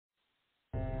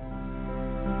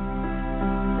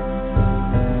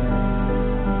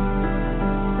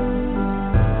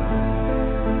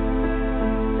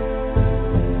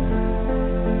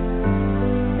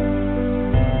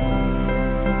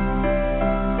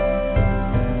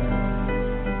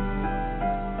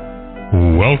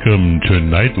Welcome to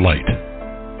Night Light.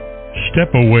 Step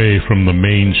away from the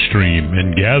mainstream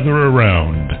and gather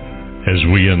around as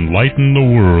we enlighten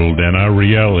the world and our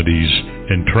realities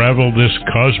and travel this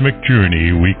cosmic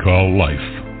journey we call life.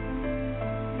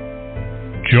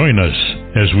 Join us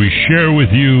as we share with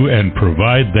you and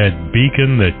provide that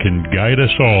beacon that can guide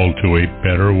us all to a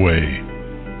better way.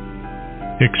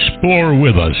 Explore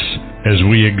with us as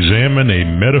we examine a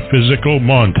metaphysical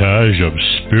montage of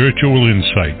spiritual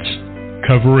insights,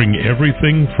 covering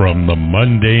everything from the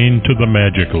mundane to the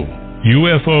magical,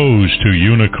 UFOs to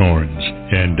unicorns,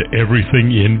 and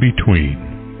everything in between.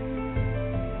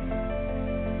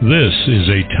 This is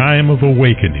a time of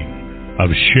awakening,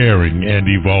 of sharing and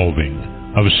evolving,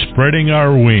 of spreading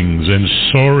our wings and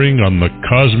soaring on the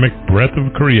cosmic breath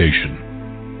of creation.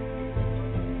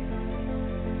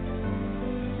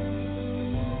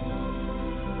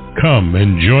 Come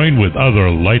and join with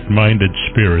other light-minded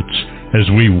spirits as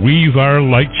we weave our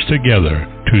lights together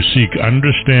to seek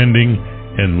understanding,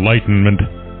 enlightenment,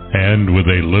 and, with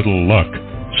a little luck,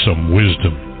 some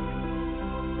wisdom.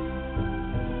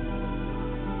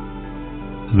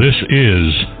 This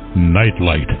is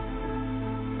Nightlight,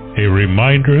 a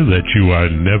reminder that you are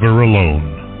never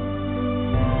alone.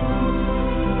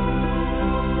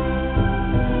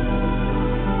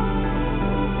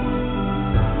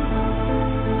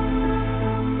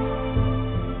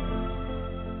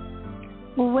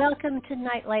 Welcome to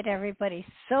Nightlight, everybody.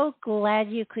 So glad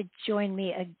you could join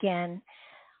me again.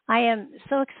 I am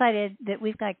so excited that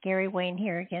we've got Gary Wayne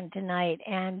here again tonight,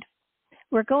 and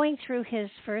we're going through his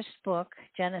first book,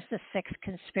 Genesis 6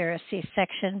 Conspiracy,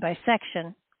 section by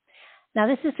section. Now,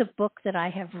 this is a book that I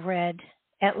have read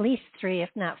at least 3, if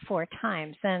not 4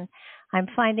 times, and I'm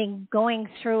finding going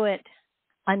through it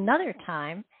another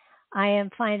time, I am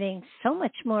finding so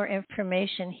much more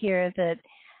information here that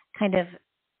kind of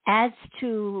adds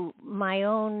to my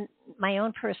own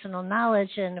personal knowledge,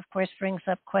 and of course brings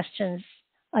up questions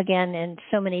again in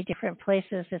so many different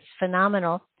places. It's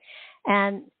phenomenal,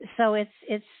 and so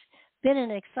it's been an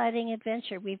exciting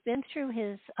adventure. We've been through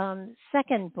his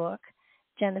second book,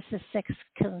 Genesis 6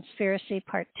 Conspiracy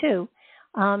Part 2,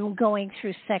 going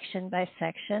through section by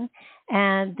section,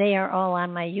 and they are all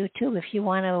on my YouTube. If you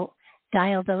want to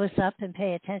dial those up and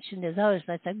pay attention to those,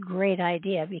 that's a great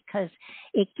idea because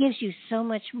it gives you so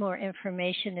much more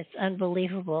information. It's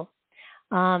unbelievable.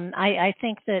 I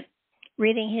think that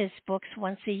reading his books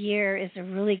once a year is a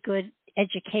really good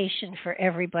education for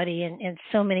everybody in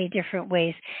so many different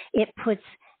ways. It puts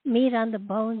meat on the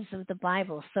bones of the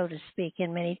Bible, so to speak,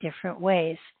 in many different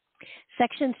ways.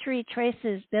 Section 3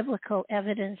 traces biblical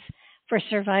evidence for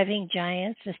surviving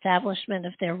giants, establishment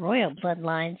of their royal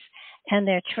bloodlines, and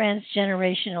their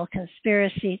transgenerational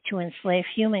conspiracy to enslave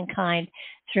humankind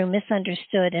through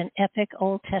misunderstood and epic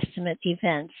Old Testament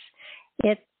events.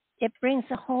 It brings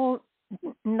a whole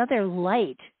another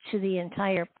light to the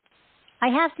entire. I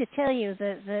have to tell you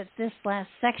that this last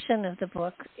section of the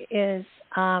book is.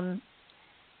 I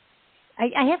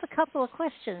have a couple of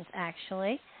questions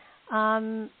actually.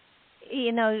 God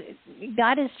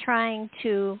is trying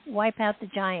to wipe out the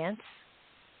giants,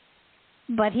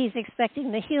 but he's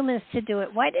expecting the humans to do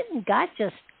it. Why didn't God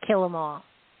just kill them all?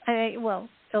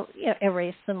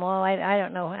 Erase them all. I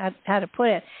don't know how to put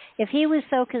it. If he was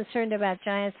so concerned about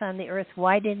giants on the earth,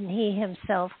 why didn't he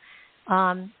himself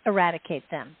eradicate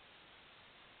them?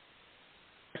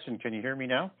 Can you hear me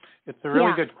now? It's a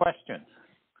really good question.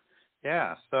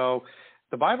 Yeah, so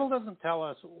the Bible doesn't tell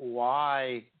us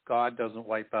why God doesn't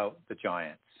wipe out the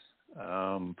giants,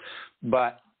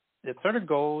 but it sort of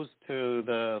goes to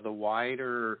the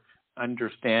wider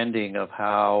understanding of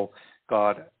how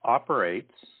God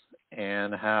operates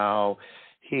and how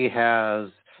he has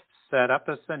set up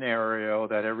a scenario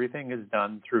that everything is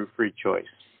done through free choice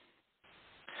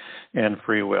and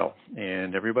free will.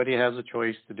 And everybody has a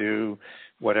choice to do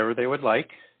whatever they would like,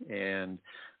 and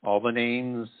all the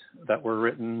names that were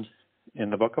written in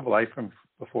the book of life from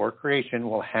before creation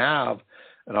will have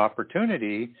an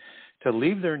opportunity to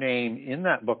leave their name in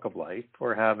that book of life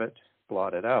or have it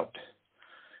blotted out.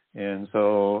 And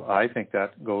so I think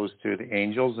that goes to the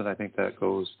angels, and I think that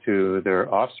goes to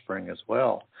their offspring as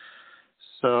well.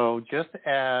 So just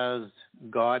as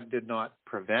God did not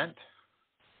prevent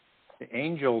the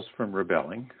angels from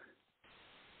rebelling,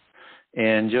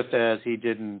 and just as he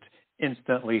didn't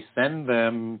instantly send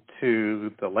them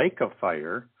to the lake of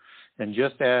fire, and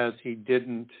just as he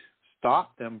didn't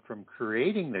stop them from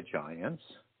creating the giants,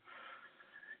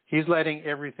 he's letting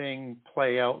everything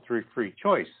play out through free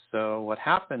choice. So what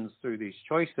happens through these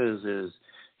choices is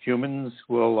humans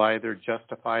will either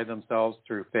justify themselves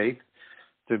through faith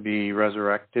to be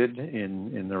resurrected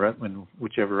in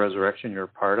whichever resurrection you're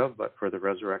part of, but for the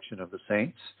resurrection of the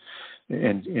saints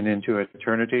and into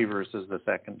eternity versus the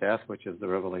second death, which is the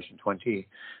Revelation 20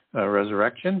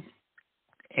 resurrection.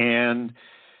 And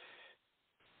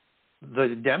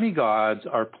the demigods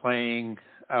are playing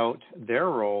out their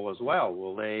role as well.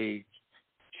 Will they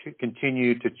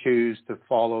continue to choose to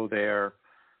follow their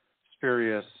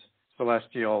spurious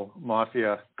celestial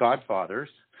mafia godfathers,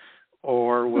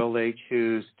 or will they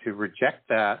choose to reject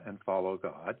that and follow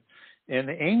God? And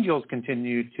the angels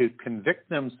continue to convict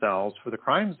themselves for the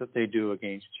crimes that they do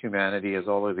against humanity as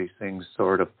all of these things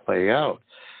sort of play out.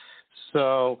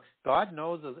 So God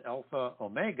knows as Alpha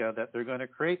Omega that they're going to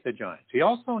create the giants. He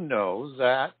also knows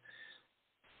that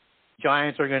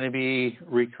giants are going to be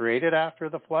recreated after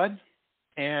the flood,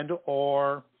 and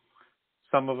or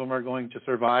some of them are going to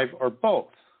survive, or both.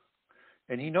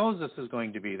 And he knows this is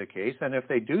going to be the case. And if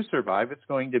they do survive, it's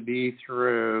going to be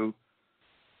through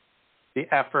the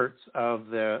efforts of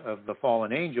the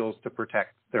fallen angels to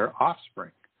protect their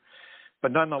offspring.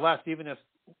 But nonetheless, even if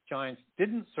giants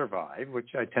didn't survive, which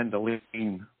I tend to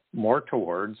lean more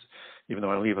towards, even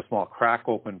though I leave a small crack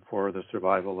open for the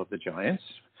survival of the giants,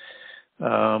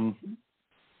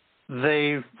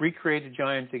 they've recreated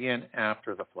giants again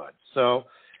after the flood. So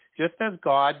just as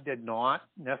God did not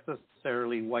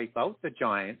necessarily wipe out the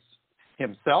giants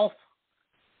himself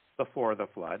before the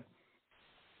flood,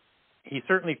 he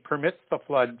certainly permits the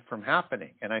flood from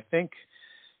happening. And I think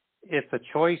it's a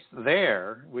choice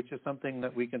there, which is something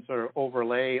that we can sort of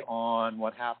overlay on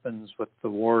what happens with the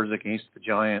wars against the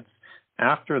giants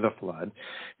after the flood,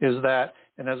 is that,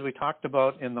 and as we talked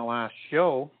about in the last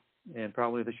show, and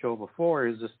probably the show before,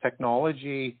 is this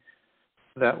technology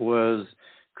that was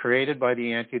created by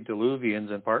the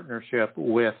antediluvians in partnership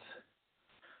with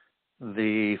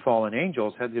the fallen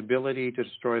angels had the ability to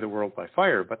destroy the world by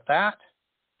fire. But that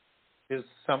is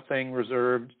something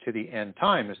reserved to the end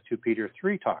time, as 2 Peter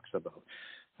 3 talks about.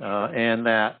 And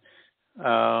that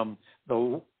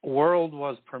the world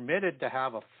was permitted to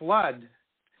have a flood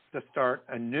to start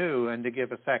anew and to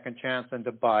give a second chance and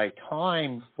to buy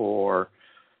time for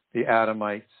the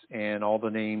Adamites and all the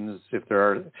names, if there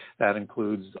are, that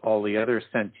includes all the other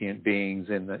sentient beings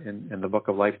in the book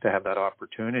of life to have that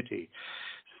opportunity.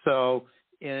 So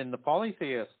in the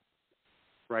polytheist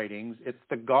writings, it's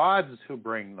the gods who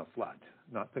bring the flood,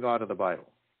 not the God of the Bible.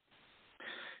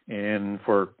 And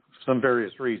for some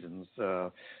various reasons,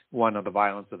 one of the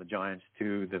violence of the giants,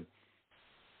 two, the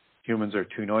humans are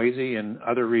too noisy, and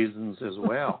other reasons as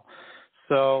well.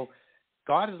 So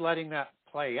God is letting that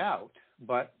play out,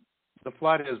 but the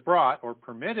flood is brought or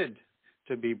permitted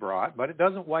to be brought, but it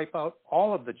doesn't wipe out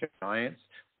all of the giants,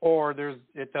 or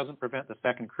it doesn't prevent the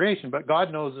second creation, but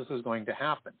God knows this is going to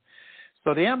happen.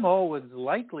 So the MO was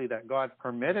likely that God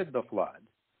permitted the flood,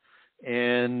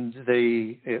 and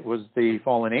it was the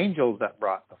fallen angels that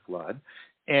brought the flood,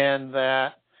 and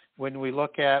that when we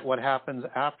look at what happens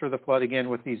after the flood again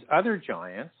with these other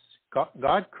giants,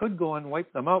 God could go and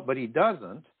wipe them out, but he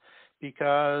doesn't,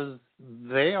 because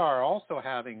they are also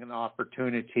having an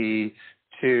opportunity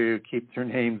to keep their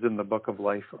names in the book of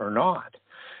life or not.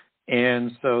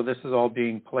 And so this is all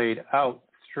being played out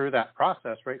through that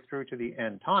process right through to the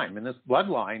end time. And this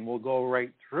bloodline will go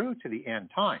right through to the end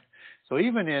time. So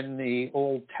even in the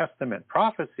Old Testament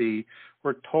prophecy,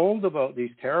 we're told about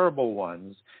these terrible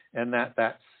ones, and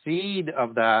that seed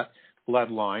of that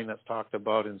bloodline that's talked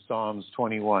about in Psalms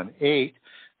 21:8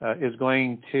 is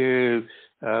going to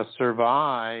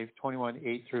survive,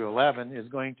 21:8 through 11, is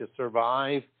going to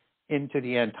survive into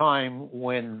the end time,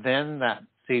 when then that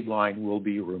seed line will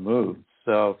be removed.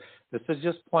 So this is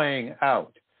just playing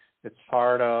out. It's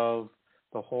part of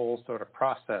the whole sort of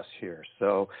process here.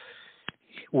 So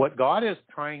what God is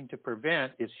trying to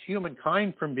prevent is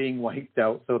humankind from being wiped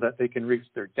out so that they can reach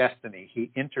their destiny.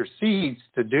 He intercedes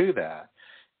to do that.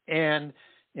 And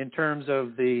in terms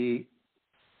of the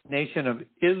nation of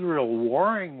Israel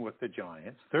warring with the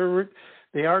giants,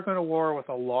 they are going to war with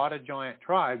a lot of giant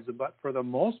tribes, but for the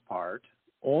most part,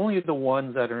 only the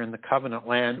ones that are in the covenant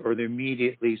land or the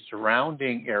immediately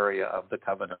surrounding area of the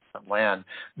covenant land,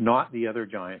 not the other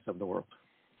giants of the world.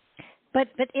 But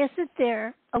isn't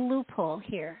there a loophole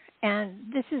here?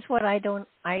 And this is what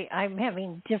I'm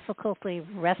having difficulty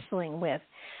wrestling with.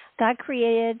 God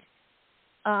created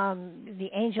the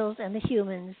angels and the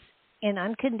humans in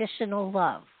unconditional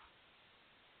love.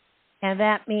 And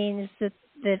that means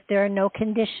that there are no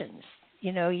conditions.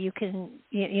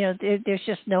 There's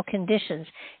just no conditions.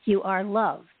 You are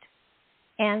loved.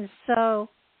 And so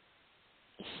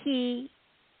he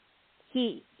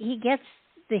gets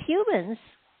the humans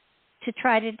to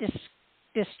try to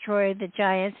destroy the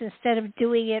giants instead of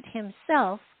doing it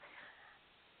himself.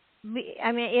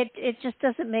 I mean, it just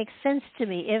doesn't make sense to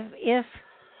me.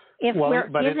 If we're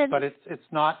given,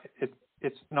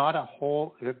 it's not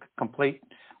a complete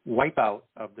wipeout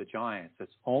of the giants.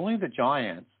 It's only the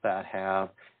giants that have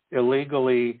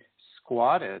illegally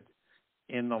squatted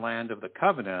in the land of the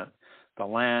covenant, the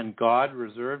land God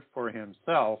reserved for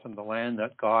himself, and the land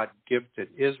that God gifted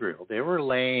Israel. They were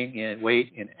laying in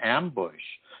wait in ambush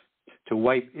to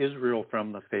wipe Israel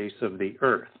from the face of the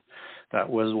earth. That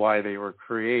was why they were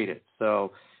created.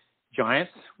 So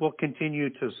giants will continue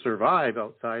to survive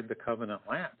outside the covenant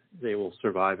land. They will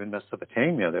survive in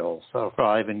Mesopotamia. They will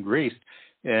survive in Greece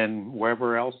and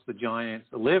wherever else the giants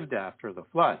lived after the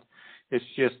flood. It's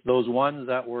just those ones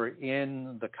that were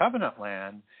in the covenant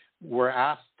land were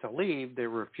asked to leave. They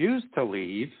refused to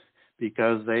leave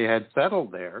because they had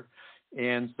settled there.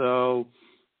 And so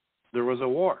there was a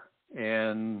war.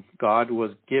 And God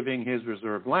was giving his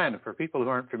reserved land. And for people who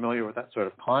aren't familiar with that sort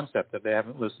of concept, that they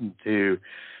haven't listened to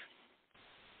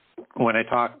when I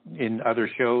talk in other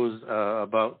shows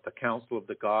about the Council of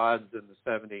the Gods and the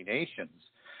 70 nations,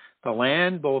 the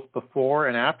land both before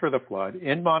and after the flood,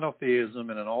 in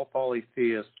monotheism and in all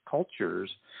polytheist cultures,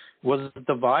 was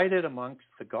divided amongst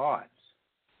the gods.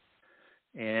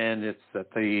 And it's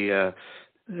at the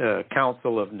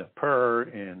Council of Nippur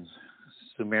in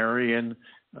Sumerian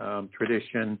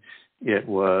tradition. It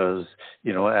was,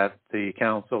 at the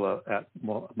Council at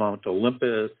Mount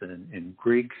Olympus and in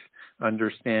Greek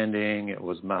understanding. It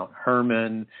was Mount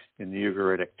Hermon in the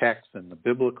Ugaritic text and the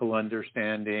biblical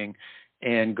understanding.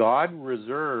 And God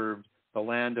reserved the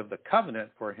land of the covenant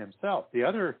for himself. The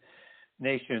other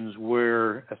nations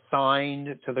were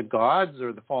assigned to the gods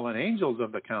or the fallen angels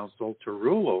of the council to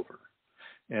rule over,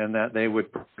 and that they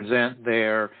would present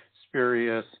their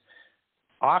spurious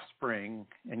offspring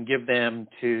and give them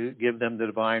the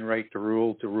divine right to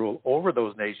rule over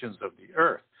those nations of the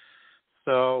earth.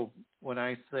 So when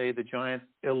I say the giants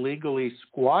illegally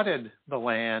squatted the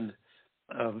land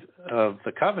of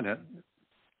the covenant,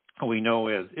 we know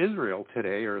as Israel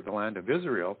today, or the land of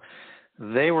Israel,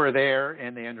 they were there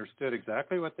and they understood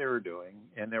exactly what they were doing,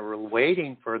 and they were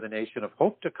waiting for the nation of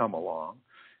hope to come along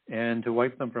and to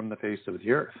wipe them from the face of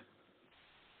the earth.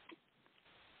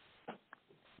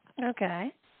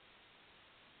 Okay.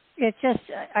 It's just,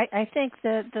 I think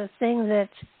the thing that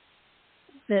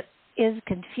is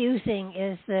confusing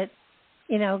is that,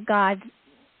 God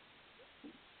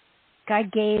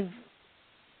gave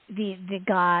the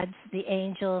gods, the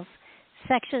angels,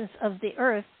 sections of the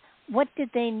earth. What did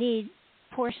they need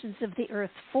portions of the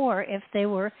earth for if they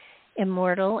were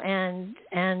immortal? And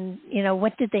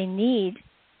what did they need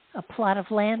a plot of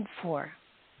land for?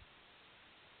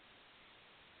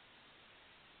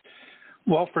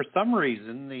 Well, for some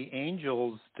reason, the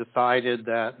angels decided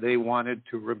that they wanted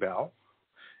to rebel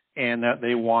and that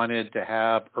they wanted to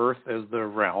have earth as their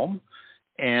realm,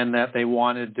 and that they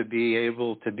wanted to be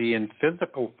able to be in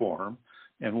physical form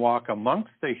and walk amongst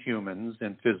the humans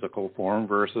in physical form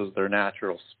versus their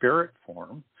natural spirit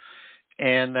form,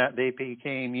 and that they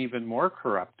became even more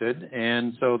corrupted.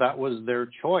 And so that was their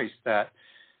choice, that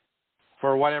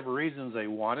for whatever reasons, they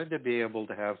wanted to be able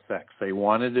to have sex. They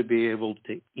wanted to be able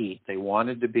to eat. They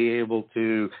wanted to be able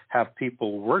to have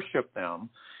people worship them.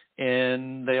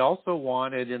 And they also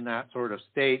wanted, in that sort of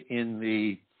state, in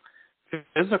the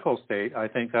physical state, I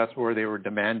think that's where they were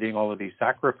demanding all of these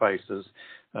sacrifices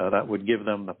that would give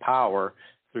them the power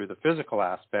through the physical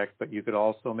aspect. But you could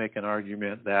also make an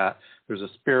argument that there's a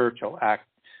spiritual act,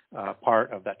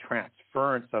 part of that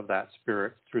transference of that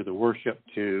spirit through the worship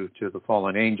to the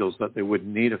fallen angels, that they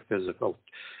wouldn't need a physical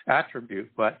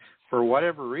attribute. But for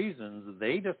whatever reasons,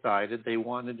 they decided they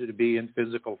wanted to be in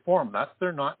physical form. That's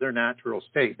not their natural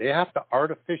state. They have to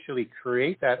artificially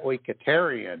create that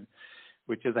oiketerion,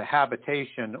 which is a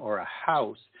habitation or a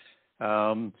house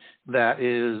that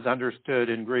is understood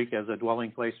in Greek as a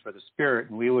dwelling place for the spirit,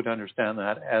 and we would understand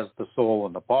that as the soul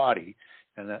and the body,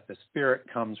 and that the spirit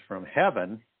comes from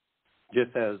heaven,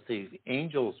 just as the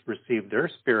angels received their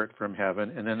spirit from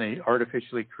heaven, and then they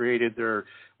artificially created their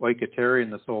oiketerion,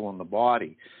 the soul and the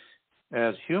body.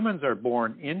 As humans are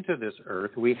born into this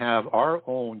earth, we have our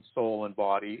own soul and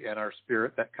body and our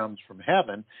spirit that comes from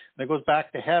heaven. And it goes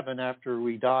back to heaven after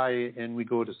we die and we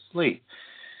go to sleep.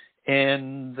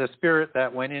 And the spirit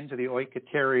that went into the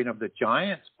oiketerion of the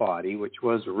giant's body, which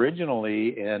was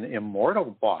originally an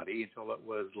immortal body until it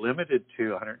was limited to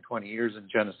 120 years in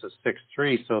Genesis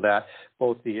 6:3, so that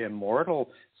both the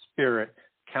immortal spirit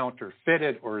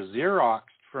counterfeited or xeroxed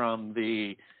from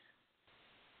the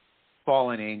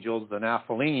fallen angels, the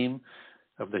Nephilim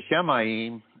of the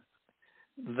Shemaim,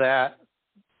 that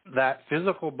that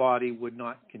physical body would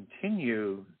not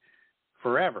continue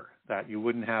forever, that you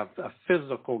wouldn't have a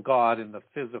physical God in the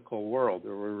physical world.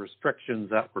 There were restrictions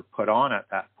that were put on at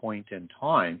that point in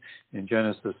time in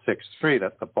Genesis 6:3,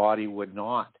 that the body would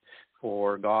not,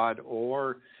 for God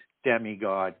or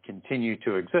demigod, continue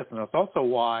to exist. And that's also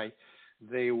why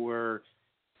they were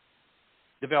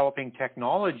developing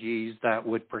technologies that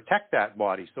would protect that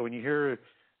body. So when you hear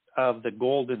of the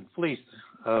golden fleece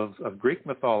of Greek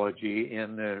mythology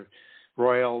in the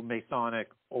Royal Masonic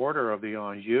Order of the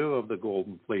Anjou of the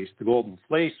Golden Fleece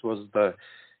was the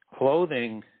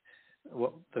clothing,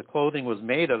 what the clothing was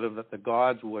made of that the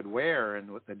gods would wear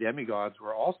and what the demigods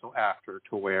were also after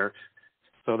to wear,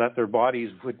 so that their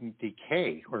bodies wouldn't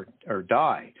decay or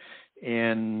die.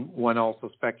 And one also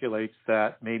speculates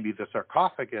that maybe the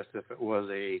sarcophagus, if it was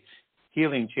a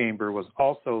healing chamber, was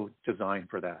also designed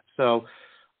for that. So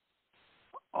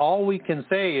all we can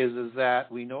say is that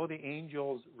we know the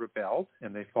angels rebelled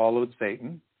and they followed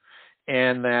Satan,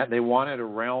 and that they wanted a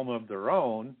realm of their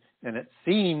own. And it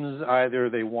seems either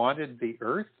they wanted the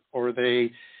earth or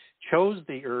they chose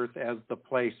the earth as the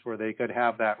place where they could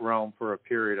have that realm for a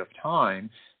period of time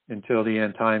until the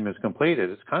end time is completed.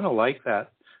 It's kind of like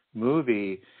that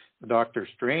movie, Doctor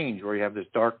Strange, where you have this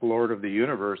dark lord of the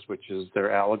universe, which is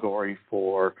their allegory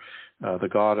for the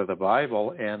God of the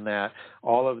Bible, and that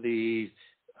all of these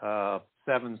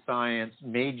seven science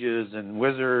mages and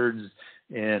wizards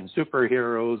and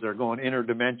superheroes are going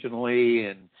interdimensionally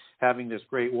and having this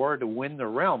great war to win the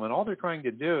realm. And all they're trying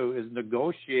to do is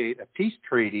negotiate a peace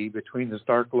treaty between this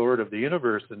dark lord of the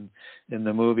universe and in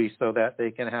the movie, so that they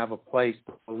can have a place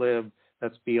to live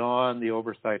that's beyond the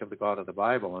oversight of the God of the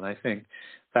Bible. And I think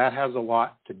that has a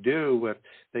lot to do with,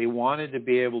 they wanted to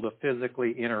be able to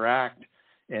physically interact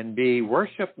and be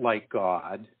worshipped like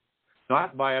God,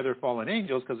 not by other fallen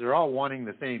angels, because they're all wanting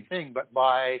the same thing, but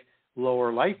by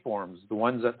lower life forms, the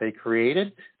ones that they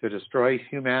created to destroy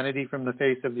humanity from the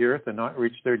face of the earth and not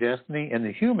reach their destiny, and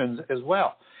the humans as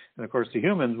well. And of course, the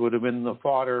humans would have been the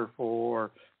fodder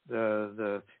for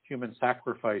the human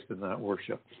sacrifice in that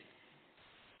worship.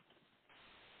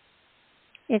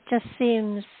 It just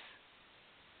seems,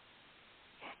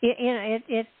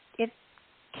 it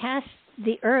casts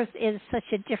the earth in such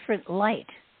a different light.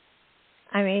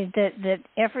 I mean, that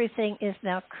everything is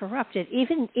now corrupted,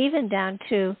 even down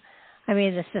to, I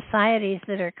mean, the societies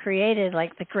that are created,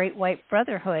 like the Great White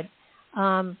Brotherhood.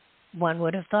 One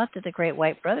would have thought that the Great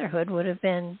White Brotherhood would have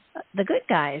been the good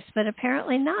guys, but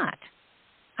apparently not.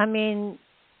 I mean,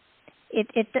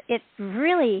 it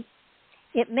really,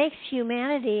 it makes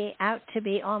humanity out to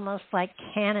be almost like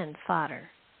cannon fodder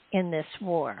in this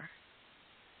war.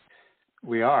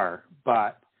 We are,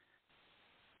 but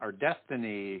our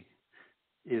destiny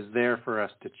is there for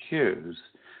us to choose,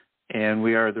 and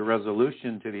we are the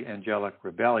resolution to the angelic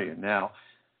rebellion. Now,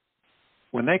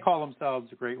 when they call themselves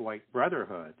the Great White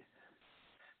Brotherhood,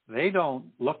 they don't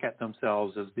look at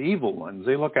themselves as the evil ones.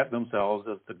 They look at themselves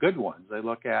as the good ones. They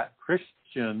look at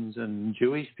Christians and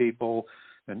Jewish people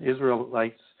and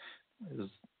Israelites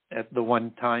at the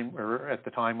one time, or at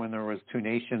the time when there was two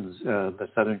nations, the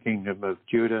southern kingdom of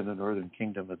Judah and the northern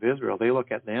kingdom of Israel. They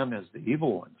look at them as the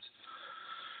evil ones.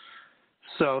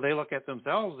 So they look at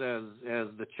themselves as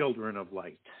the children of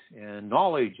light, and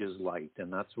knowledge is light,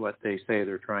 and that's what they say.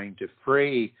 They're trying to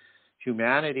free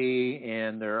humanity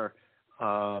and their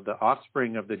the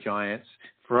offspring of the giants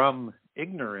from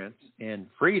ignorance and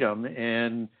freedom.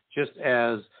 And just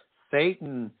as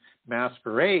Satan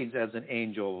masquerades as an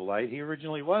angel of light, he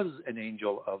originally was an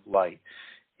angel of light,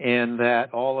 and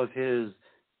that all of his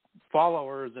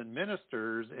followers and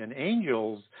ministers and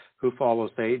angels who follow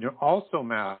Satan also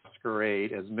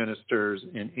masquerade as ministers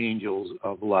and angels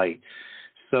of light.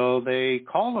 So they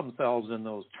call themselves in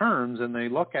those terms, and they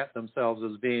look at themselves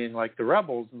as being like the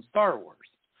rebels in Star Wars.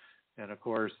 And of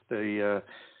course, the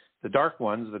dark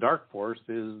ones, the dark force,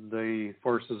 is the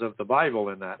forces of the Bible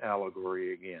in that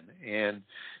allegory again. And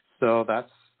so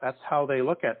that's how they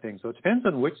look at things. So it depends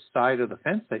on which side of the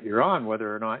fence that you're on,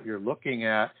 whether or not you're looking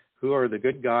at who are the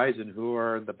good guys and who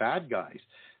are the bad guys.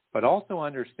 But also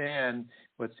understand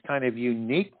what's kind of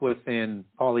unique within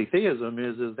polytheism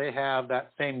is they have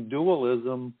that same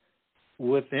dualism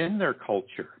within their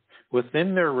culture,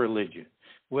 within their religion,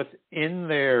 within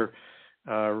their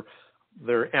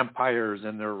empires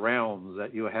and their realms,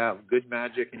 that you have good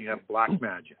magic and you have black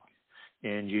magic,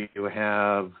 and you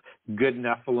have good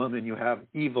Nephilim and you have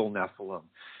evil Nephilim,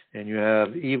 and you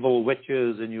have evil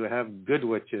witches and you have good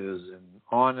witches, and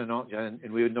on and on.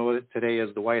 And we would know it today as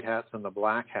the white hats and the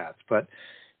black hats. But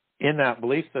in that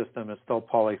belief system, it's still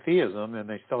polytheism, and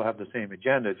they still have the same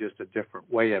agenda, just a different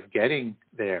way of getting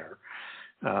there.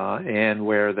 and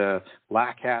where the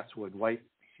black hats would wipe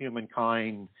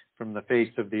humankind from the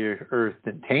face of the earth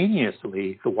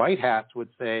instantaneously, the white hats would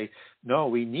say, no,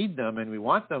 we need them and we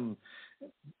want them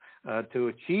to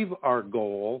achieve our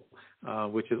goal,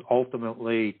 which is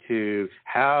ultimately to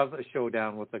have a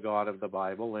showdown with the God of the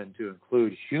Bible and to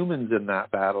include humans in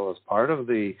that battle as part of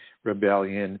the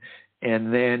rebellion,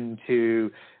 and then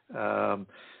to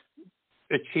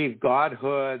achieve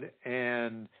godhood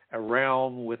and a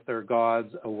realm with their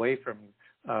gods away from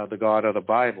the God of the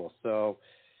Bible. So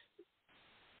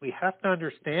we have to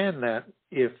understand that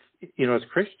if, as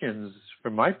Christians,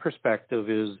 from my perspective,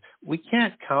 is we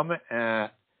can't come at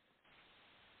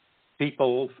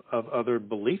people of other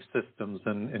belief systems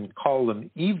and call them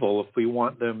evil if we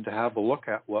want them to have a look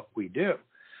at what we do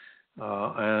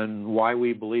and why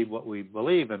we believe what we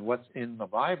believe and what's in the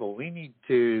Bible. We need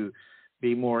to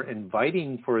be more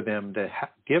inviting for them to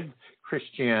give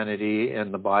Christianity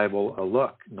and the Bible a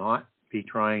look, not be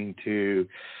trying to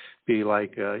be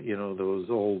like, those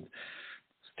old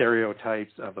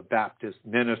stereotypes of a Baptist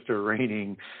minister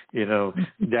reigning,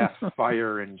 death,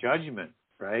 fire, and judgment,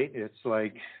 right? It's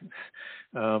like,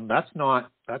 that's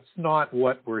not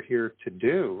what we're here to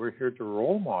do. We're here to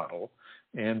role model,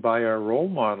 and by our role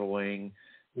modeling,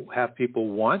 have people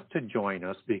want to join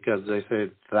us because they say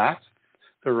that's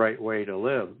the right way to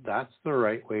live. That's the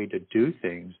right way to do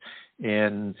things.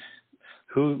 And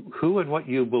who and what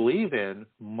you believe in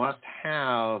must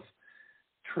have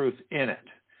truth in it.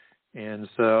 And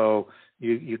so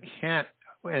you can't,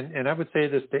 and I would say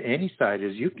this to any side,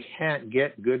 is you can't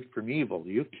get good from evil.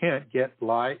 You can't get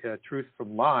truth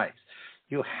from lies.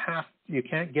 You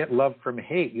can't get love from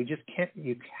hate. You just can't.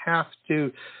 You have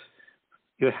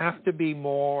to be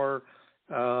more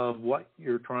of what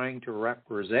you're trying to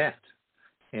represent.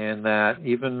 And that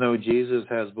even though Jesus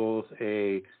has both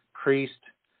a priest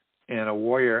and a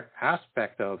warrior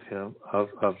aspect of him,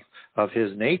 of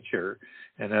his nature,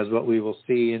 and as what we will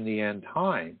see in the end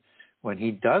time, when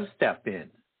he does step in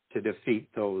to defeat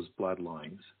those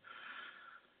bloodlines,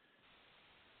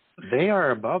 they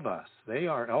are above us. They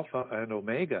are Alpha and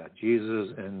Omega, Jesus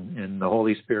and the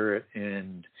Holy Spirit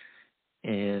and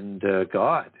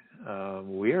God.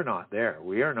 We are not there.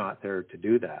 We are not there to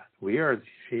do that. We are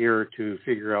here to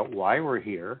figure out why we're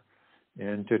here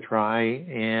and to try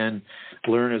and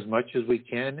learn as much as we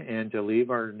can and to leave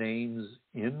our names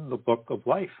in the book of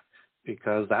life,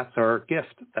 because that's our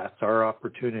gift. That's our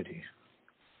opportunity.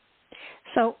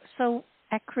 So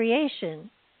at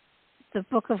creation, the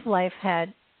book of life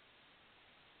had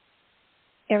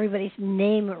everybody's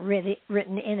name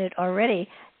written in it already.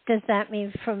 Does that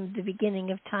mean from the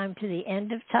beginning of time to the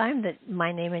end of time that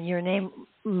my name and your name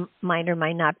might or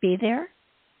might not be there?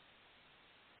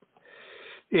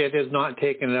 It is not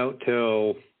taken out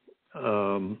till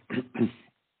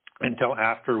until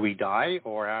after we die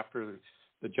or after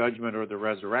the judgment or the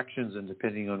resurrections, and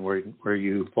depending on where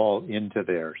you fall into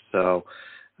there. So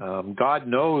God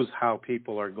knows how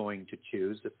people are going to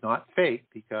choose. It's not fate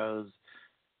because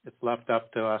it's left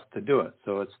up to us to do it.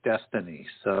 So it's destiny.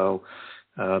 So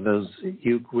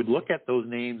you would look at those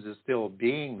names as still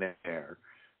being there,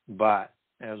 but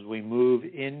as we move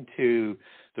into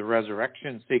the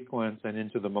resurrection sequence and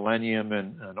into the millennium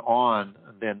and on,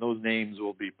 then those names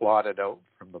will be blotted out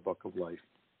from the book of life.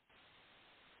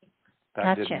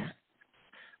 Gotcha.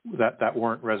 That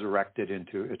weren't resurrected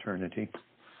into eternity.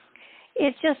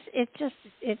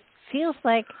 It feels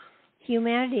like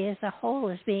humanity as a whole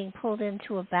is being pulled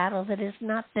into a battle that is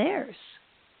not theirs.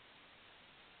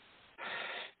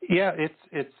 Yeah,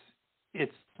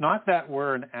 it's not that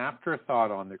we're an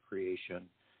afterthought on the creation.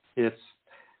 It's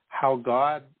how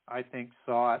God, I think,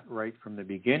 saw it right from the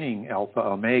beginning, Alpha,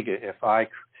 Omega. If I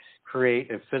create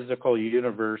a physical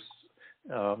universe,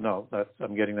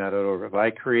 I'm getting that out over. If I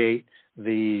create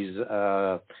these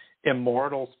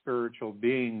immortal spiritual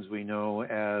beings we know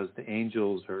as the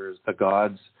angels or as the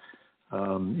gods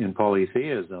in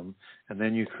polytheism, and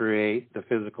then you create the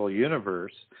physical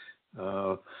universe,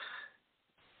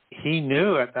 he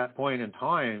knew at that point in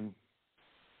time,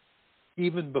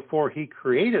 even before he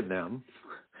created them,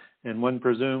 and one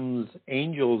presumes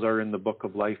angels are in the book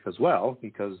of life as well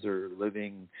because they're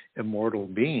living immortal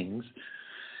beings,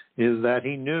 is that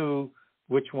he knew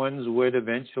which ones would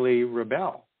eventually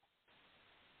rebel.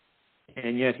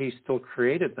 And yet he still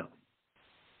created them.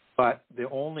 But the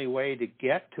only way to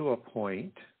get to a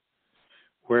point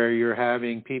where you're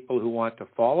having people who want to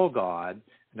follow God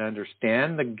and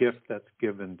understand the gift that's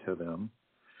given to them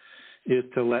is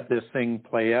to let this thing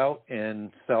play out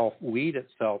and self-weed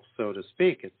itself, so to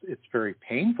speak. It's very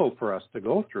painful for us to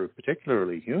go through,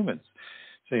 particularly humans,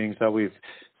 seeing how we've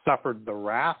suffered the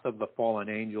wrath of the fallen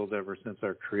angels ever since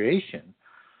our creation.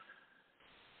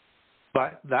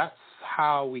 But that's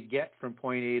how we get from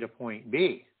point A to point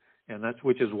B. And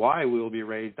which is why we will be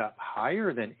raised up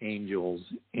higher than angels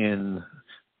in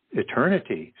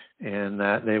eternity, and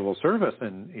that they will serve us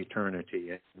in eternity.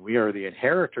 And we are the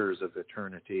inheritors of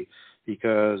eternity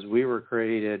because we were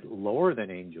created lower than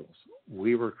angels.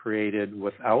 We were created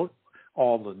without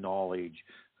all the knowledge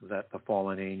that the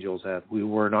fallen angels have. We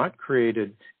were not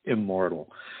created immortal,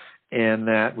 and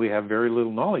that we have very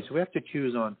little knowledge. So we have to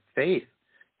choose on faith.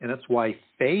 And that's why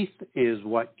faith is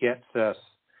what gets us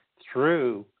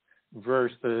through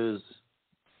versus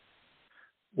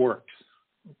works.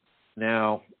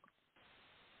 Now,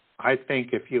 I think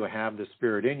if you have the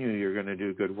Spirit in you, you're going to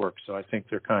do good works. So I think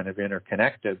they're kind of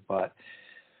interconnected. But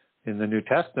in the New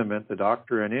Testament, the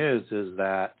doctrine is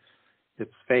that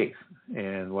it's faith.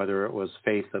 And whether it was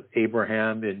faith of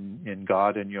Abraham in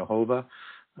God and Jehovah,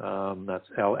 that's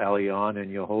El Elyon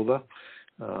and Jehovah,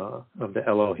 of the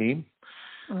Elohim,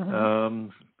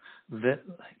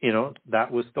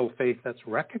 that was still faith that's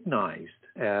recognized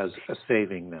as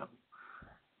saving them.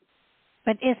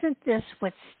 But isn't this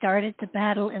what started the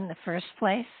battle in the first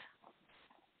place?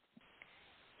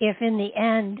 If in the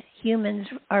end humans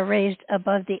are raised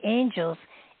above the angels,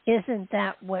 isn't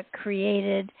that what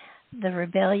created the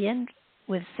rebellion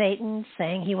with Satan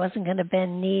saying he wasn't going to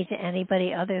bend knee to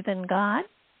anybody other than God?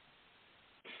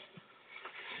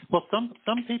 Well, some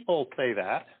people say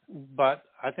that, but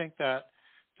I think that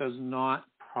does not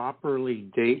properly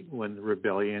date when the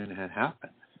rebellion had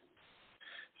happened.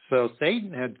 So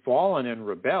Satan had fallen and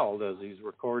rebelled, as he's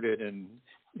recorded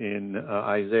in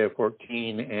Isaiah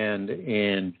 14 and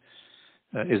in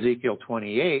Ezekiel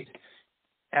 28,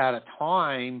 at a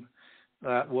time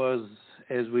that was,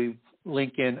 as we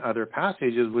link in other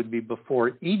passages, would be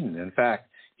before Eden. In fact,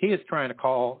 he is trying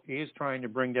to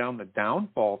bring down the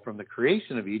downfall from the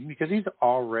creation of Eden because he's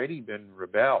already been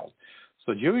rebelled.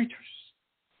 So Jewish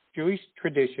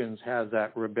traditions has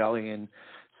that rebellion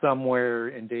somewhere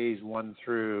in days 1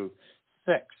 through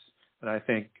 6. And I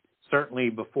think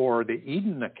certainly before the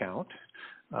Eden account,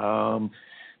 the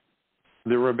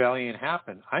rebellion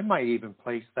happened. I might even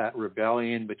place that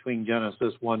rebellion between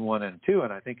Genesis 1:1 and 2,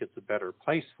 and I think it's a better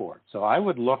place for it. So I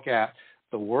would look at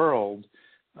the world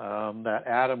that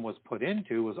Adam was put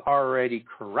into was already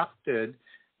corrupted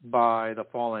by the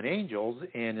fallen angels.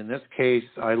 And in this case,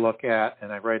 I look at,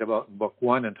 and I write about in book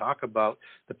 1 and talk about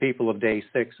the people of day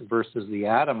 6 versus the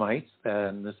Adamites.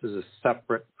 And this is a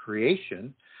separate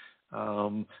creation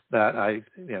that I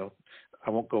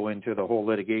won't go into the whole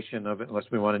litigation of it unless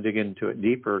we want to dig into it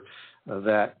deeper,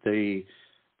 that the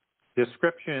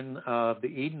description of the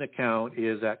Eden account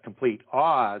is at complete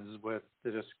odds with the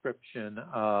description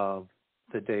of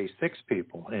the day 6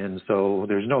 people. And so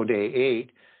there's no day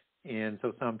 8. And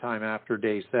so sometime after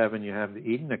day 7, you have the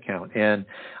Eden account. And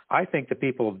I think the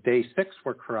people of day 6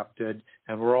 were corrupted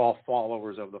and were all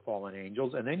followers of the fallen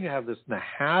angels. And then you have this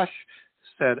Nahash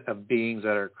set of beings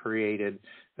that are created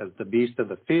as the beast of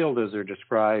the field, as they're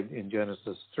described in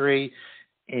Genesis 3,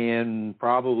 and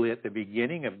probably at the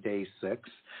beginning of day 6,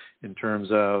 in terms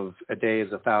of a day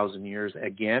is 1,000 years,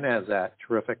 again, as that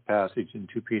terrific passage in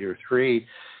 2 Peter 3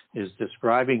 is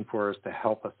describing for us to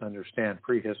help us understand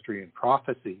prehistory and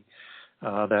prophecy,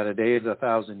 that a day is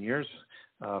 1,000 years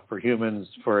for humans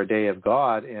for a day of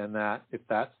God, and that if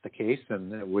that's the case,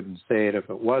 and it wouldn't say it if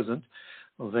it wasn't,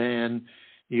 then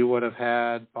you would have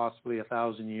had possibly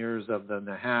 1,000 years of the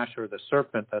Nahash, or the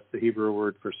serpent, that's the Hebrew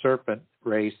word for serpent,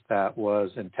 race that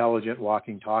was intelligent,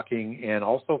 walking, talking, and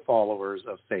also followers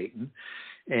of Satan.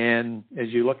 And as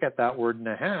you look at that word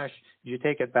Nahash, you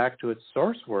take it back to its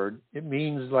source word, it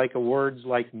means like words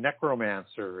like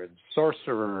necromancer and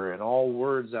sorcerer and all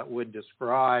words that would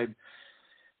describe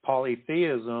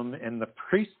polytheism and the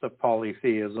priests of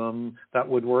polytheism that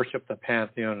would worship the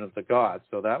pantheon of the gods.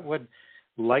 So that would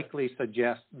likely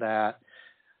suggest that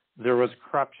there was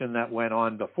corruption that went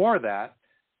on before that.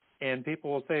 And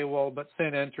people will say, well, but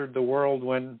sin entered the world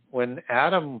when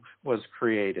Adam was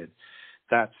created.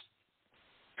 That's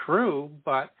true,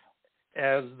 but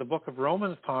as the book of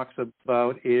Romans talks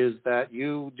about, is that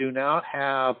you do not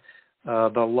have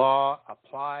the law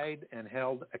applied and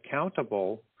held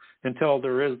accountable until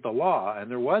there is the law. And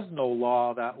there was no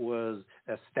law that was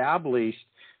established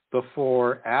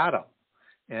before Adam.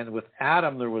 And with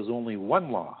Adam, there was only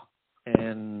one law.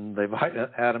 And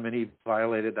Adam and Eve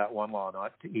violated that one law,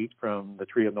 not to eat from the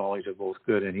tree of knowledge of both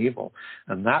good and evil.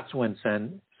 And that's when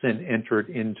sin entered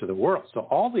into the world. So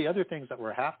all the other things that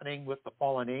were happening with the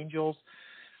fallen angels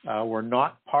were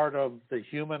not part of the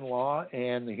human law,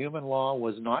 and the human law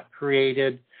was not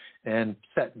created and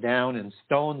set down in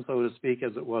stone, so to speak,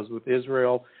 as it was with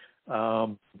Israel,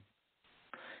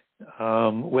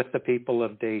 with the people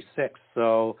of day 6.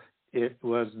 So it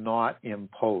was not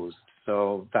imposed.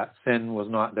 So that sin was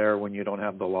not there when you don't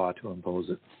have the law to impose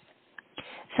it.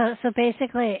 So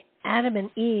basically, Adam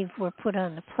and Eve were put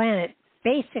on the planet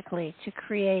basically to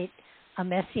create a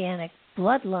messianic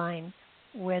bloodline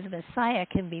where the Messiah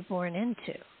can be born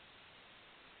into.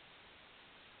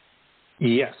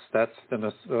 Yes, that's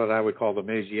what I would call the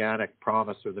Messianic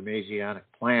promise or the Messianic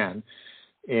plan,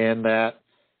 and that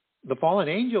the fallen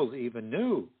angels even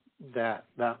knew that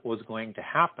that was going to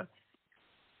happen,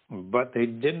 but they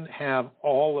didn't have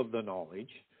all of the knowledge,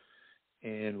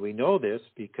 and we know this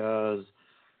because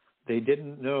they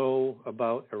didn't know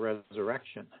about a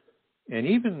resurrection. And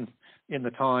even in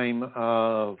the time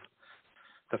of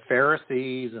the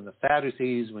Pharisees and the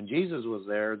Sadducees, when Jesus was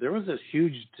there was this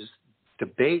huge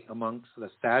debate amongst the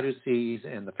Sadducees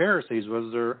and the Pharisees,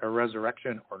 was there a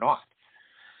resurrection or not?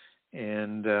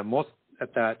 And most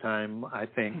at that time, I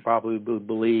think, probably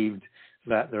believed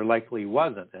that there likely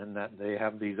wasn't, and that they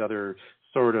have these other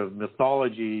sort of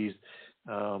mythologies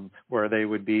where they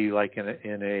would be like in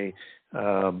a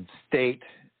state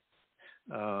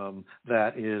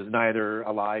that is neither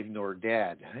alive nor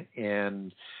dead,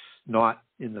 and not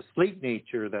in the sleep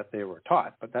nature that they were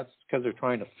taught, but that's because they're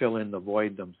trying to fill in the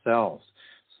void themselves.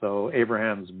 So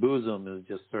Abraham's bosom is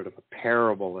just sort of a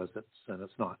parable, and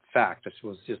it's not fact. It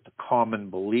was just a common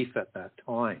belief at that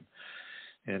time.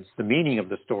 And it's the meaning of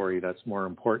the story that's more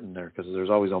important there, because there's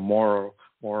always a moral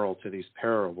to these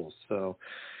parables. So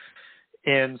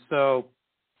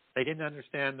they didn't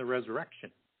understand the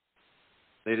resurrection.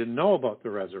 They didn't know about the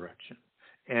resurrection.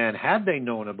 And had they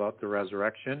known about the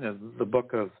resurrection, as the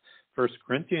book of 1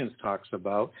 Corinthians talks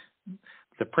about,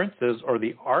 the princes or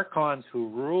the archons who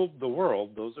ruled the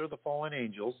world, those are the fallen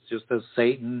angels, just as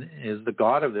Satan is the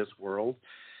god of this world,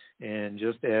 and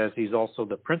just as he's also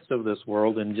the prince of this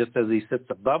world, and just as he sits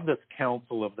above this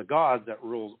council of the gods that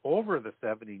rules over the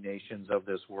 70 nations of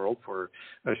this world for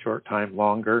a short time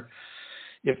longer,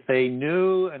 if they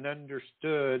knew and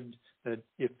understood that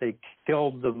if they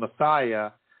killed the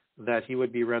Messiah, that he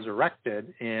would be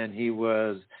resurrected, and he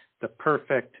was the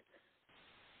perfect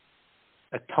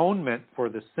atonement for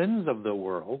the sins of the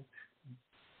world,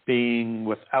 being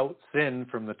without sin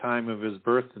from the time of his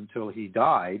birth until he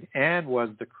died, and was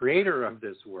the creator of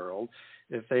this world,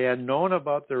 if they had known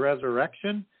about the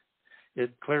resurrection, it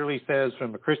clearly says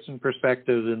from a Christian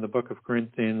perspective in the book of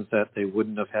Corinthians that they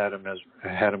wouldn't have had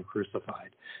him crucified.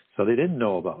 So they didn't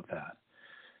know about that.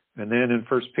 And then in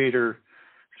 1 Peter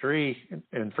 3,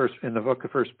 in the book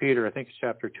of 1 Peter, I think it's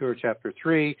chapter 2 or chapter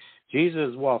 3,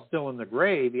 Jesus, while still in the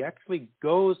grave, he actually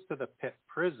goes to the pit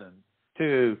prison,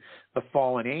 to the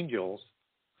fallen angels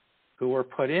who were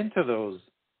put into those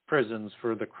prisons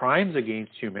for the crimes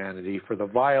against humanity, for the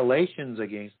violations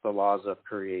against the laws of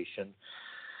creation.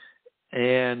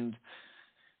 And,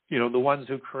 the ones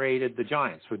who created the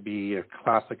giants would be a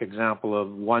classic example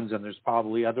of ones, and there's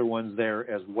probably other ones there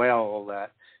as well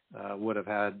that would have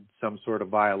had some sort of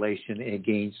violation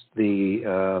against against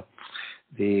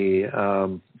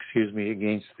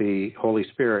the Holy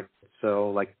Spirit.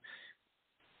 So, like,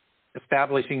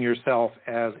 establishing yourself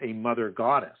as a mother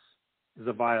goddess is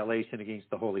a violation against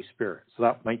the Holy Spirit. So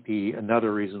that might be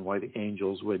another reason why the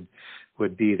angels would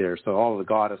be there. So all of the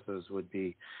goddesses would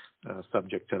be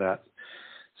subject to that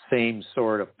same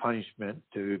sort of punishment,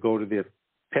 to go to the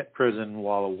pit prison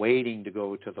while awaiting to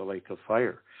go to the lake of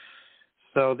fire.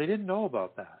 So they didn't know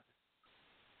about that.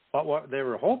 But what they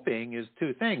were hoping is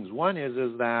two things. One is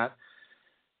that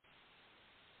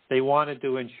they wanted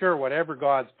to ensure whatever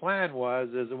God's plan was,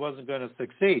 it wasn't going to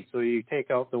succeed. So you take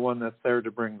out the one that's there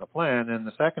to bring the plan. And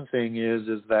the second thing is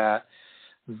that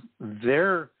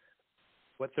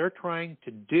what they're trying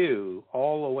to do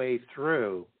all the way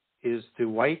through is to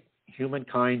wipe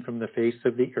humankind from the face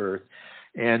of the earth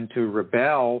and to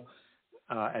rebel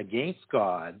against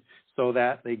God so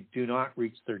that they do not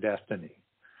reach their destiny.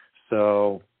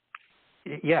 So,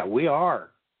 yeah, we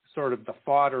are sort of the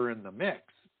fodder in the mix,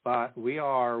 but we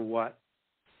are what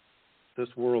this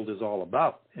world is all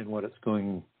about and what it's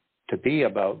going to be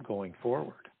about going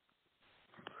forward.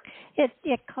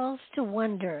 It calls to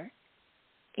wonder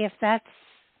if that's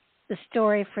the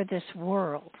story for this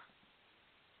world.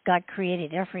 God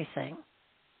created everything.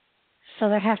 So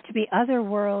there have to be other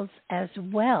worlds as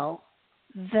well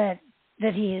that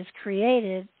he has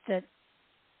created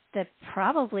that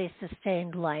probably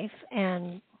sustained life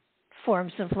and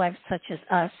forms of life such as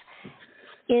us.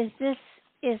 Is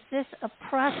this a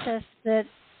process that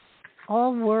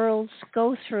all worlds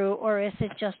go through, or is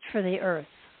it just for the earth?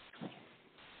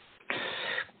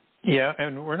 Yeah,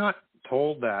 and we're not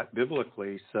told that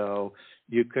biblically, so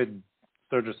you could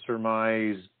sort of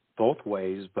surmise both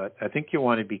ways, but I think you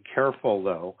want to be careful,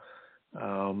 though,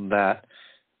 that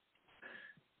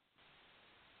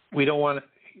we don't want to,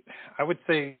 I would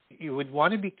say you would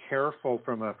want to be careful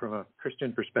from a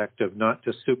Christian perspective not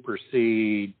to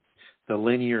supersede the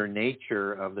linear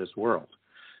nature of this world,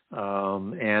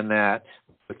 and that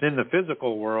within the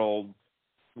physical world,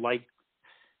 like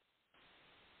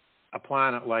a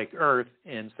planet like Earth,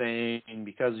 and saying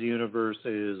because the universe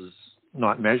is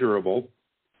not measurable,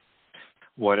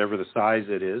 whatever the size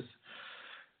it is,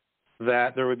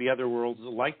 that there would be other worlds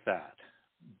like that.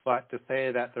 But to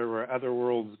say that there were other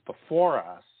worlds before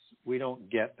us, we don't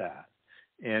get that.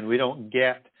 And we don't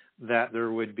get that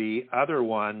there would be other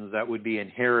ones that would be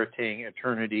inheriting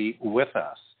eternity with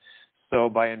us. So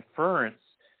by inference,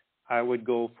 I would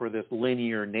go for this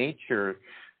linear nature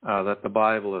that the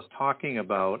Bible is talking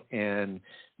about. And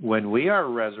when we are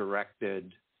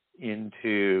resurrected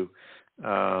into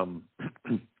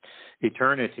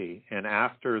eternity, and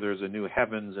after there's a new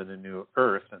heavens and a new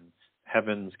earth, and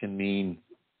heavens can mean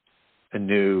a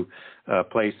new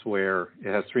place where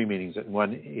it has three meanings.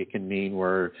 One, it can mean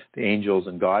where the angels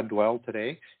and God dwell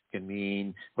today. It can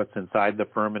mean what's inside the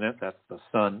firmament. That's the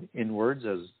sun inwards,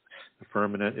 as the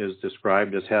firmament is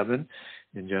described as heaven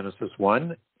in Genesis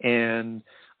 1. And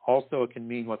also it can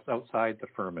mean what's outside the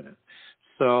firmament.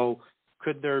 So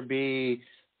could there be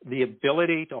the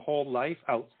ability to hold life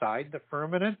outside the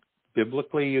firmament?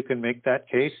 Biblically, you can make that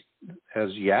case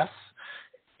as yes.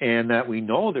 And that we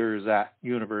know there's that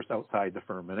universe outside the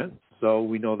firmament. So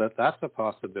we know that that's a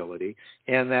possibility.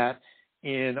 And that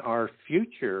in our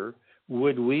future,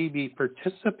 would we be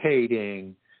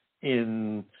participating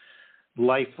in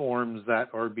life forms that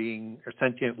are being, or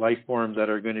sentient life forms that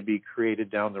are going to be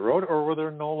created down the road? Or will there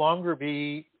no longer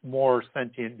be more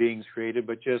sentient beings created,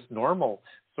 but just normal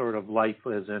sort of life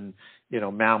as in,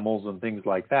 mammals and things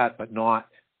like that, but not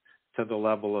to the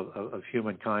level of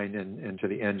humankind and to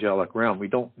the angelic realm? We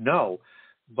don't know,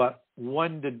 but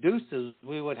one deduces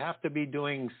we would have to be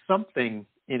doing something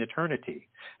in eternity.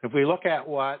 If we look at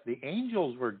what the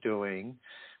angels were doing,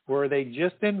 were they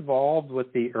just involved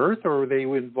with the earth, or were they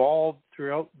involved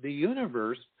throughout the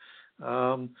universe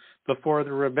before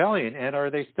the rebellion? And are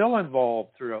they still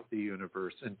involved throughout the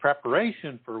universe in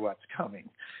preparation for what's coming?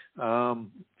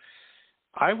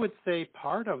 I would say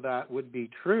part of that would be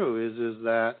true, is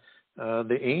that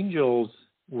the angels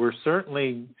were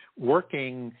certainly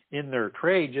working in their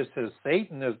trade, just as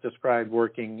Satan is described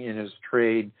working in his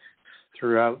trade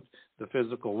throughout the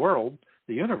physical world,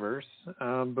 the universe,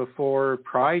 before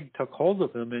pride took hold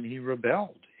of him and he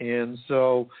rebelled. And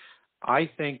so I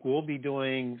think we'll be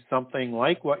doing something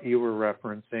like what you were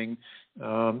referencing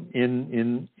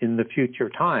in the future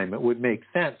time. It would make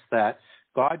sense that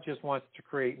God just wants to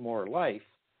create more life,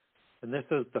 and this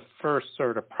is the first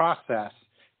sort of process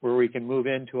where we can move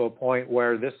into a point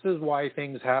where this is why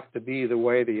things have to be the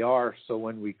way they are. So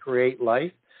when we create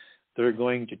life, they're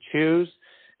going to choose,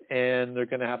 and they're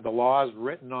going to have the laws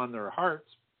written on their hearts,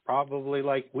 probably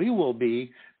like we will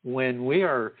be when we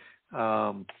are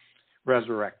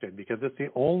resurrected, because it's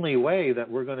the only way that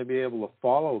we're going to be able to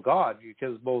follow God,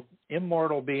 because both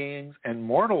immortal beings and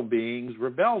mortal beings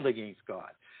rebelled against God.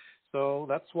 So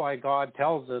that's why God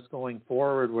tells us going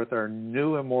forward with our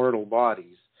new immortal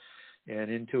bodies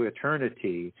and into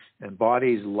eternity, and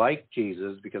bodies like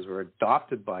Jesus, because we're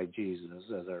adopted by Jesus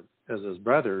as his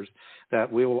brothers,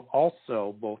 that we will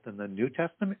also, both in the New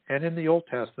Testament and in the Old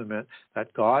Testament,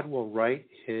 that God will write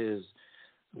his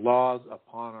laws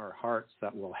upon our hearts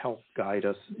that will help guide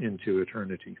us into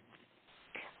eternity.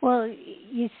 Well,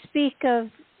 you speak of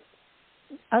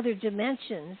other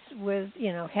dimensions with,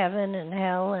 heaven and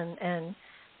hell and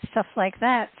stuff like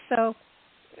that.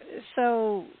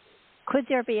 So could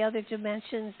there be other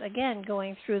dimensions, again,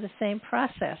 going through the same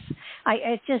process?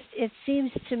 It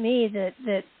seems to me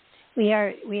that we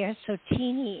are so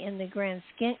teeny in the grand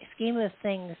scheme of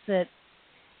things that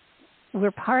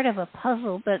we're part of a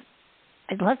puzzle, but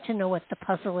I'd love to know what the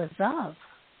puzzle is of.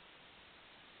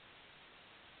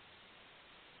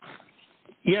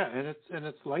 Yeah, and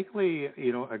it's likely,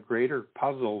 a greater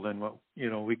puzzle than what,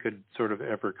 we could sort of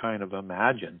ever kind of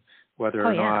imagine, whether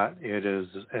or not it is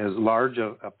as large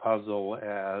a puzzle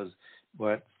as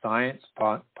what science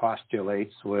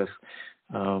postulates with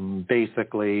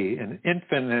basically an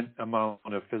infinite amount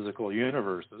of physical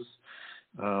universes.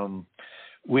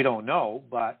 We don't know,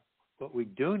 but what we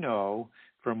do know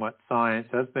from what science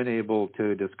has been able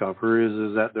to discover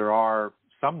is that there are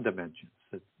some dimensions.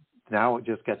 Now it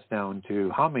just gets down to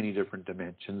how many different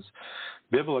dimensions.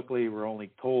 Biblically, we're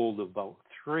only told about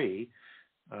 3,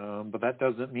 but that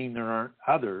doesn't mean there aren't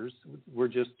others. We're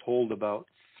just told about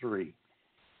 3.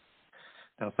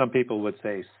 Now, some people would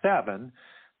say 7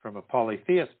 from a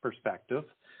polytheist perspective,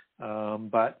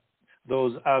 but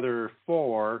those other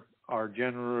 4 are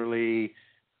generally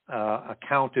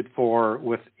accounted for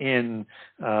within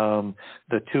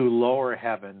the 2 lower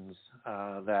heavens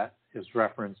that is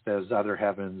referenced as other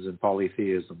heavens in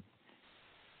polytheism.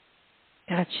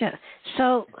 Gotcha.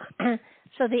 So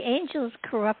the angels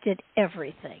corrupted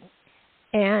everything,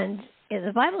 and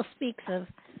the Bible speaks of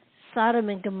Sodom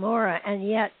and Gomorrah, and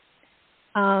yet,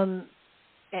 and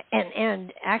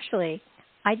actually,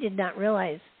 I did not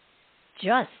realize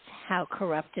just how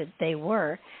corrupted they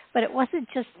were. But it wasn't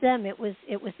just them; it was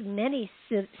many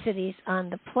cities on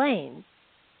the plain,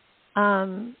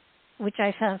 which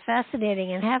I found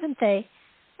fascinating. And haven't they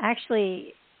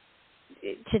actually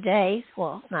today?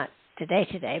 Well, not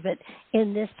today, but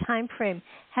in this time frame,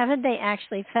 haven't they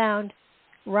actually found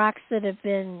rocks that have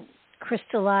been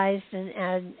crystallized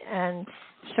and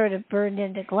sort of burned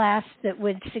into glass that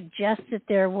would suggest that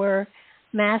there were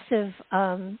massive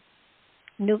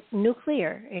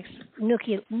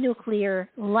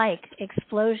nuclear-like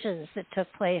explosions that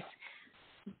took place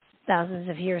thousands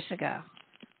of years ago?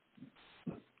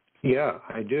 Yeah,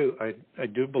 I do. I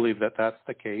do believe that that's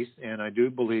the case, and I do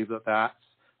believe that that's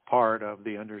part of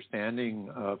the understanding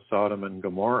of Sodom and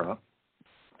Gomorrah,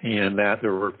 and that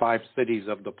there were 5 cities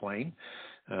of the plain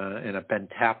in a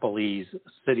pentapolis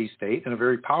city-state, and a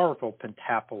very powerful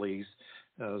pentapolis,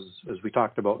 as we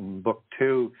talked about in Book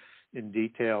 2 in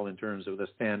detail in terms of the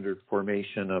standard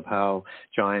formation of how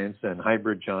giants and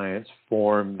hybrid giants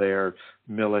form their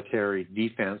military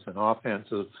defense and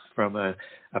offensive from a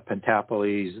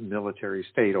pentapolis military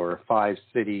state, or a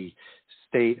 5-city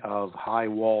state of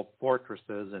high-walled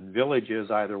fortresses and villages,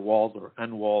 either walled or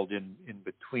unwalled in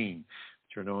between,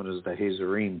 which are known as the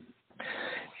Hazarim.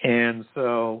 And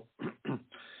so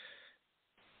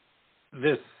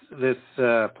this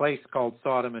place called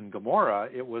Sodom and Gomorrah,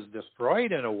 it was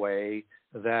destroyed in a way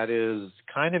that is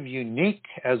kind of unique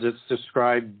as it's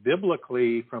described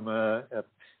biblically from a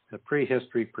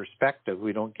prehistory perspective.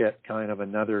 We don't get kind of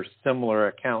another similar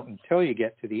account until you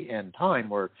get to the end time,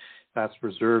 where that's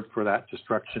reserved for that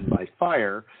destruction by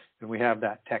fire. And we have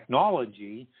that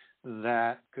technology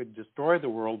that could destroy the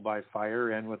world by fire,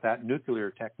 and with that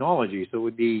nuclear technology. So it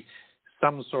would be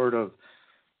some sort of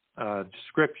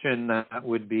description that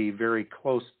would be very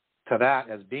close to that,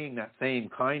 as being that same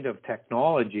kind of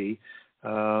technology,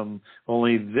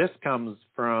 only this comes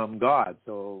from God.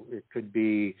 So it could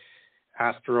be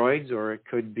asteroids, or it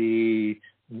could be,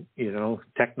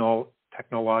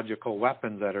 technological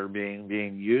weapons that are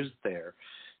being used there.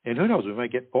 And who knows, we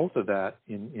might get both of that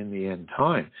in the end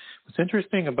time. What's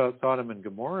interesting about Sodom and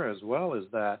Gomorrah as well is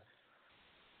that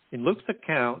in Luke's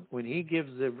account, when he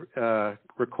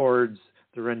records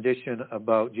the rendition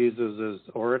about Jesus'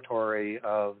 oratory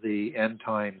of the end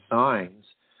time signs,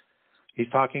 he's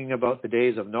talking about the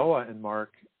days of Noah in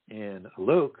Mark and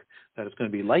Luke, that it's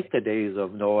going to be like the days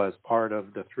of Noah as part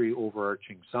of the 3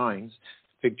 overarching signs.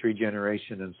 Fig tree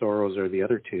generation and sorrows are the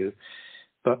other 2.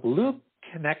 But Luke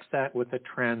connects that with a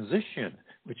transition,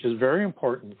 which is very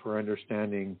important for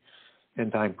understanding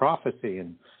end time prophecy.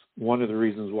 And one of the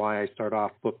reasons why I start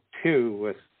off Book 2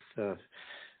 with the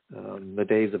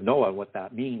days of Noah, what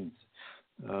that means,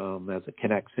 as it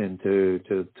connects into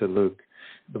Luke,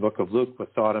 the book of Luke, with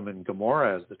Sodom and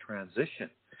Gomorrah as the transition.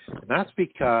 And that's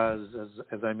because,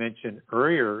 as I mentioned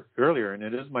earlier, and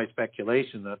it is my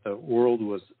speculation, that the world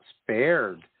was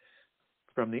spared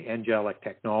from the angelic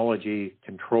technology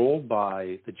controlled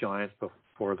by the giants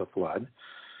before the flood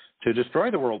to destroy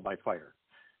the world by fire,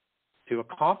 to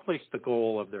accomplish the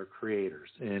goal of their creators,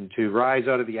 and to rise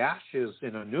out of the ashes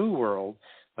in a new world,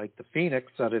 like the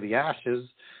phoenix out of the ashes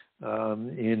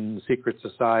in secret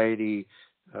society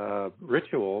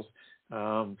rituals,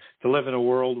 to live in a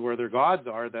world where their gods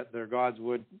are, that their gods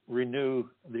would renew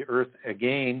the earth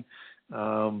again,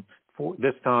 for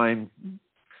this time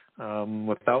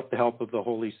without the help of the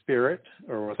Holy Spirit,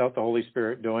 or without the Holy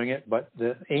Spirit doing it, but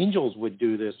the angels would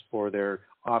do this for their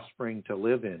offspring to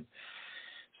live in.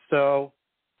 So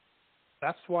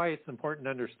that's why it's important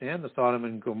to understand the Sodom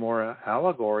and Gomorrah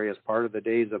allegory as part of the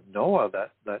days of Noah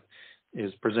that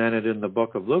is presented in the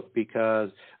book of Luke, because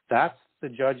that's the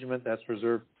judgment that's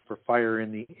reserved for fire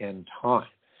in the end time.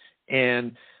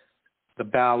 And the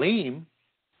Baalim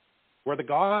were the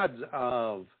gods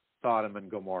of Sodom and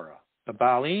Gomorrah. The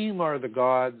Baalim are the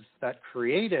gods that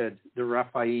created the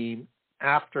Rephaim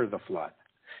after the flood.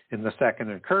 in the second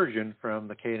incursion from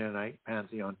the Canaanite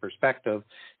pantheon perspective.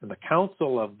 And the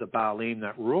council of the Baalim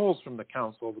that rules from the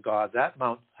council of the gods at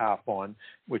Mount Haphon,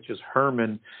 which is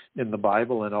Hermon in the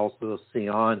Bible, and also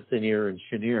Sion, Sinir, and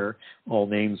Shinir, all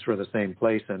names for the same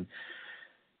place. And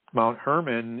Mount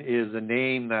Hermon is a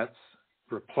name that's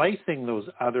replacing those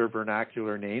other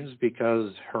vernacular names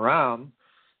because Haram,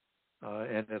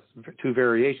 and its two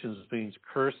variations, means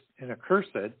cursed and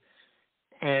accursed.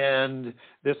 And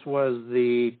this was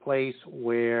the place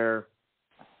where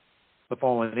the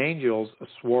fallen angels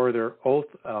swore their oath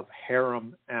of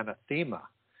Haram anathema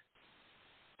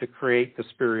to create the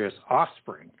spurious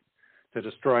offspring, to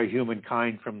destroy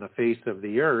humankind from the face of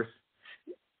the earth,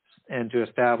 and to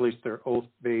establish their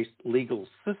oath-based legal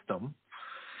system.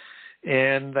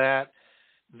 And that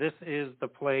this is the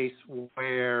place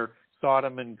where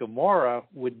Sodom and Gomorrah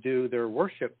would do their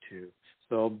worship to.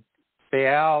 So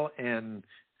Baal and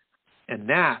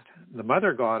Anak, the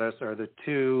mother goddess, are the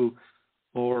two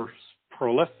more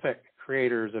prolific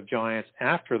creators of giants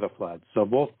after the flood. So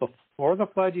both before the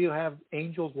flood, you have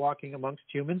angels walking amongst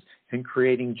humans and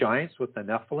creating giants with the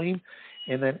Nephilim.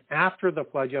 And then after the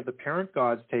flood, you have the parent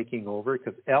gods taking over,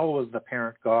 because El was the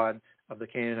parent god of the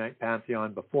Canaanite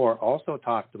pantheon before, also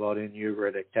talked about in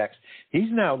Ugaritic text. He's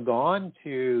now gone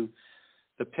to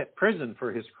the pit prison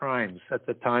for his crimes at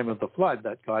the time of the flood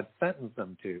that God sentenced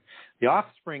them to. The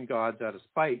offspring gods, out of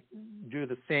spite, do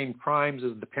the same crimes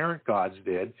as the parent gods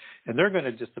did, and they're going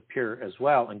to disappear as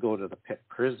well and go to the pit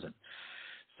prison.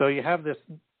 So you have this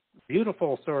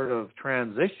beautiful sort of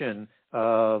transition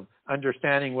of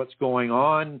understanding what's going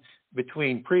on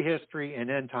between prehistory and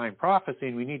end-time prophecy,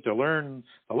 and we need to learn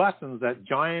the lessons that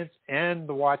giants and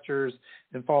the watchers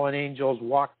and fallen angels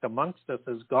walked amongst us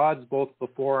as gods both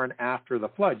before and after the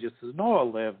flood, just as Noah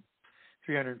lived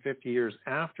 350 years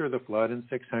after the flood and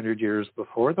 600 years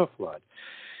before the flood.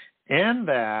 And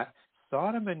that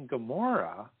Sodom and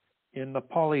Gomorrah, in the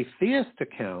polytheist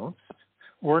accounts,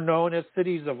 were known as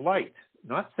cities of light,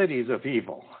 not cities of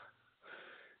evil,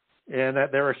 and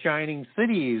that there were shining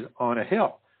cities on a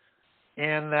hill.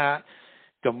 And that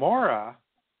Gomorrah,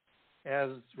 as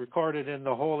recorded in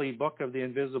the Holy Book of the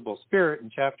Invisible Spirit in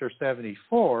chapter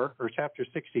 74 or chapter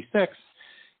 66,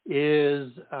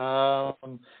 was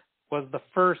the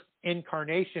first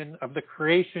incarnation of the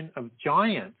creation of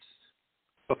giants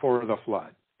before the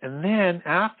flood. And then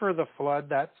after the flood,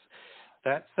 that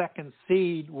second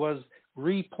seed was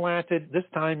replanted, this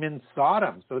time in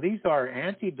Sodom. So these are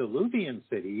antediluvian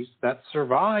cities that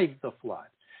survived the flood,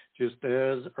 just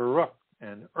as Uruk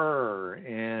and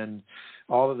and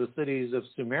all of the cities of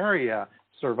Sumeria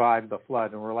survived the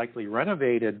flood and were likely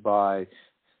renovated by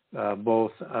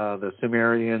both the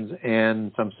Sumerians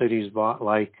and some cities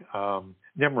like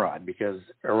Nimrod, because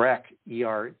Erech,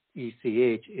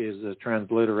 E-R-E-C-H, is a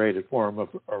transliterated form of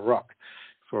Uruk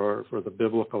for the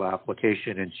biblical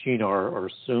application in Shinar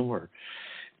or Sumer.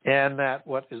 And that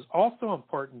what is also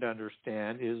important to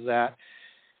understand is that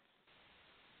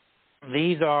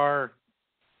these are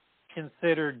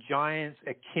considered giants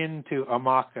akin to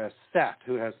Amaka Set,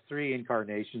 who has three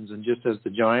incarnations, and just as the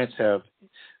giants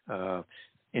have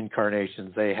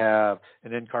incarnations, they have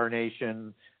an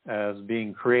incarnation as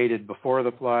being created before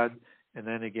the flood, and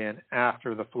then again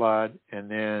after the flood, and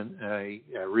then a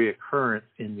reoccurrence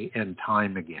in the end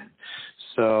time again.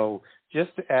 So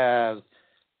just as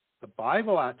the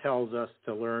Bible tells us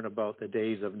to learn about the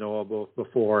days of Noah both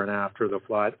before and after the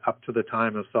flood, up to the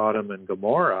time of Sodom and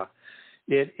Gomorrah,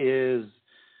 it is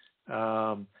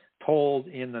told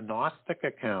in the Gnostic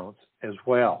accounts as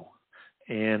well,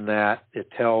 in that it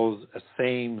tells a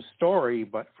same story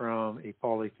but from a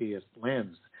polytheist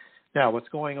lens. Now, what's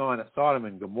going on at Sodom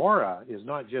and Gomorrah is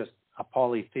not just a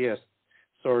polytheist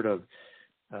sort of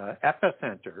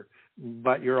epicenter,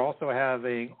 but you're also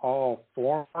having all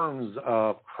forms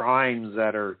of crimes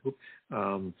that are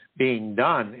being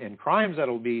done, and crimes that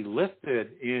will be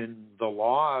listed in the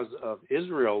laws of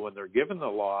Israel when they're given the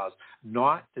laws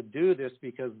not to do this,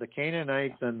 because the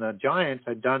Canaanites and the giants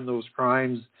had done those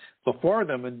crimes before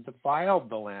them and defiled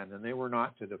the land, and they were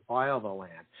not to defile the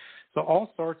land. So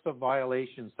all sorts of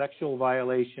violations, sexual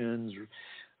violations,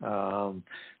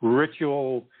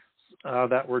 ritual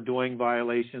that we're doing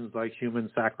violations like human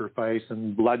sacrifice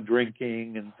and blood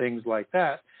drinking and things like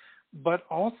that. But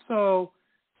also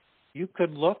you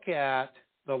could look at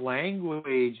the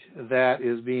language that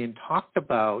is being talked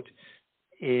about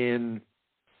in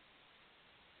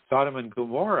Sodom and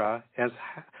Gomorrah as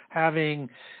having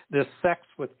this sex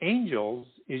with angels,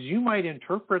 is you might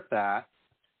interpret that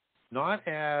not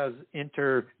as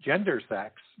intergender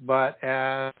sex, but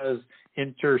as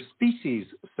interspecies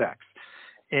sex.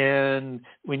 And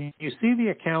when you see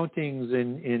the accountings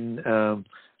in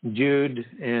Jude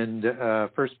and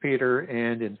 1 Peter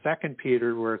and in 2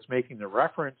 Peter, where it's making the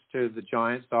reference to the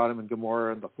giants, Sodom and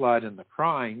Gomorrah, and the flood and the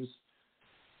crimes,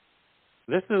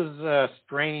 this is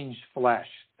strange flesh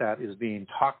that is being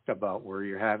talked about, where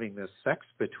you're having this sex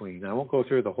between. I won't go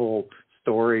through the whole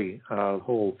story,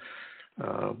 whole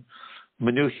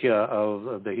minutia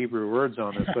of the Hebrew words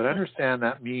on this, but understand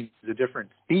that means a different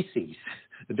species,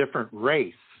 a different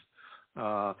race.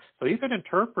 So you can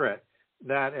interpret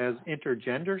that as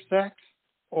intergender sex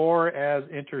or as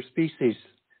interspecies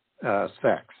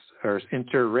sex or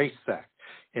interrace sex.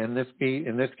 In this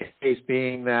case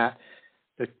being that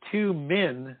the two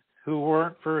men who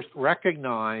weren't first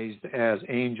recognized as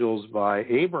angels by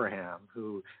Abraham,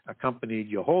 who accompanied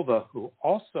Jehovah, who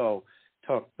also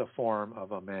took the form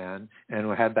of a man and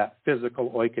who had that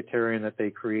physical oikoterion that they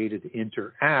created to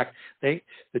interact, the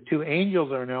two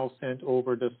angels are now sent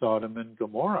over to Sodom and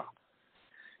Gomorrah.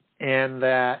 And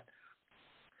that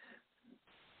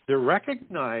they're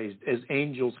recognized as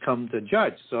angels come to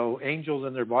judge. So angels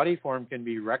in their body form can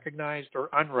be recognized or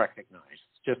unrecognized,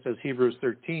 just as Hebrews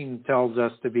 13 tells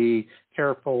us to be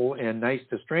careful and nice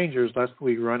to strangers lest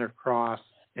we run across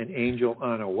an angel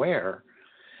unaware.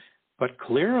 But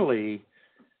clearly,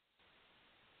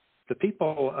 the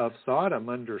people of Sodom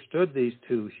understood these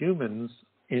two humans,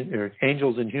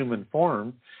 angels in human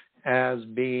form, as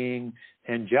being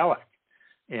angelic,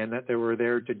 and that they were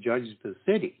there to judge the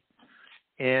city,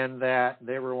 and that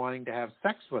they were wanting to have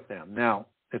sex with them. Now,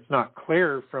 it's not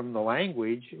clear from the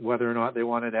language whether or not they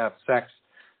wanted to have sex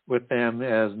with them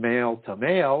as male to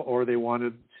male, or they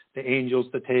wanted the angels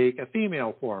to take a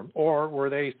female form, or were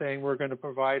they saying we're going to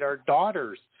provide our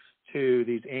daughters to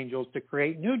these angels to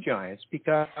create new giants,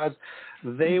 because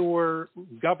they were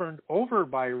governed over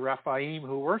by Rephaim,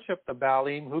 who worshiped the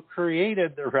Baalim, who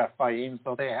created the Rephaim.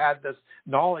 So they had this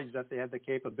knowledge that they had the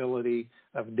capability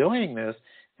of doing this.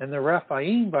 And the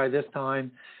Rephaim by this time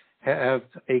have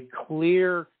a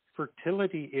clear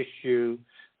fertility issue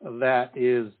that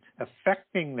is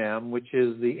affecting them, which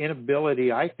is the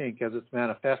inability, I think, as it's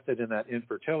manifested in that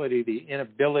infertility, the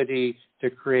inability to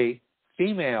create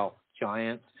female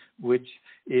giants, which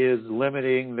is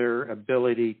limiting their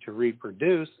ability to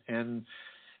reproduce. And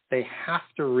they have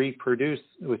to reproduce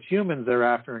with humans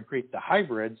thereafter and create the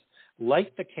hybrids,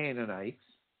 like the Canaanites,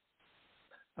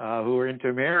 who are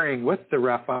intermarrying with the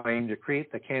Rephaim to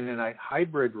create the Canaanite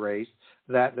hybrid race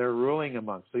that they're ruling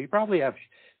amongst. So you probably have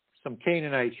some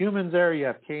Canaanite humans there, you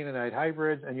have Canaanite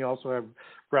hybrids, and you also have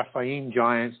Rephaim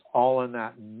giants all in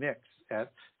that mix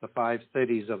at the 5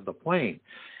 cities of the plain.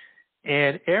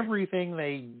 And everything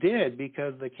they did,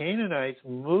 because the Canaanites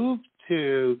moved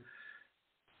to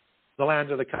the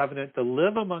land of the covenant to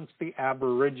live amongst the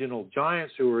aboriginal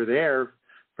giants who were there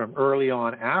from early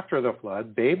on after the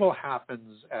flood. Babel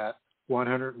happens at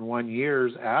 101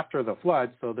 years after the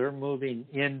flood, so they're moving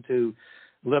in to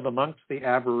live amongst the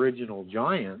aboriginal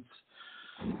giants,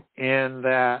 and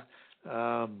that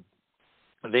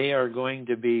they are going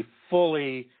to be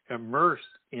fully immersed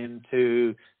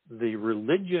into the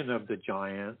religion of the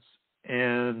giants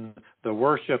and the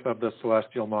worship of the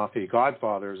celestial mafia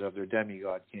godfathers of their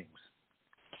demigod kings.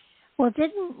 Well,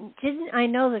 didn't I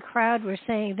know the crowd were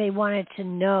saying they wanted to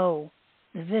know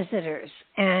the visitors,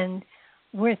 and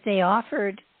weren't they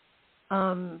offered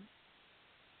the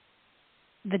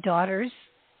daughters,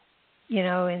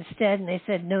 instead? And they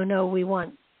said, no, we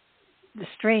want the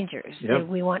strangers. Yep.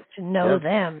 We want to know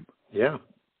them. Yeah.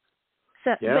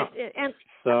 So, yeah.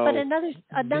 But another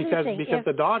thing, because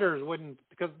the daughters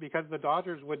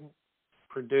wouldn't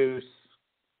produce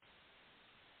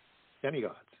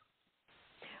demigods.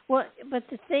 Well, but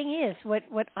the thing is,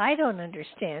 what I don't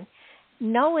understand,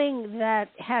 knowing that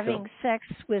having sex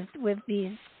with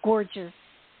these gorgeous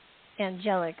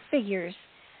angelic figures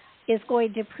is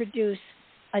going to produce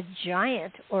a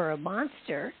giant or a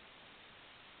monster,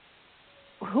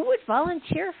 who would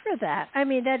volunteer for that? I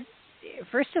mean, that,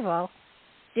 first of all,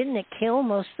 didn't it kill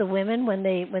most of the women when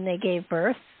they gave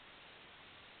birth?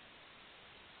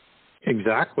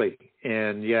 Exactly.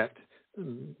 And yet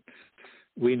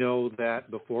we know that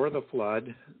before the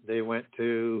flood, they went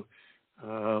to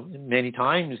many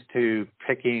times to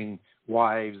picking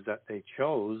wives that they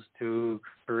chose to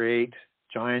create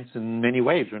giants in many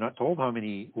ways. We're not told how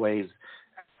many ways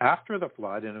after the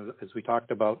flood. And as we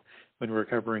talked about when we were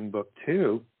covering Book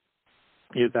 2,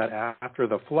 is that after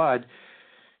the flood,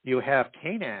 you have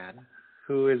Canaan,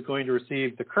 who is going to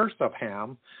receive the curse of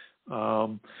Ham,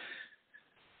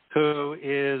 who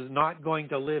is not going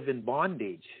to live in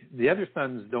bondage. The other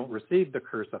sons don't receive the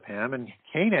curse of Ham, and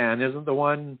Canaan isn't the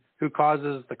one who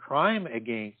causes the crime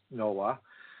against Noah,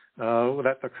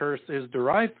 that the curse is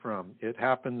derived from. It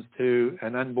happens to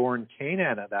an unborn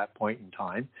Canaan at that point in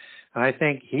time. And I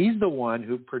think he's the one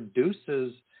who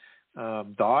produces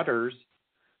daughters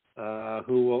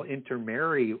who will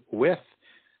intermarry with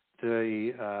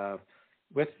the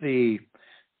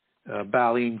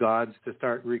Baalim gods to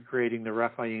start recreating the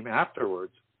Rephaim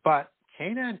afterwards. But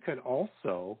Canaan could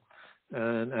also,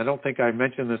 and I don't think I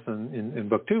mentioned this in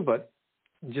book 2, but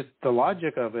just the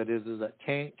logic of it is that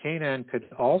Canaan could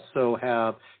also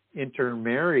have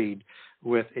intermarried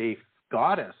with a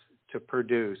goddess to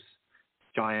produce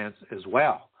giants as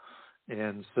well.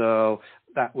 And so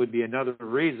that would be another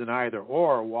reason either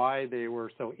or why they were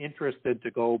so interested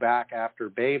to go back after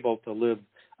Babel to live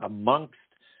amongst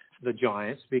the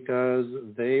giants, because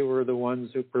they were the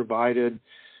ones who provided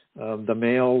the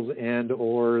males and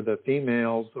or the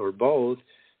females or both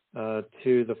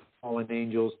to the fallen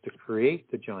angels to create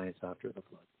the giants after the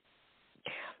flood.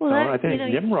 Well, so I think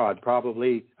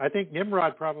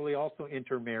Nimrod probably also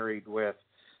intermarried with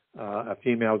a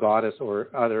female goddess or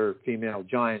other female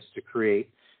giants to create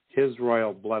his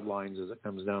royal bloodlines as it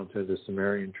comes down to the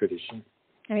Sumerian tradition.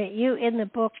 I mean, you in the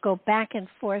book go back and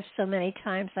forth so many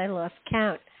times I lost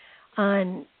count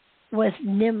on was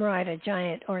Nimrod a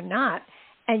giant or not,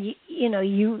 and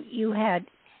you had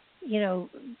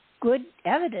good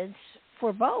evidence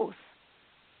for both.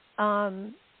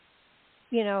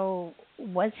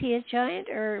 Was he a giant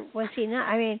or was he not?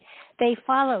 I mean, they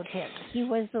followed him. He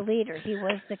was the leader. He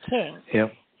was the king.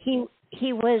 Yep.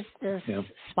 He was the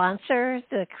sponsor,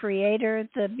 the creator,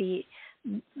 he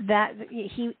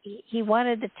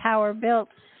wanted the tower built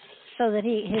so that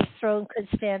his throne could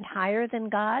stand higher than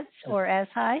God's or as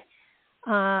high.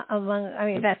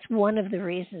 That's one of the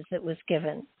reasons that was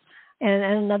given. And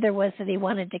another was that he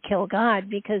wanted to kill God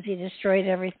because he destroyed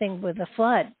everything with the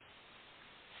flood.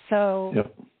 So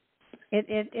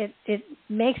it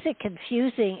makes it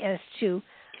confusing as to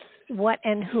what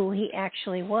and who he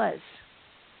actually was.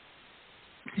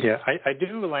 Yeah, I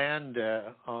do land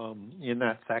in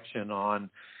that section on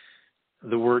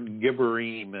the word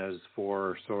Gibborim as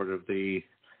for sort of the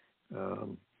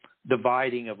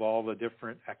dividing of all the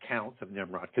different accounts of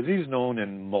Nimrod, because he's known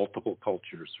in multiple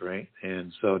cultures, right?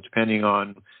 And so depending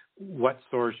on what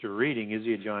source you're reading, is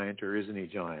he a giant or isn't he a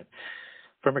giant?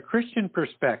 From a Christian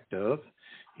perspective,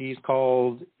 he's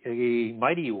called a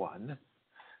mighty one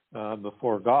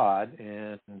before God,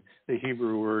 and the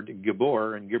Hebrew word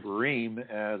Gibor and Gibborim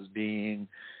as being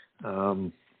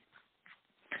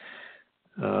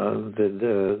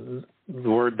the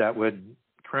word that would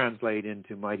translate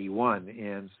into mighty one.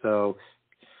 And so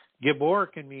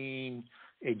Gibor can mean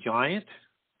a giant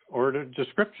or the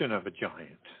description of a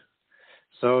giant.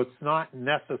 So it's not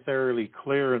necessarily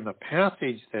clear in the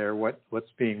passage there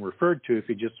what's being referred to if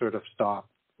you just sort of stop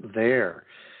there.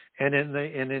 And in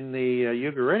the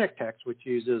Ugaritic text, which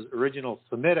uses original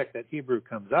Semitic that Hebrew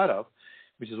comes out of,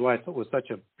 which is why I thought it was such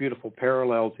a beautiful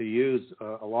parallel to use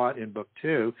a lot in Book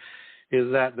 2,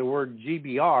 is that the word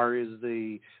GBR is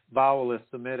the vowelless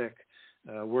Semitic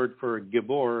word for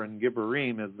Gibor, and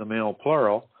Gibborim is the male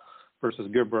plural versus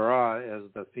Gibborah as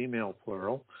the female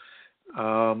plural.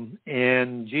 And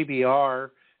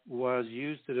GBR was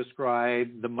used to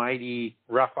describe the mighty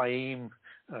Rephaim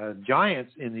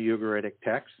giants in the Ugaritic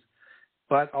text,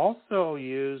 but also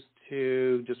used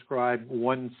to describe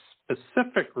one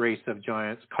specific race of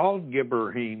giants called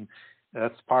Gibborim.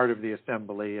 That's part of the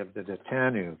assembly of the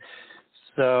Detanu.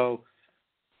 So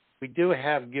we do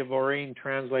have Gibborim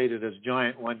translated as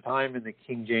giant one time in the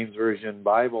King James Version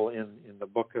Bible in the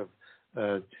book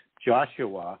of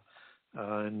Joshua,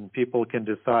 and people can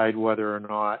decide whether or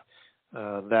not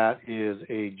that is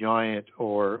a giant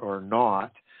or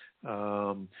not,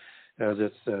 as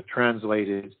it's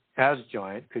translated as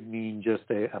giant. Could mean just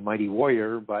a mighty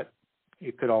warrior, but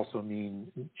it could also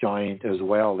mean giant as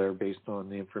well there based on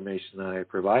the information that I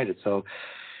provided. So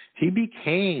he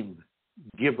became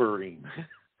Gibborim,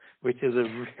 which is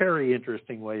a very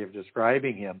interesting way of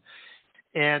describing him.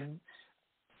 And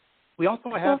we also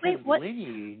have his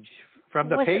lineage from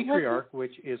the patriarch,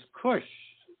 which is Cush.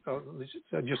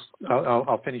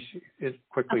 I'll finish it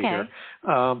quickly here.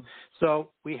 So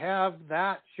we have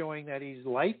that showing that he's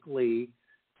likely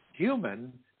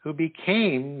human who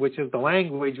became, which is the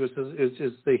language, which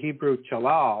is the Hebrew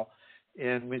chalal,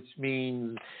 and which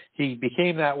means he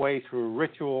became that way through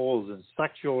rituals and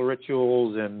sexual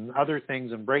rituals and other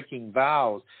things and breaking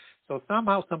vows. So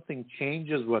somehow something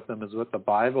changes with him is what the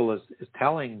Bible is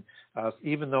telling us,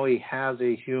 even though he has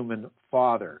a human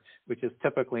father, which is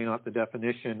typically not the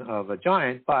definition of a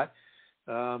giant. But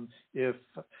if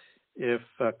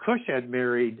Cush had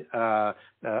married a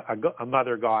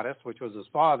mother goddess, which was his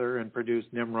father, and produced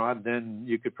Nimrod, then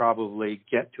you could probably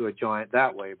get to a giant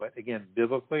that way. But again,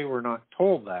 biblically, we're not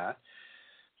told that.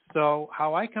 So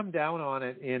how I come down on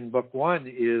it in book 1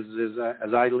 is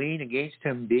as I lean against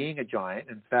him being a giant.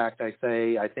 In fact, I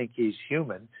say I think he's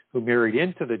human who married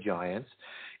into the giants,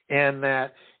 and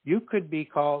that you could be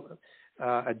called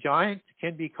a giant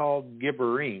can be called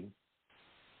Gibborim,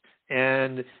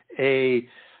 and a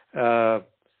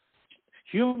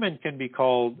human can be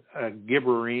called a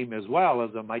Gibborim as well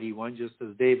as a mighty one, just as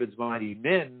David's mighty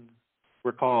men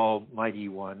were called mighty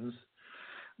ones.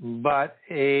 But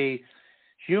a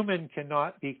human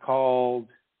cannot be called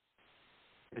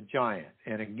a giant,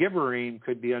 and a Gibborim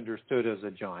could be understood as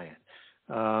a giant.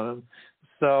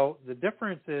 So the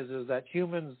difference is that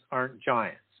humans aren't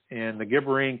giants, and the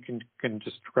Gibborim can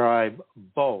describe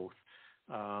both.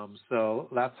 So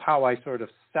that's how I sort of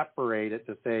separate it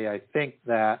to say I think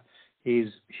that he's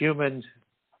human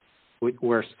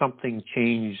where something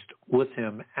changed with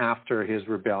him after his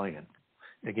rebellion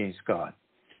against God.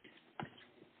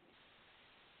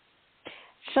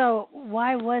 So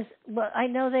I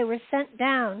know they were sent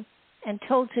down and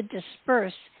told to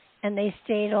disperse, and they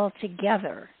stayed all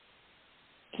together,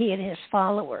 he and his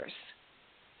followers.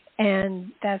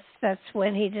 And that's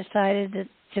when he decided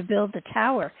to build the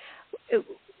tower.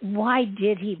 Why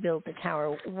did he build the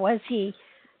tower? Was he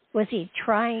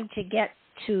trying to get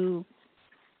to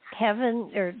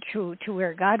heaven or to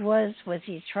where God was? Was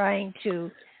he trying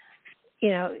to,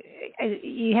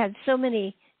 you had so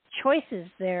many choices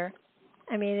there.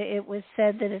 I mean, it was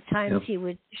said that at times he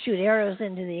would shoot arrows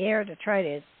into the air to try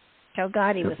to tell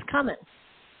God he was coming.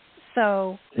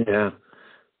 So so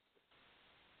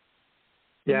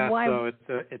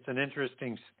it's an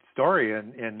interesting story,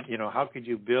 and how could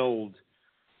you build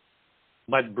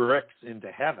mud bricks into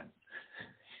heaven?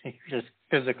 You just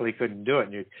physically couldn't do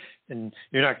it, and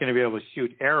you're not going to be able to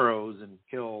shoot arrows and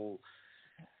kill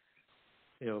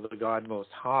the God Most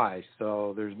High.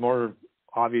 So there's more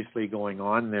obviously going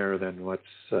on there than what's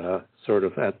sort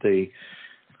of at the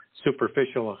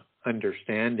superficial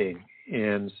understanding.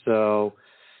 And so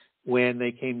when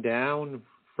they came down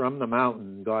from the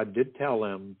mountain, God did tell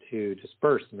them to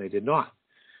disperse, and they did not,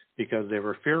 because they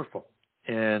were fearful.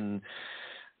 And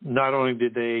not only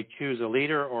did they choose a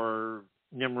leader or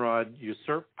Nimrod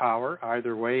usurp power,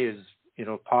 either way is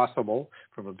possible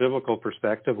from a biblical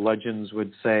perspective. Legends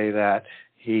would say that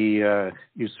he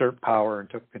usurped power and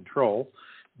took control,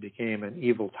 became an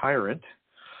evil tyrant.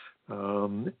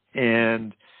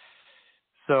 And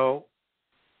so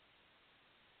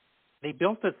they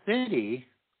built a city,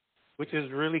 which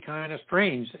is really kind of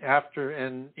strange after,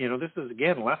 and this is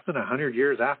again less than 100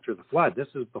 years after the flood. This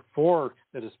is before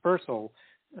the dispersal,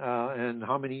 and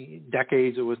how many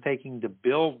decades it was taking to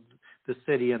build the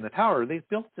city and the tower. They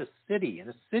built this city, and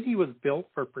the city was built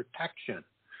for protection,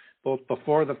 both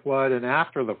before the flood and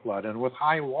after the flood, and with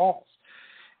high walls.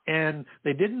 And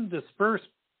they didn't disperse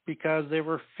because they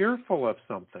were fearful of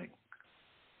something.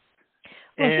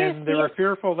 And they were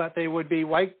fearful that they would be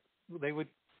wiped. They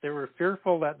were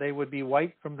fearful that they would be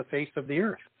wiped from the face of the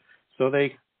earth. So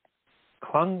they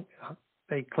cling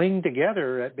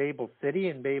together at Babel City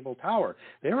and Babel Tower.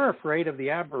 They were afraid of the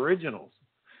Aboriginals.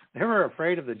 They were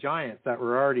afraid of the giants that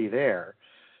were already there.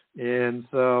 And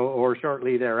so, or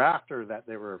shortly thereafter, that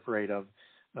they were afraid of,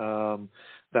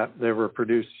 that they were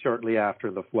produced shortly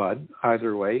after the flood.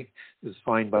 Either way is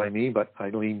fine by me, but I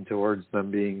lean towards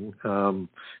them being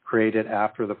created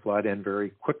after the flood and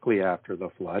very quickly after the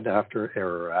flood, after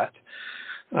Ararat.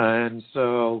 And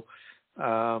so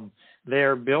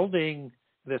they're building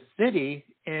the city,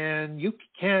 and you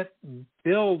can't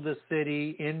build the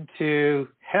city into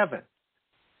heaven.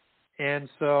 And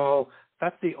so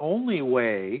that's the only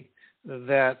way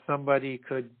that somebody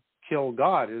could kill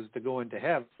God, is to go into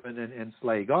heaven and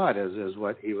slay God, as is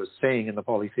what he was saying in the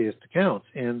polytheist accounts.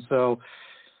 And so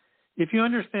if you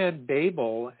understand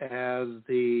Babel as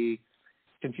the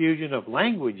confusion of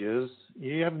languages,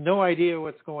 you have no idea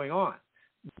what's going on.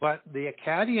 But the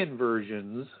Akkadian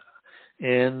versions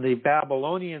and the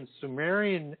Babylonian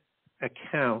Sumerian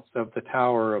accounts of the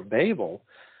Tower of Babel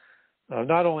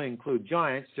not only include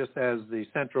giants, just as the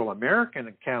Central American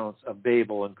accounts of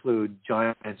Babel include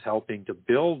giants helping to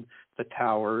build the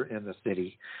tower and the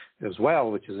city as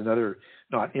well, which is another,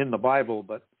 not in the Bible,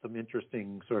 but some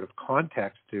interesting sort of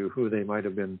context to who they might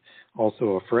have been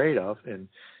also afraid of. And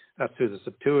that's who the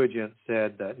Septuagint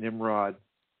said that Nimrod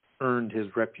earned his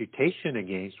reputation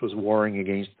against, was warring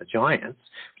against the giants,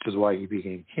 which is why he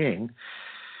became king.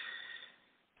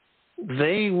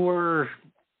 They were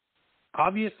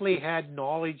obviously had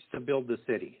knowledge to build the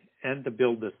city. and to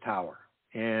build this tower.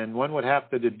 And one would have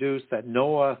to deduce that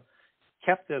Noah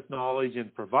kept this knowledge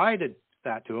and provided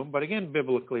that to him. But again,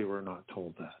 biblically, we're not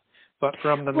told that. But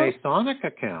from the Masonic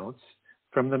accounts,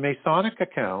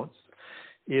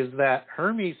 is that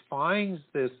Hermes finds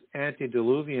this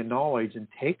antediluvian knowledge and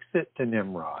takes it to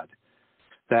Nimrod,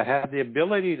 that had the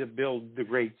ability to build the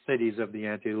great cities of the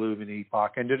antediluvian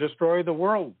epoch and to destroy the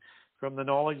world from the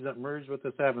knowledge that merged with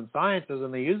the seven sciences.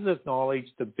 And they use this knowledge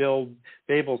to build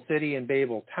Babel City and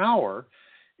Babel Tower.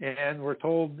 And we're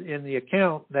told in the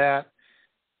account that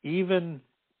even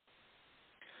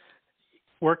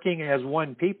working as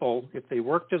one people, if they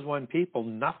worked as one people,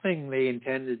 nothing they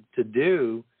intended to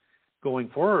do going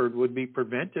forward would be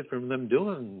prevented from them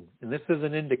doing. And this is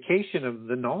an indication of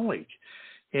the knowledge.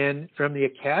 And from the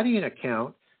Akkadian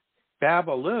account,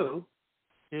 Babalu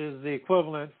is the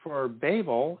equivalent for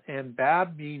Babel, and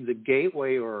Bab means a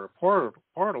gateway or a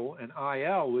portal, and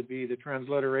Il would be the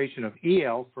transliteration of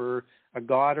El for a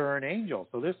god or an angel.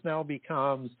 So this now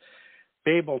becomes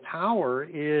Babel Tower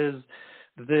is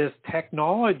this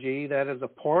technology that is a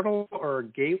portal or a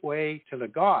gateway to the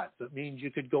gods. That means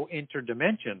you could go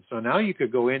interdimension. So now you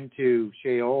could go into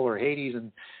Sheol or Hades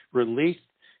and release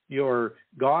your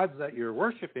gods that you're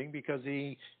worshiping, because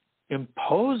he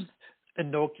imposed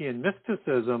Enochian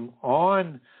mysticism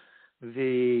on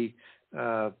the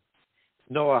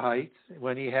Noahites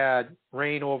when he had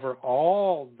reign over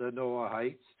all the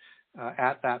Noahites.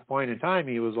 At that point in time,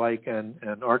 he was like an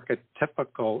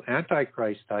archetypical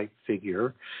Antichrist type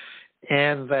figure,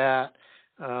 and that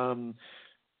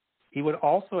he would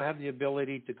also have the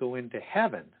ability to go into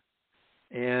heaven.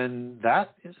 And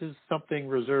that is something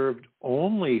reserved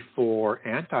only for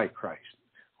Antichrist.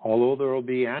 Although there will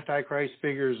be Antichrist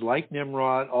figures like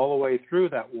Nimrod all the way through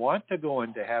that want to go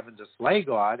into heaven to slay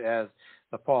God, as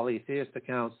the polytheist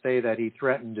accounts say that he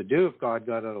threatened to do if God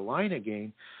got out of line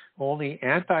again, only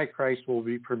Antichrist will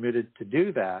be permitted to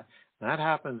do that. That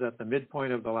happens at the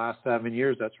midpoint of the last 7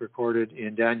 years. That's recorded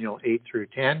in Daniel 8 through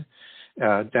 10,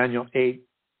 Daniel 8,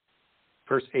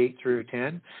 verse 8 through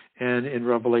 10, and in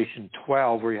Revelation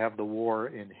 12, where you have the war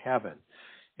in heaven.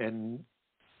 And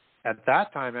at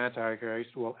that time,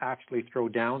 Antichrist will actually throw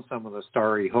down some of the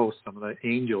starry hosts, some of the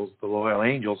angels, the loyal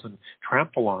angels, and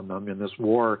trample on them in this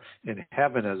war in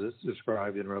heaven, as it's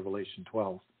described in Revelation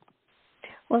 12.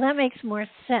 Well, that makes more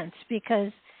sense,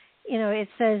 because, you know, it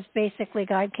says basically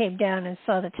God came down and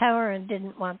saw the tower and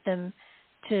didn't want them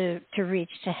to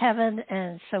reach to heaven,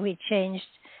 and so he changed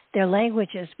their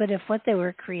languages. But if what they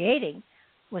were creating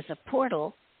was a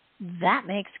portal, that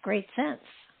makes great sense.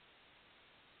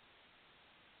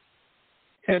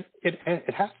 And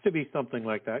it has to be something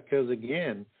like that, because,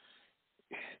 again,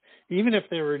 even if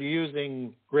they were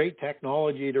using great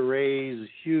technology to raise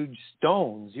huge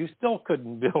stones, you still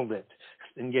couldn't build it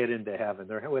and get into heaven.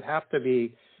 There would have to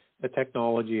be a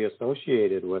technology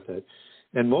associated with it.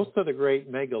 And most of the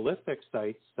great megalithic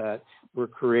sites that were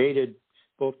created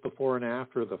both before and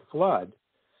after the flood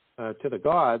to the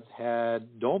gods had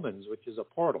dolmens, which is a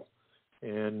portal,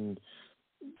 and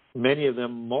many of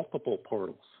them multiple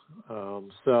portals.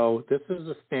 So this is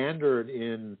a standard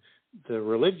in the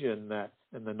religion that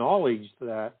and the knowledge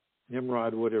that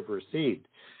Nimrod would have received.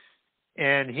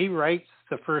 And he writes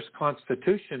the first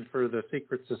constitution for the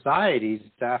secret societies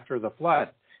after the flood.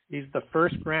 He's the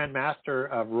first Grand Master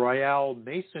of Royal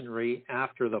Masonry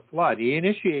after the flood. He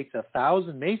initiates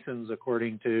 1,000 Masons,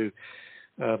 according to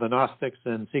the Gnostics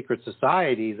and secret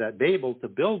societies at Babel, to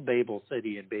build Babel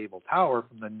City and Babel Tower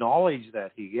from the knowledge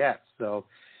that he gets. So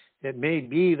it may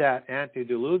be that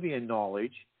antediluvian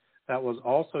knowledge that was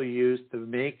also used to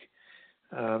make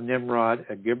Nimrod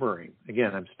a gibbering.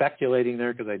 Again, I'm speculating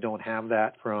there because I don't have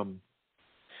that from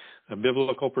a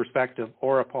biblical perspective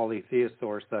or a polytheist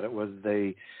source, that it was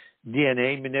the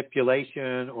DNA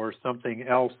manipulation or something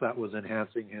else that was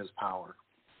enhancing his power.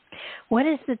 What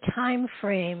is the time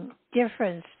frame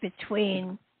difference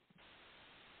between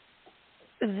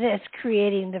this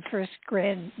creating the first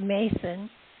Grand Mason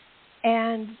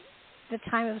and the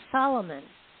time of Solomon,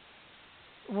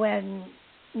 when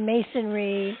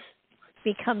masonry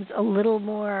becomes a little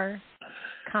more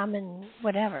common,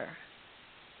 whatever?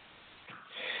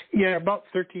 Yeah, about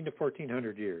 13 to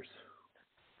 1400 years.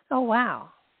 Oh, wow.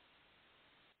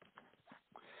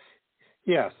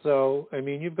 Yeah, so, I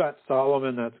mean, you've got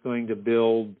Solomon that's going to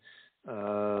build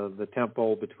the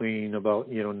temple between about,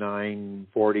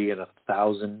 940 and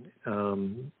 1000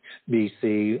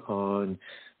 BC on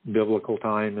biblical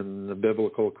time, and the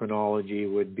biblical chronology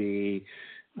would be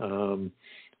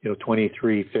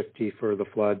 2350 for the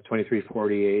flood,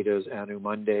 2348 is Anu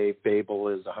Monday, Babel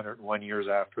is 101 years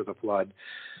after the flood.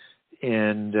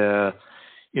 And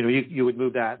you would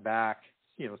move that back,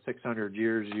 600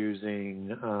 years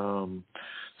using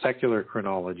secular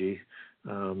chronology.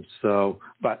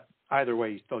 But either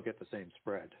way, you still get the same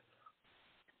spread.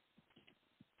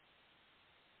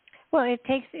 Well,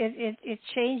 it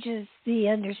changes the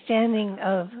understanding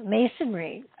of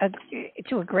Masonry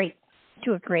to a great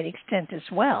extent as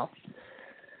well.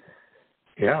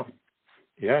 Yeah,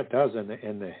 it does, and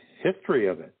the history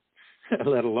of it,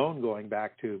 let alone going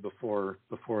back to before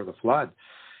the flood.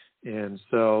 And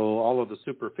so all of the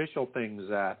superficial things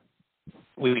that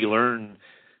we learn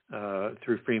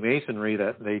through Freemasonry,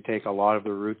 that they take a lot of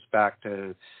the roots back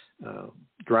to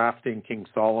drafting King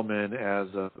Solomon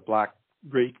as a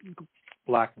great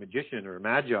black magician or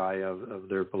magi of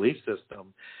their belief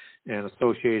system, and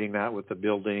associating that with the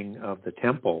building of the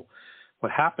temple.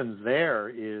 What happens there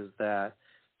is that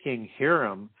King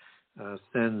Hiram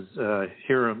sends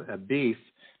Hiram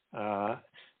Abith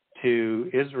to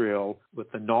Israel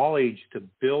with the knowledge to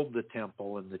build the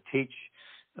temple and to teach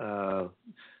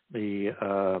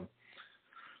the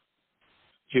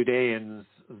Judeans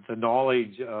the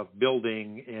knowledge of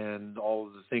building and all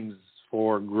of the things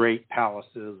for great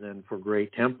palaces and for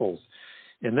great temples.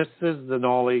 And this is the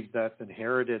knowledge that's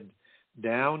inherited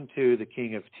down to the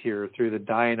king of Tyre through the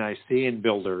Dionysian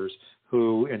builders,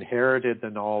 who inherited the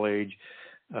knowledge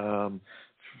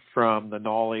from the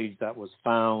knowledge that was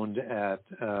found at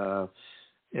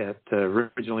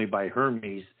originally by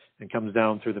Hermes and comes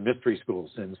down through the mystery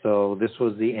schools. And so this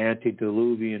was the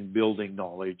antediluvian building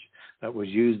knowledge that was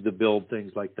used to build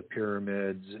things like the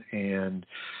pyramids and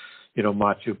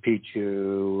Machu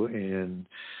Picchu and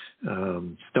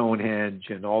Stonehenge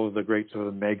and all of the great sort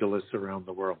of megaliths around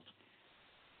the world.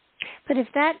 But if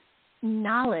that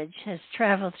knowledge has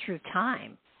traveled through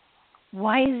time,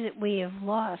 why is it we have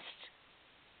lost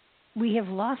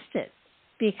it?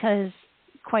 Because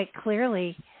quite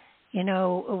clearly,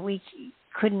 we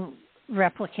couldn't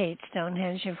replicate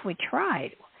Stonehenge if we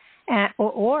tried,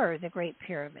 or the Great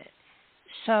Pyramid.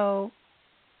 So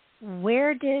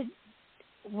where did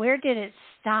it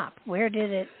stop? Where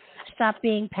did it stop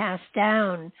being passed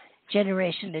down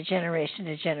generation to generation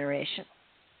to generation?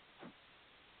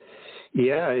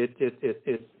 Yeah,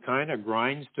 it kind of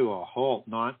grinds to a halt,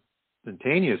 not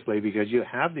instantaneously, because you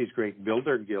have these great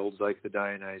builder guilds like the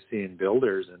Dionysian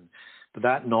builders, but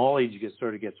that knowledge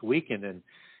gets weakened, and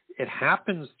it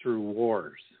happens through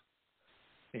wars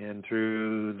and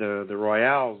through the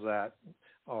royals that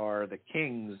are the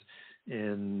kings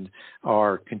and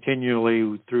are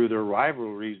continually through their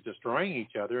rivalries destroying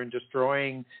each other and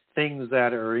destroying things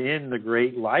that are in the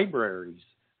great libraries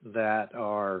that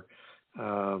are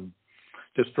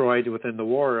destroyed within the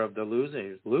war of the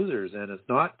losers. And it's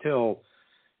not till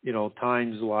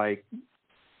times like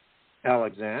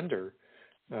Alexander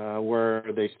where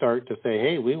they start to say,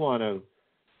 hey, we want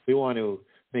to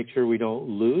make sure we don't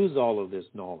lose all of this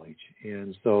knowledge.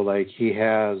 And so like he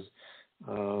has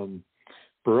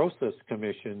Berosus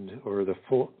commissioned, or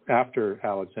after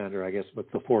Alexander, I guess,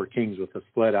 with the four kings with the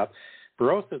split up,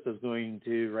 Berosus is going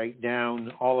to write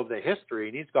down all of the history,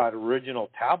 and he's got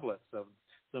original tablets of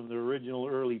some of the original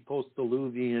early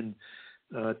post-Diluvian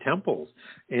temples.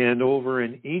 And over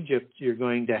in Egypt, you're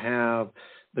going to have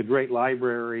the great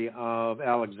library of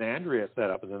Alexandria set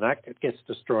up, and then that gets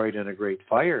destroyed in a great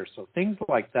fire. So things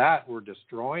like that were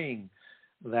destroying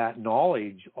that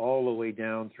knowledge all the way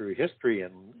down through history,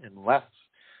 and less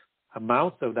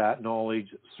amounts of that knowledge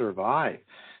survive.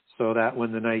 So that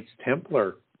when the Knights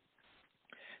Templar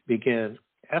began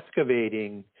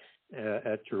excavating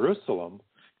at Jerusalem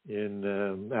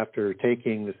after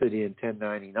taking the city in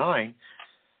 1099,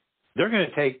 they're going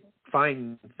to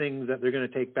find things that they're going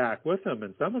to take back with them,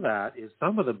 and some of that is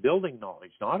some of the building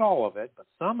knowledge, not all of it, but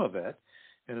some of it,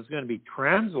 and it's going to be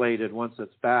translated once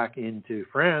it's back into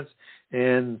France,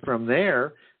 and from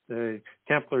there, the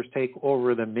Templars take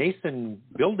over the Mason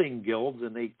building guilds,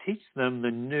 and they teach them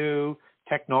the new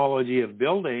technology of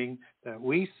building that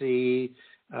we see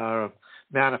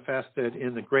manifested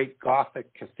in the great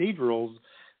Gothic cathedrals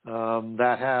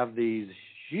that have these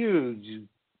huge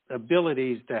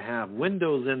abilities to have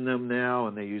windows in them now,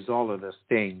 and they use all of the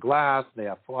stained glass. They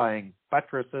have flying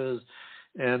buttresses,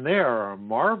 and they are a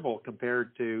marvel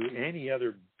compared to any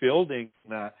other building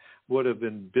that would have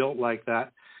been built like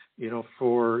that,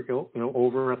 for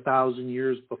over 1,000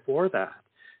 years before that,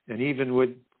 and even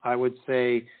would, I would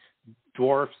say,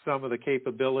 dwarf some of the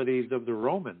capabilities of the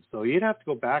Romans. So you'd have to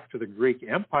go back to the Greek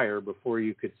Empire before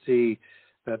you could see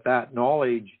that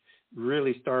knowledge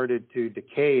really started to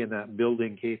decay in that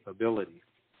building capability.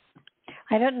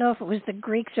 I don't know if it was the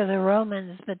Greeks or the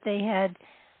Romans, but they had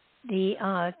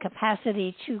the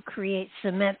capacity to create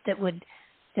cement that would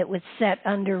that would set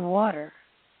underwater.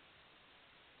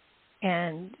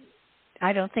 And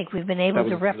I don't think we've been able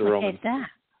to replicate that.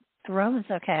 The Romans,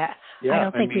 okay. Yeah, I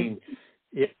don't think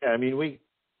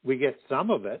we get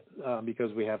some of it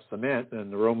because we have cement,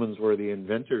 and the Romans were the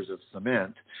inventors of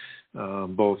cement,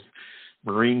 both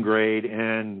marine grade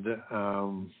and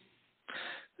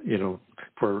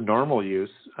for normal use.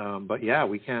 But yeah,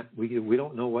 we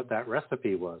don't know what that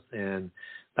recipe was, and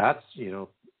that's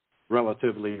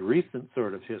relatively recent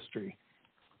sort of history,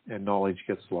 and knowledge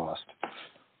gets lost.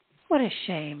 What a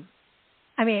shame.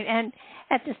 I mean, and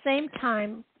at the same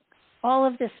time, all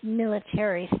of this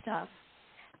military stuff,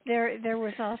 there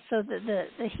was also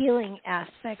the healing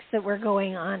aspects that were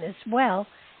going on as well,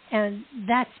 and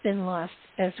that's been lost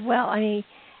as well. I mean,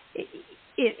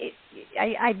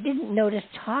 I didn't notice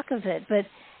talk of it, but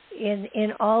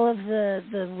in all of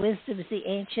the wisdoms, the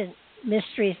ancient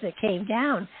mysteries that came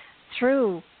down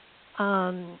through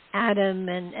Adam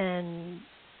and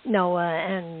Noah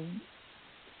and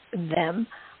them,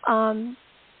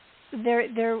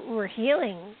 there were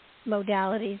healing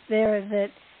modalities there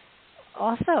that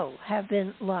also have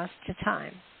been lost to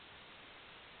time.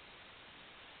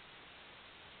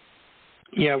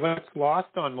 Yeah, what's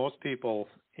lost on most people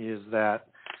is that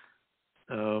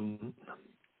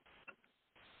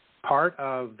part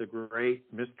of the great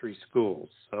mystery schools,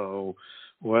 so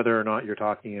whether or not you're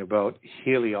talking about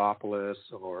Heliopolis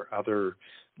or other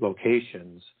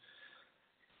locations,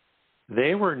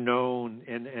 they were known,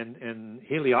 and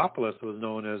Heliopolis was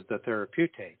known as the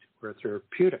therapeutate, where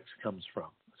therapeutics comes from,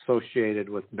 associated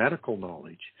with medical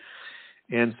knowledge.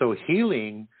 And so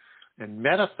healing and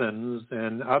medicines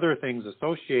and other things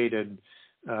associated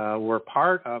were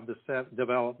part of the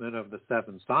development of the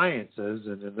seven sciences,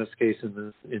 and in this case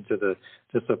into the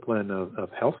discipline of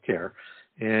healthcare.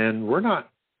 And we're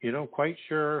not quite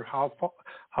sure how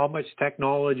much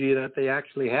technology that they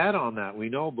actually had on that. We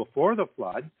know before the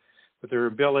flood, with their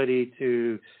ability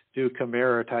to do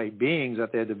chimera-type beings,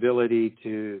 that they had the ability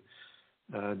to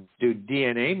do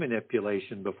DNA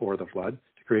manipulation before the flood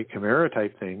to create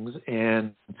chimera-type things,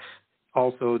 and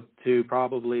also to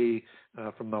probably,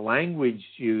 from the language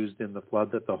used in the flood,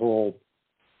 that the whole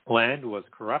land was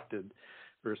corrupted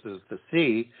versus the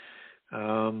sea.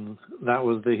 That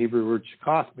was the Hebrew word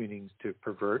shakos, meaning to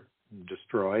pervert, and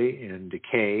destroy, and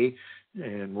decay,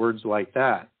 and words like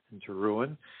that, and to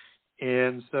ruin.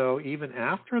 And so even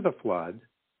after the flood,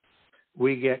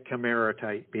 we get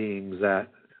chimera-type beings that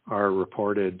are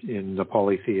reported in the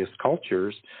polytheist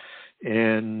cultures.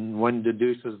 And one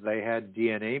deduces they had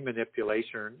DNA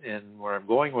manipulation. And where I'm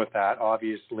going with that,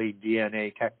 obviously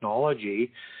DNA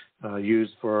technology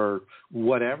used for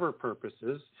whatever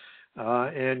purposes,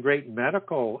 and great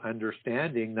medical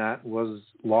understanding that was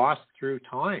lost through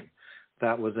time,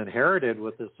 that was inherited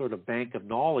with this sort of bank of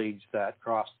knowledge that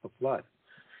crossed the flood.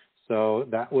 So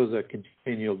that was a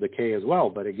continual decay as well.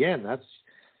 But again, that's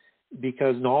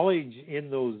because knowledge in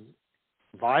those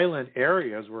violent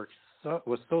areas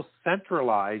was so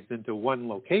centralized into one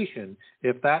location.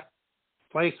 If that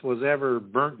place was ever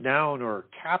burnt down or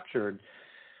captured,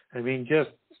 I mean,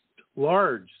 just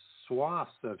large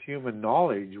swaths of human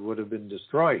knowledge would have been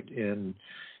destroyed. And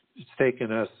it's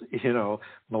taken us,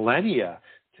 millennia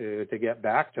to get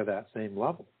back to that same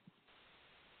level.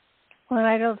 Well,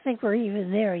 I don't think we're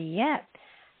even there yet,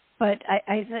 but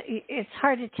it's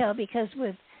hard to tell because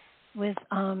with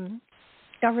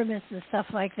governments and stuff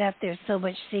like that, there's so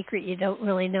much secret. You don't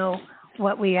really know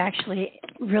what we actually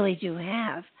really do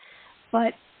have.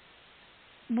 But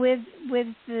with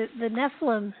the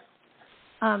Nephilim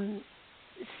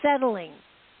settling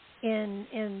in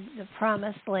the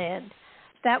Promised Land,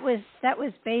 that was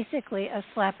basically a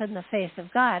slap in the face of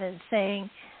God and saying,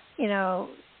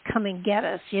 come and get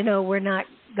us. We're not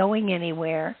going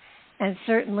anywhere. And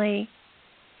certainly,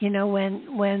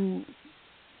 when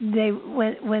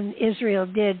Israel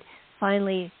did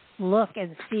finally look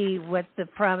and see what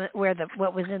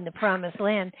what was in the Promised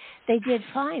Land, they did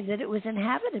find that it was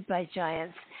inhabited by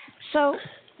giants. So,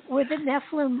 were the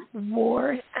Nephilim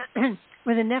wars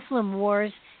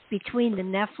between the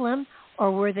Nephilim,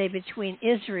 or were they between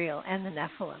Israel and the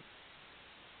Nephilim?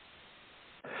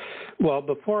 Well,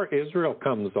 before Israel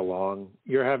comes along,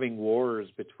 you're having wars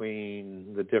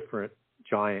between the different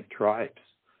giant tribes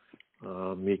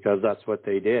because that's what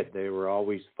they did. They were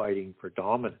always fighting for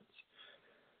dominance.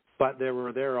 But they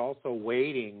were there also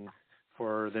waiting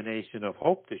for the nation of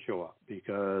hope to show up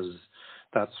because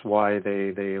that's why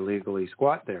they illegally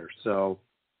squat there. So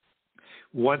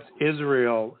once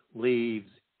Israel leaves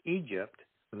Egypt,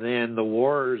 then the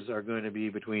wars are going to be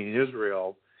between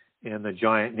Israel and the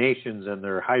giant nations and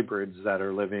their hybrids that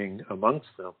are living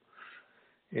amongst them.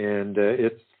 and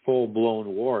it's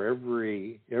full-blown war.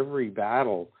 Every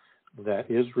battle that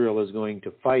Israel is going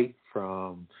to fight,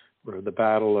 from the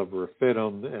Battle of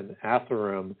Rephidim and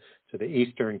Atharim to the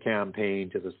Eastern Campaign,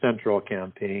 to the Central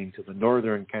Campaign, to the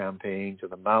Northern Campaign, to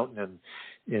the Mountain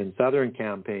and Southern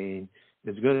Campaign,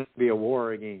 is going to be a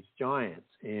war against giants.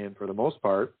 And for the most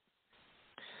part,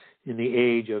 in the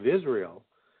age of Israel,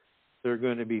 they're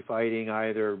going to be fighting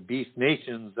either beast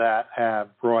nations that have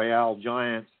royal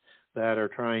giants that are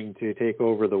trying to take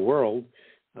over the world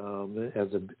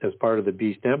as part of the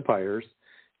beast empires,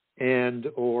 and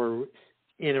or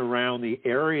in around the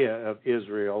area of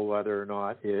Israel, whether or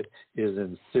not it is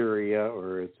in Syria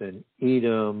or it's in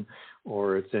Edom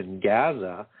or it's in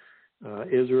Gaza.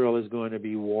 Israel is going to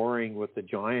be warring with the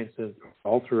giants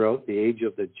all throughout the age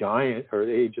of the giant, or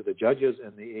the age of the judges,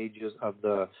 and the ages of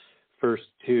the first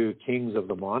two kings of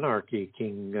the monarchy,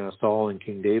 King Saul and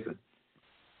King David.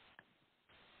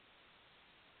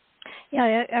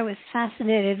 Yeah, I was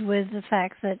fascinated with the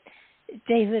fact that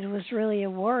David was really a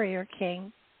warrior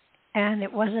king, and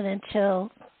it wasn't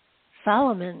until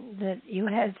Solomon that you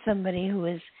had somebody who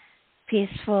was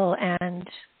peaceful and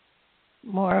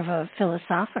more of a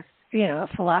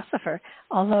philosopher,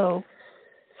 although,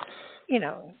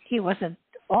 he wasn't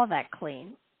all that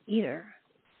clean either.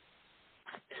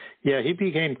 Yeah, he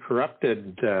became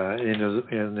corrupted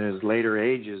in his later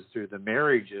ages through the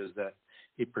marriages that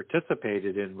he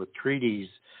participated in with treaties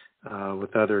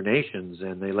with other nations,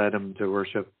 and they led him to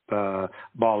worship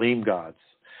Baalim gods.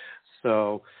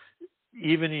 So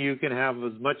even you can have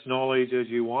as much knowledge as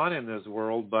you want in this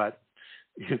world, but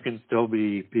you can still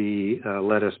be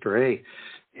led astray.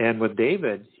 And with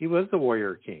David, he was the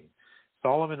warrior king.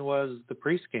 Solomon was the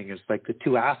priest king. It's like the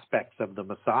two aspects of the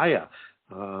Messiah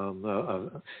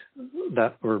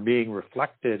that were being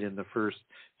reflected in the first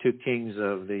two kings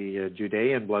of the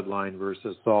Judean bloodline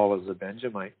versus Saul as the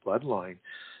Benjamite bloodline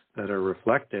that are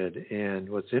reflected. And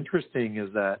what's interesting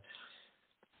is that,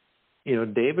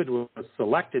 David was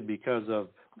selected because of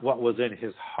what was in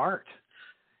his heart.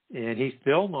 And he's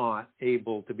still not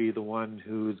able to be the one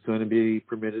who's going to be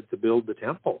permitted to build the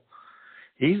temple.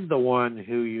 He's the one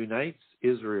who unites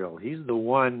Israel. He's the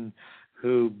one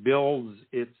who builds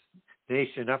its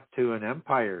nation up to an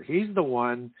empire. He's the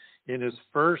one in his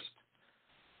first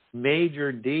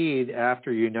major deed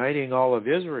after uniting all of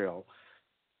Israel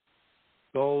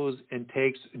goes and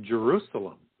takes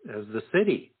Jerusalem as the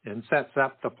city and sets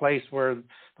up the place where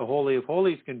the Holy of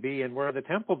Holies can be and where the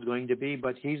temple's going to be,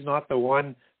 but he's not the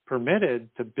one permitted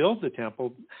to build the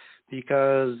temple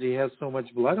because he has so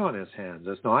much blood on his hands.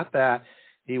 It's not that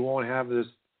he won't have this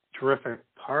terrific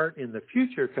part in the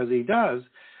future, because he does,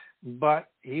 but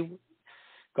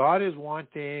God is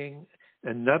wanting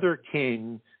another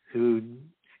king who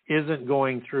isn't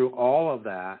going through all of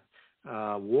that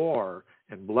war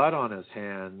and blood on his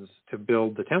hands to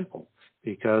build the temple,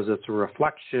 because it's a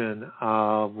reflection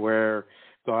of where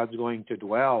God's going to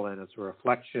dwell, and it's a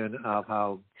reflection of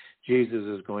how Jesus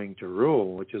is going to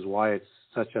rule, which is why it's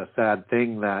such a sad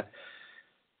thing that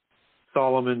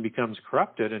Solomon becomes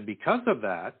corrupted. And because of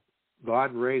that,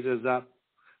 God raises up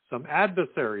some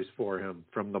adversaries for him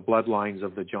from the bloodlines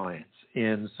of the giants.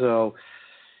 And so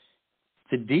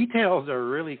the details are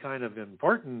really kind of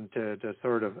important to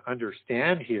sort of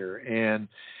understand here. And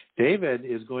David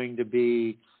is going to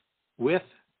be with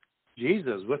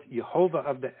Jesus, with Jehovah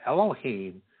of the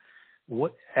Elohim,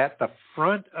 at the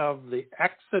front of the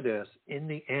Exodus in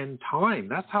the end time.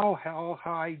 That's how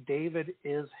high David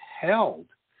is held.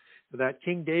 That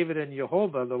King David and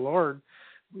Jehovah, the Lord,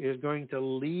 is going to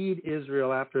lead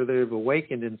Israel after they've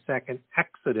awakened in second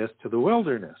Exodus to the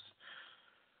wilderness.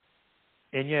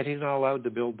 And yet he's not allowed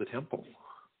to build the temple.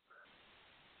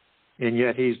 And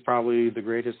yet he's probably the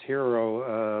greatest hero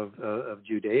of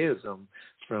Judaism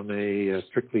from a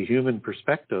strictly human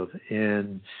perspective,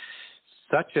 and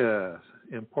such a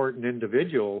important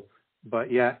individual,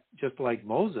 but yet, just like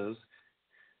Moses,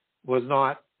 was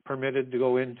not permitted to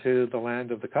go into the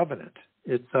land of the covenant.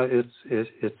 It's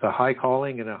a high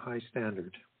calling and a high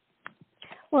standard.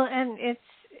 Well, and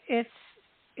it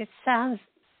sounds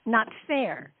not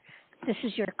fair. This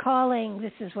is your calling.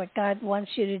 This is what God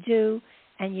wants you to do,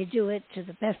 and you do it to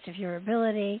the best of your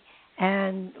ability.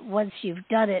 And once you've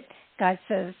done it, God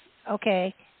says,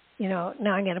 okay, now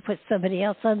I'm going to put somebody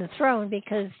else on the throne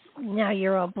because now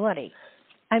you're all bloody.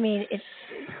 I mean, it's...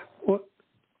 Well,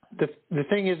 the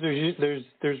thing is,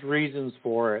 there's reasons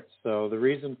for it. So the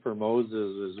reason for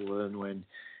Moses is when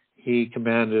he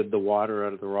commanded the water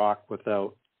out of the rock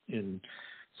without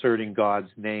inserting God's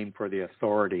name for the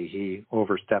authority, he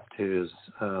overstepped his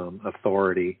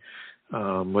authority.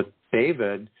 With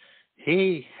David,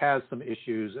 he has some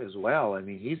issues as well. I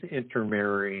mean, he's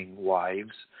intermarrying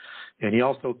wives, and he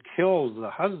also kills the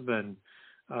husband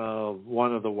of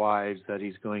one of the wives that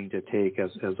he's going to take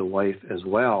as a wife as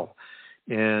well.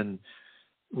 And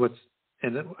what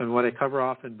I cover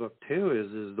off in book 2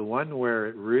 is the one where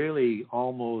it really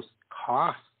almost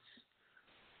costs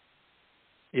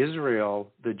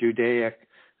Israel the Judaic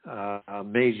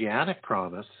Messianic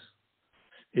promise,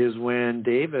 is when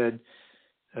David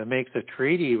makes a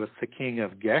treaty with the king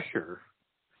of Geshur,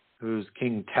 who's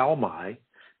King Talmai,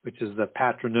 which is the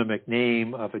patronymic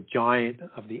name of a giant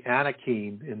of the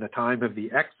Anakim in the time of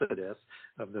the Exodus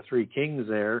of the three kings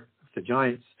there. The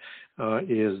giants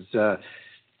is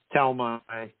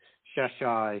Talmai,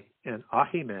 Sheshai, and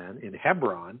Ahiman in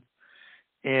Hebron.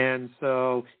 And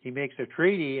so he makes a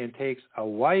treaty and takes a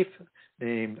wife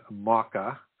named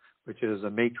Makkah, which is a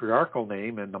matriarchal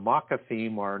name, and the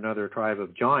Makkathim are another tribe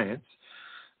of giants.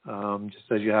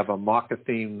 Just as you have a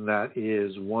Makkathim that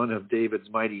is one of David's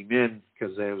mighty men,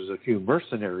 because there was a few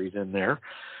mercenaries in there.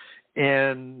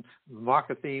 And the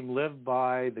Makkathim lived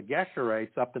by the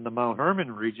Geshurites up in the Mount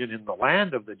Hermon region in the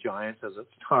land of the giants, as it's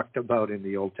talked about in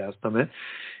the Old Testament.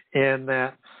 And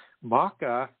that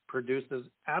Makkah produces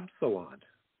Absalom.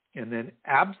 And then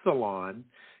Absalom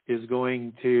is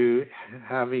going to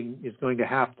have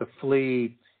to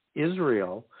flee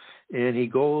Israel, and he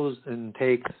goes and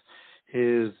takes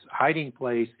his hiding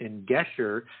place in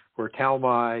Geshur, where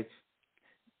Talmai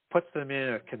puts them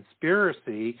in a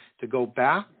conspiracy to go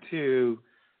back to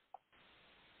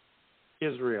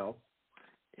Israel.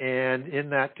 And in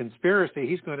that conspiracy,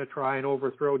 he's going to try and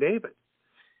overthrow David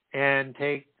and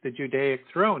take the Judaic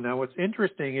throne. Now, what's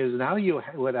interesting is now you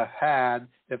would have had,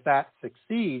 if that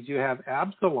succeeds, you have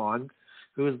Absalom,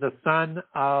 who is the son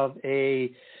of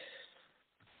a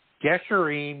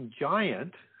Geshurim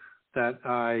giant that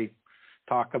I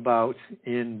talk about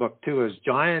in book 2 as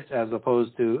giants as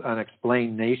opposed to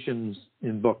unexplained nations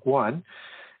in book 1.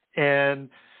 And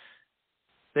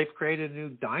they've created a new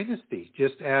dynasty,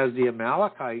 just as the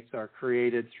Amalekites are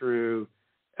created through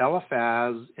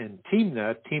Eliphaz and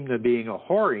Timnah being a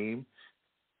Horim.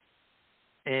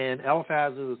 And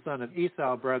Eliphaz is the son of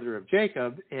Esau, brother of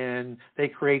Jacob, and they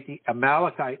create the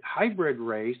Amalekite hybrid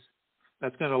race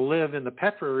that's going to live in the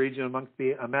Petra region amongst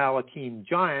the Amalekim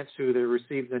giants, who they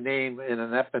received the name in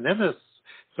an eponymous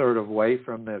sort of way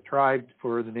from the tribe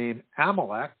for the name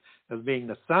Amalek, as being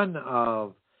the son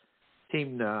of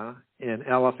Timnah and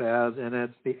Eliphaz. And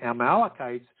it's the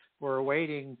Amalekites who are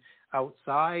waiting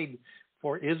outside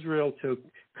for Israel to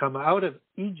come out of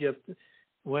Egypt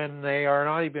when they are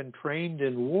not even trained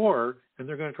in war, and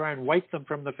they're going to try and wipe them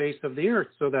from the face of the earth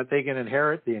so that they can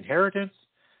inherit the inheritance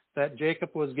that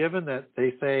Jacob was given, that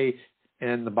they say,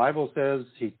 and the Bible says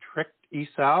he tricked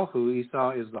Esau, who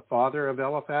Esau is the father of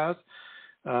Eliphaz,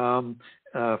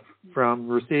 from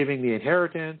receiving the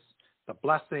inheritance, the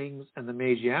blessings, and the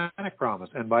Messianic promise.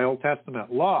 And by Old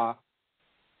Testament law,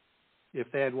 if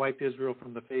they had wiped Israel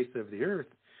from the face of the earth,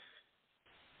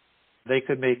 they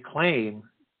could make claim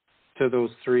to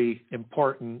those three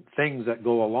important things that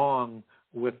go along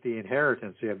with the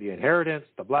inheritance. You have the inheritance,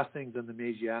 the blessings, and the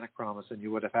Messianic promise, and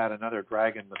you would have had another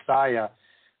dragon Messiah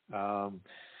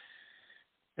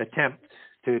attempt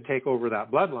to take over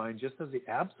that bloodline, just as the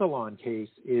Absalom case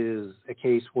is a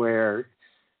case where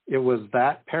it was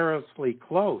that perilously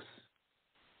close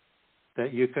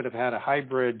that you could have had a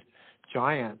hybrid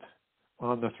giant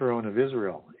on the throne of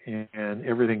Israel, and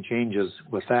everything changes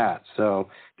with that. So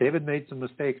David made some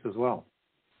mistakes as well.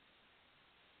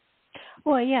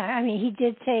 Well, yeah, I mean, he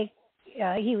did take,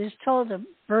 he was told to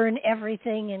burn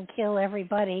everything and kill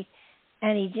everybody,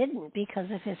 and he didn't because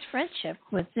of his friendship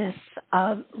with this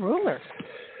ruler.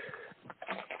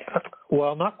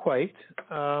 Well, not quite.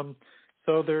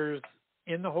 So there's,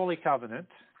 in the Holy Covenant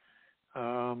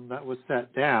that was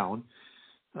set down,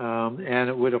 and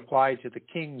it would apply to the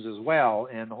kings as well.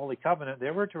 And the Holy Covenant,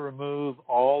 they were to remove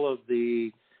all of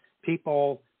the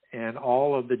people and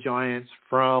all of the giants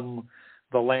from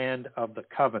the land of the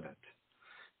covenant.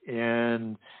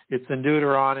 And it's in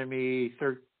Deuteronomy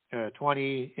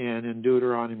 20 and in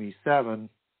Deuteronomy 7.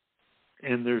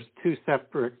 And there's two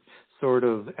separate sort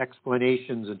of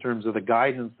explanations in terms of the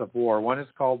guidance of war. One is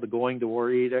called the Going to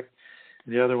War Edict,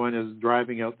 and the other one is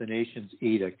Driving Out the Nations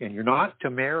Edict. And you're not to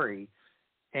marry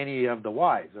any of the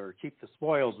wives or keep the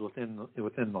spoils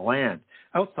within the land.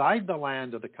 Outside the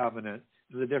land of the covenant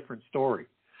is a different story,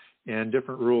 and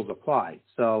different rules apply.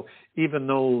 So even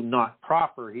though not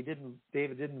proper,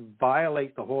 David didn't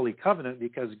violate the Holy Covenant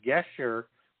because Geshur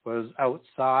was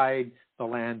outside the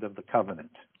land of the covenant.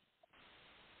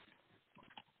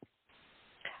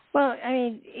 Well, I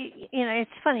mean,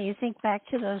 it's funny. You think back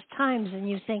to those times and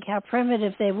you think how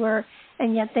primitive they were,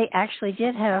 and yet they actually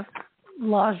did have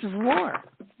laws of war,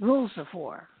 rules of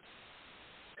war.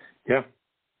 Yeah.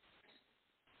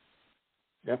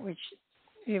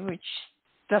 Which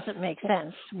doesn't make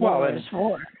sense. War is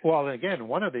war. Well, again,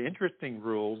 one of the interesting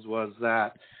rules was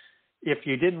that if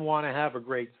you didn't want to have a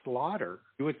great slaughter,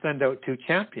 you would send out 2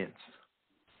 champions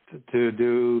to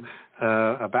do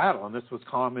a battle, and this was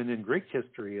common in Greek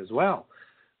history as well,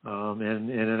 and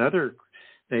in other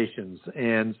nations.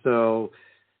 And so,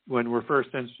 when we're first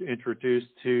introduced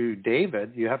to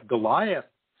David, you have Goliath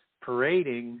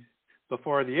parading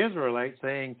before the Israelites,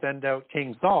 saying, "Send out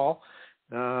King Saul,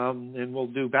 and we'll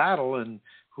do battle, and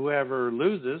whoever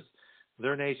loses,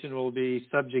 their nation will be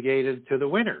subjugated to the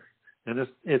winner." And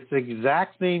it's the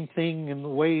exact same thing in the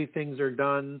way things are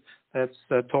done that's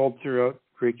told throughout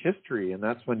Greek history. And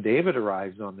that's when David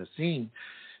arrives on the scene,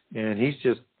 and he's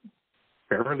just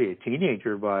barely a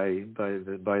teenager by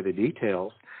the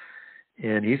details,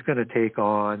 and he's going to take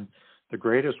on the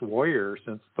greatest warrior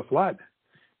since the flood.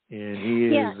 And he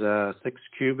is 6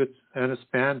 cubits and a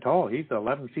span tall. He's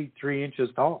 11 feet 3 inches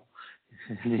tall.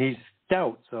 And he's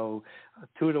stout, so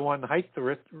 2-to-1 height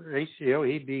ratio,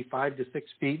 he'd be 5 to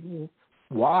 6 feet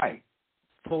wide,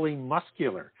 fully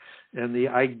muscular, and the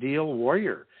ideal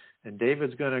warrior. And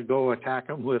David's going to go attack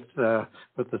him with the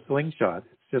slingshot.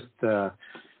 It's just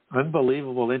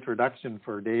unbelievable introduction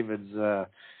for David's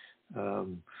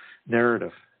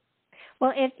narrative.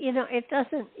 Well, it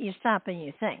doesn't. You stop and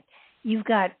you think. You've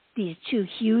got these 2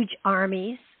 huge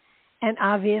armies, and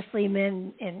obviously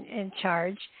men in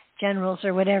charge, generals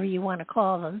or whatever you want to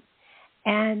call them.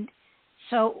 And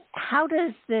so how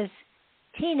does this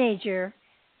teenager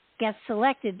get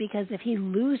selected? Because if he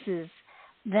loses,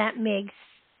 that makes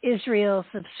Israel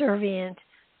subservient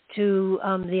to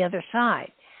the other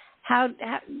side.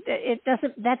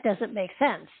 That doesn't make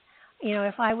sense.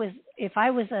 If I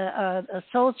was a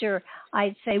soldier,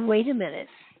 I'd say, wait a minute.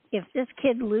 If this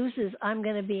kid loses, I'm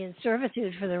going to be in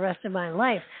servitude for the rest of my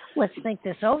life. Let's think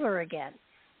this over again.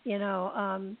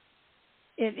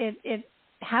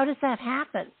 How does that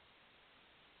happen?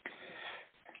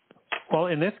 Well,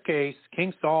 in this case,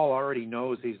 King Saul already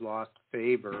knows he's lost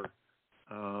favor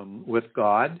with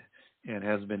God and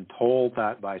has been told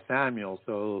that by Samuel.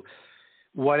 So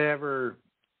whatever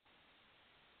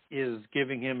is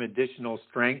giving him additional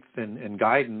strength and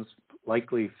guidance,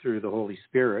 likely through the Holy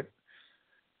Spirit,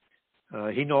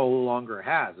 he no longer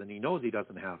has, and he knows he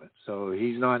doesn't have it. So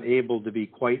he's not able to be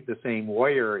quite the same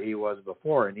warrior he was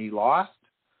before, and he lost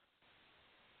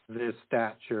this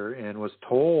stature and was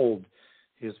told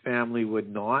his family would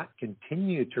not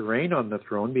continue to reign on the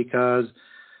throne because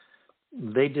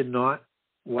they did not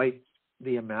wipe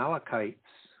the Amalekites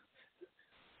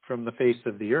from the face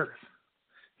of the earth.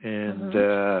 And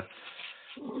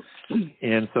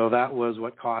and so that was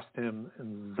what cost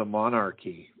him the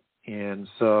monarchy. And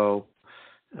so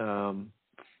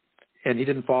and he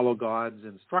didn't follow God's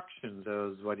instructions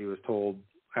as what he was told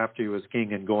after he was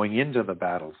king and going into the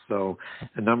battle. So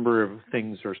a number of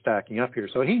things are stacking up here.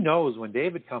 So he knows when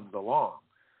David comes along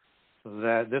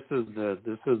that this is the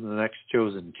next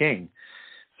chosen king.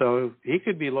 So he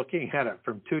could be looking at it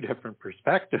from 2 different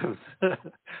perspectives,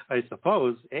 I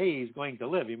suppose. A, he's going to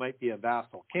live. He might be a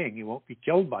vassal king. He won't be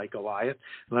killed by Goliath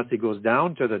unless he goes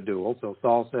down to the duel. So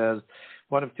Saul says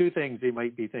one of 2 things he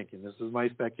might be thinking, this is my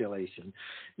speculation,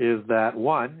 is that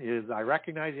one is I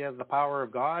recognize he has the power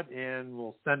of God and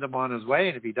will send him on his way.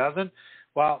 And if he doesn't,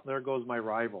 well, there goes my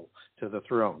rival to the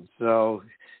throne. So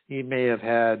he may have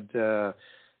had a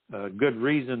good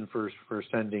reason for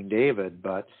sending David,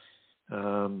 but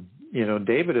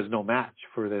David is no match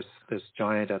for this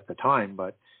giant at the time,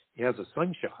 but he has a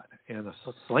slingshot. And a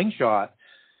slingshot,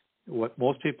 what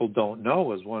most people don't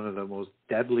know, is one of the most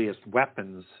deadliest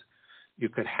weapons you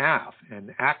could have,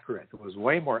 and accurate. It was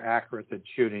way more accurate than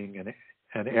shooting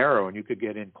an arrow, and you could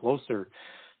get in closer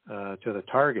to the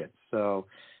target. So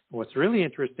what's really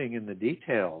interesting in the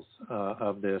details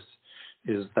of this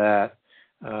is that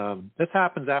this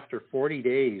happens after 40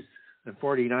 days and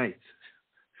 40 nights.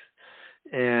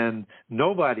 And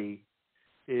nobody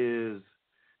is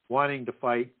wanting to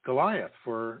fight Goliath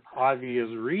for obvious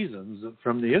reasons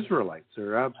from the Israelites.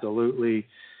 They're absolutely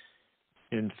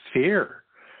in fear.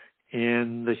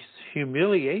 And the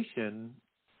humiliation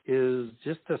is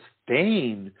just a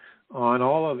stain on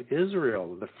all of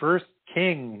Israel, the first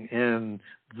king, and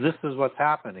this is what's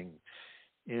happening.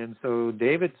 And so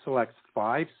David selects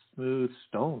 5 smooth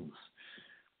stones.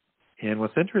 And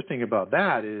what's interesting about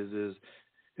that is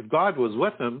if God was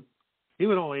with him, he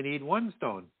would only need 1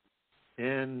 stone.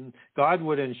 And God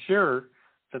would ensure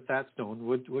that stone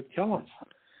would kill him.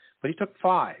 But he took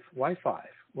 5. Why 5?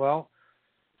 Well,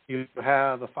 you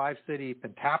have a 5-city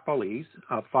pentapolis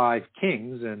of 5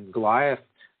 kings, and Goliath,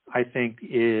 I think,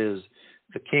 is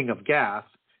the king of Gath.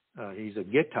 He's a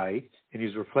Gittite, and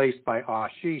he's replaced by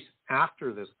Ashish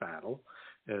after this battle,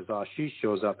 as Ashish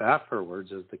shows up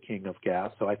afterwards as the king of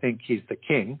Gath. So I think he's the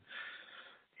king.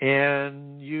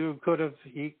 And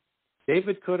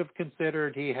David could have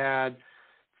considered he had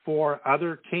 4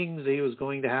 other kings he was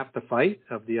going to have to fight,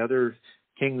 of the other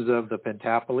kings of the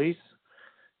pentapolis.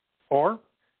 Or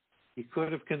he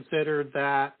could have considered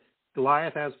that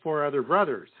Goliath has 4 other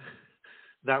brothers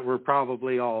that were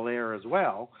probably all there as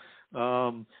well,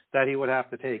 that he would have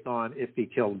to take on if he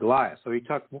killed Goliath. So he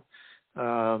took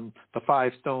the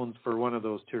 5 stones for one of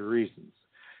those 2 reasons.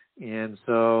 And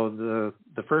so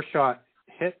the first shot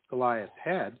hit Goliath's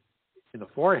head in the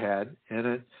forehead, and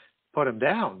it put him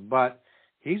down. But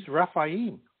he's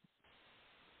Rephaim.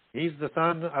 He's the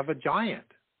son of a giant,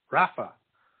 Rapha.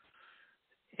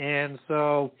 And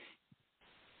so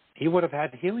he would have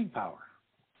had healing power.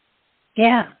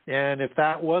 Yeah. And if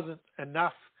that wasn't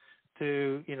enough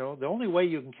to, the only way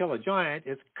you can kill a giant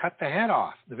is cut the head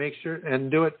off to make sure,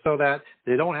 and do it so that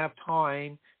they don't have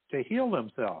time to heal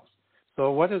themselves.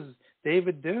 So what does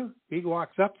David do? He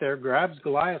walks up there, grabs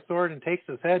Goliath's sword, and takes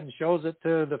his head and shows it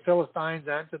to the Philistines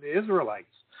and to the Israelites.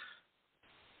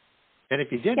 And if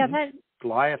he didn't,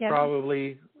 Goliath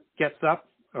probably gets up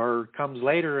or comes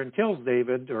later and kills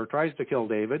David, or tries to kill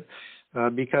David,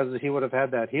 because he would have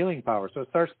had that healing power. So it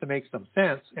starts to make some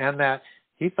sense, and that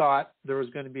he thought there was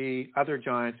going to be other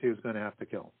giants he was going to have to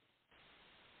kill.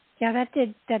 Yeah, that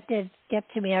did get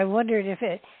to me. I wondered if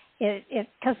it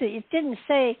because it didn't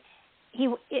say he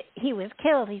was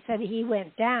killed. He said he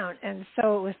went down, and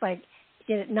so it was like,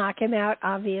 did it knock him out?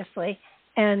 Obviously,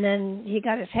 and then he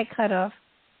got his head cut off,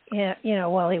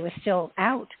 while he was still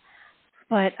out.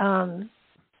 But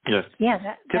yes,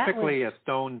 yeah, typically a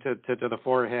stone to the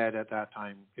forehead at that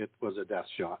time, it was a death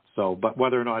shot. So, but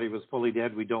whether or not he was fully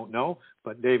dead, we don't know.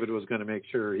 But David was going to make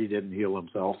sure he didn't heal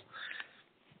himself.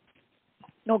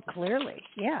 No, clearly,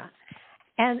 yeah.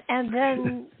 And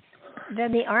then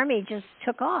the army just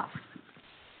took off.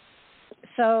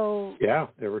 So yeah,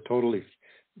 they were totally.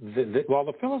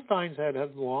 The Philistines had a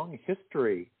long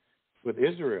history with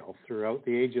Israel throughout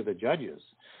the age of the judges.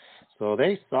 So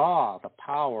they saw the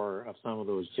power of some of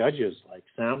those judges like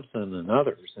Samson and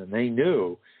others, and they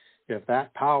knew if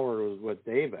that power was with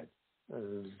David,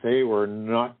 they were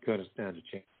not going to stand a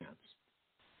chance.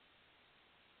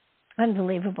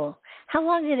 Unbelievable. How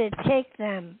long did it take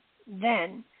them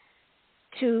then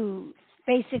to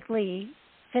basically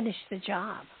finish the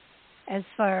job as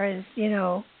far as,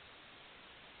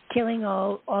 killing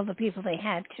all the people they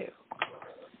had to?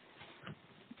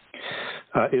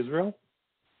 Israel?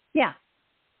 Yeah.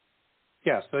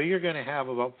 Yeah, so you're going to have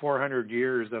about 400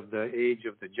 years of the age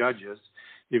of the judges.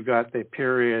 You've got the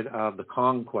period of the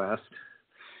conquest,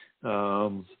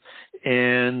 and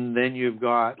then you've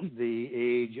got the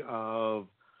age of,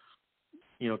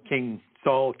 King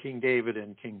Saul, King David,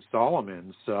 and King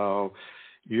Solomon. So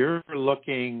you're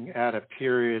looking at a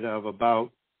period of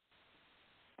about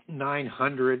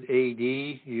 900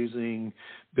 AD, using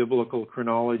biblical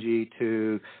chronology,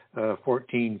 to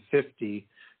 1450,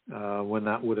 when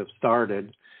that would have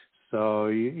started. So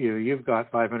you've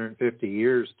got 550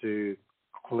 years to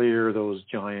clear those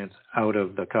giants out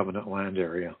of the covenant land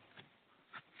area.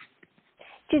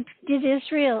 Did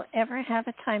Israel ever have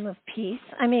a time of peace?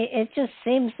 I mean, it just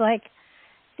seems like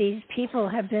these people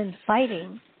have been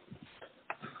fighting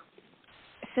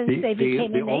since they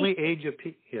became the only age of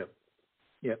peace.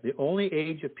 Yeah, the only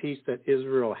age of peace that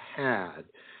Israel had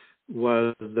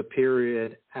was the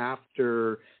period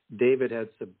after David had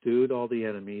subdued all the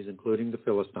enemies, including the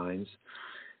Philistines,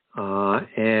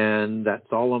 and that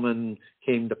Solomon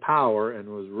came to power and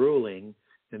was ruling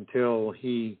until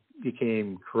he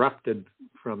became corrupted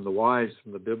from the wives,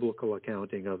 from the biblical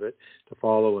accounting of it, to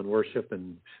follow and worship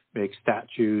and make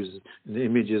statues and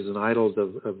images and idols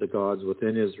of the gods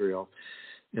within Israel.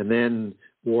 And then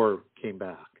war came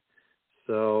back.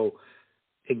 So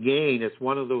again, it's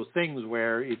one of those things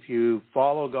where if you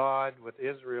follow God with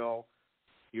Israel,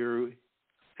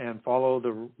 and follow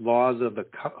the laws of the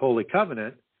Holy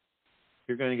Covenant,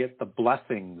 you're going to get the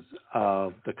blessings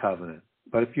of the covenant.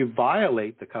 But if you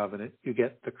violate the covenant, you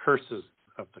get the curses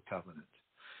of the covenant.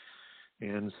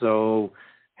 And so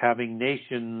having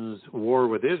nations war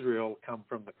with Israel come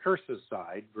from the curses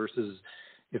side, versus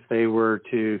if they were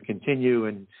to continue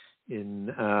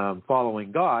in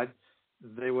following God,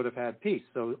 they would have had peace.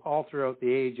 So all throughout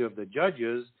the age of the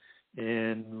judges,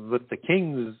 and with the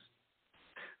kings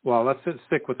Well, let's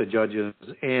stick with the judges.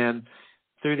 And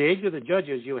through the age of the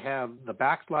judges, you have the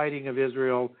backsliding of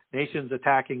Israel, nations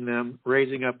attacking them,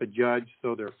 raising up a judge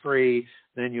so they're free.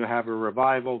 Then you have a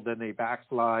revival. Then they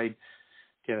backslide,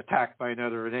 get attacked by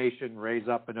another nation, raise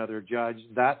up another judge.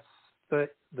 That's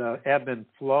the ebb and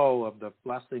flow of the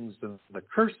blessings and the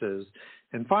curses.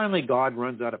 And finally, God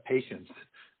runs out of patience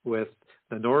with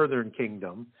the northern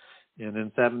kingdom. And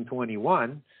in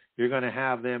 721, you're going to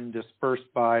have them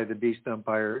dispersed by the beast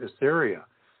empire Assyria.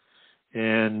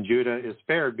 And Judah is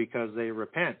spared because they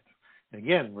repent.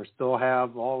 Again, we still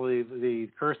have all the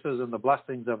curses and the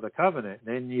blessings of the covenant.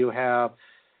 Then you have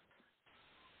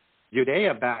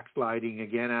Judea backsliding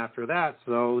again after that.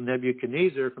 So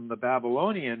Nebuchadnezzar from the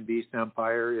Babylonian beast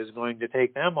empire is going to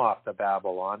take them off to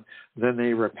Babylon. Then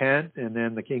they repent, and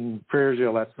then the king of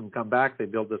Persia lets them come back. They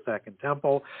build the second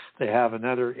temple. They have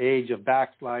another age of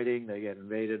backsliding. They get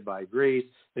invaded by Greece.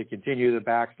 They continue to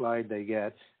backslide. They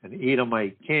get an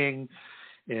Edomite king.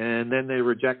 And then they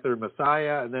reject their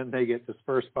Messiah, and then they get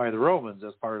dispersed by the Romans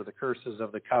as part of the curses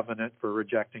of the covenant for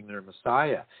rejecting their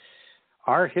Messiah.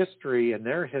 Our history and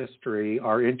their history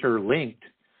are interlinked,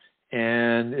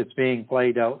 and it's being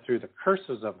played out through the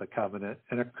curses of the covenant,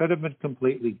 and it could have been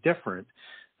completely different.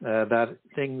 That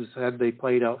things, had they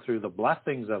played out through the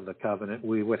blessings of the covenant,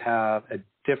 we would have a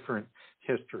different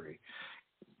history.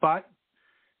 But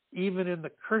even in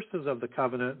the curses of the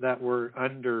covenant that were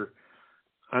under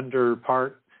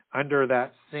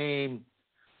that same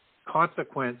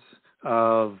consequence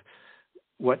of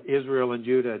what Israel and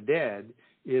Judah did,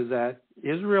 is that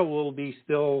Israel will be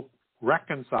still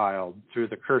reconciled through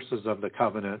the curses of the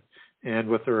covenant and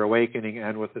with their awakening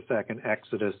and with the second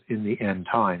Exodus in the end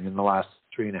time, in the last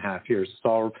 3.5 years. It's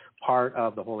all part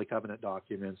of the Holy Covenant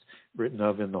documents written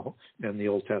of in the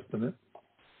Old Testament.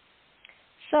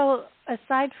 So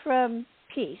aside from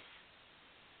peace,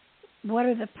 what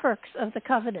are the perks of the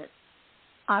covenant?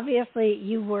 Obviously,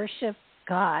 you worship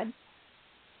God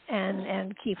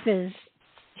and keep his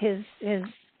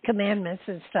commandments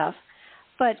and stuff,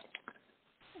 but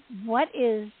what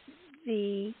is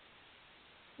the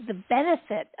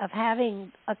benefit of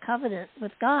having a covenant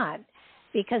with God?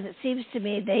 Because it seems to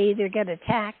me they either get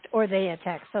attacked or they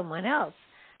attack someone else.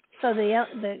 So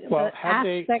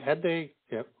had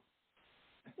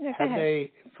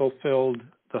they fulfilled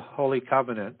the Holy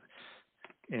Covenant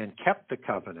and kept the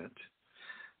covenant,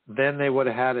 then they would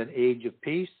have had an age of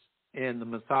peace, and the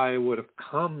Messiah would have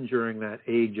come during that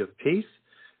age of peace.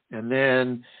 And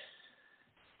then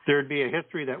there'd be a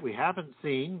history that we haven't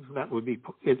seen that would be,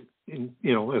 as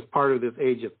part of this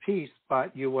age of peace,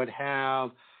 but you would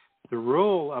have the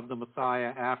rule of the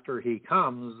Messiah after he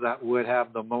comes that would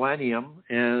have the millennium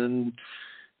and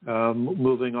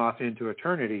moving off into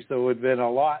eternity. So it would have been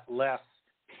a lot less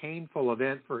painful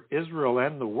event for Israel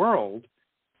and the world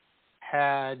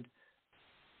had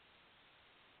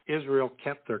Israel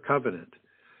kept their covenant.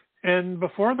 And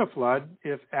before the flood,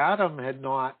 if Adam had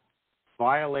not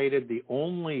violated the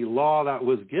only law that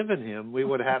was given him, we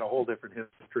would have had a whole different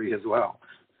history as well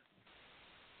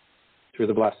through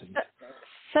the blessings.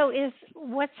 So is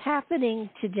what's happening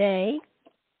today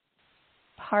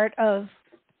part of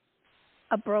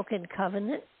a broken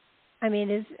covenant? I mean,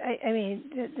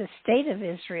 the state of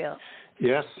Israel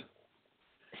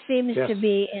seems to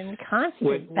be in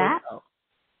constant battle.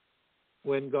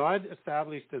 When God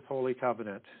established his holy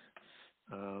covenant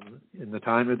in the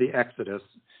time of the Exodus,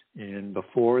 and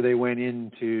before they went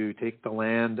in to take the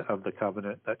land of the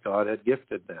covenant that God had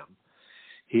gifted them,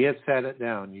 he had set it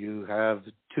down. You have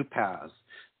two paths,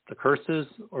 the curses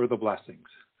or the blessings.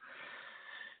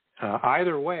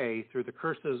 Either way, through the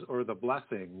curses or the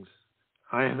blessings,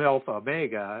 I am Alpha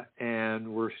Omega,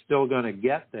 and we're still going to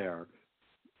get there.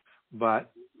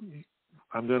 But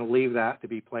I'm going to leave that to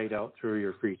be played out through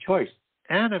your free choice.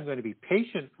 And I'm going to be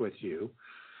patient with you,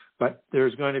 but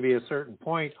there's going to be a certain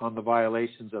point on the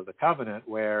violations of the covenant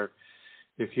where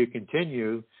if you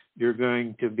continue, you're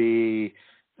going to be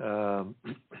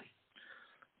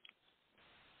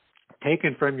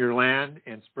taken from your land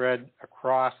and spread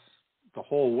across the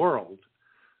whole world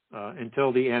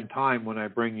until the end time when I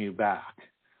bring you back.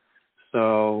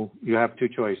 So you have two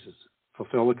choices: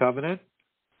 fulfill the covenant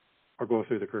or go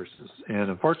through the curses. And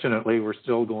unfortunately, we're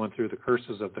still going through the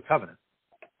curses of the covenant.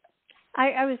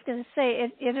 I was going to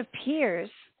say, it appears,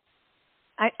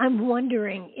 I'm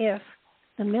wondering if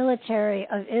the military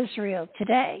of Israel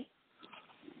today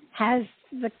has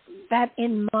that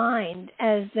in mind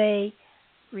as they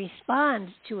respond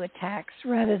to attacks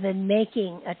rather than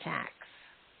making attacks.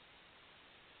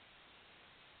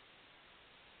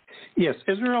 Yes,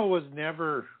 Israel was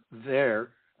never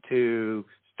there to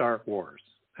start wars.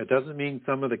 It doesn't mean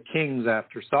some of the kings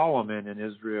after Solomon in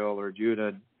Israel or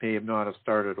Judah may have not have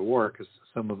started a war, because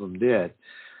some of them did.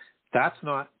 That's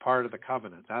not part of the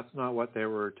covenant. That's not what they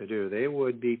were to do. They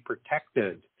would be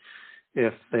protected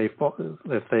if they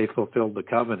fulfilled the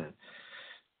covenant.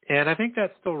 And I think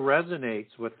that still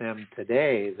resonates with them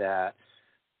today, that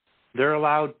they're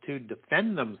allowed to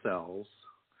defend themselves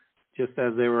just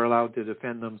as they were allowed to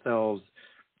defend themselves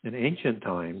in ancient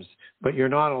times, but you're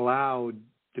not allowed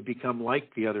to become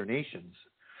like the other nations.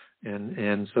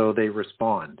 And so they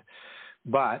respond.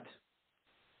 But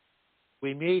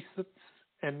we may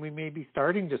be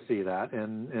starting to see that,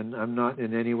 and I'm not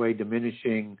in any way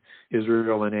diminishing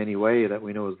Israel in any way that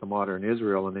we know as the modern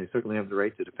Israel, and they certainly have the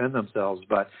right to defend themselves,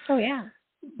 but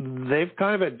they've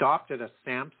kind of adopted a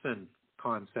Samson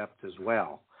concept as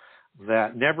well,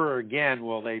 that never again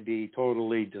will they be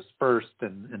totally dispersed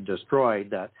and destroyed,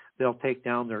 that they'll take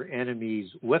down their enemies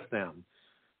with them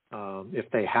if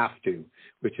they have to,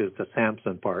 which is the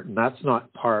Samson part, and that's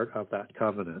not part of that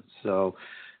covenant. So,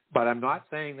 but I'm not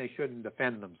saying they shouldn't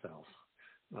defend themselves.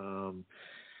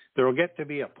 There will get to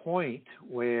be a point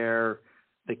where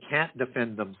they can't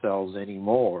defend themselves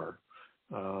anymore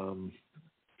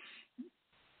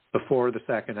before the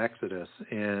second Exodus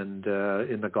and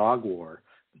in the Gog War,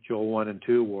 the Joel 1 and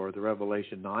 2 war, the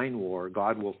Revelation 9 war,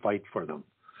 God will fight for them.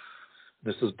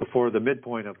 This is before the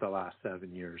midpoint of the last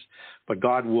 7 years. But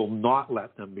God will not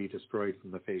let them be destroyed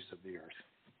from the face of the earth.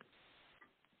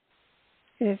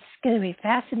 It's going to be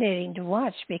fascinating to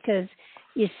watch, because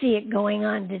you see it going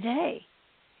on today.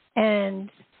 And,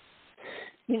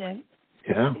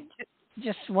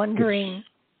 just wondering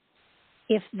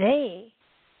if they,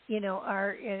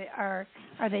 are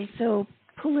they so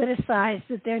politicized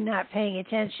that they're not paying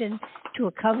attention to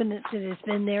a covenant that has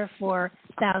been there for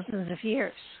thousands of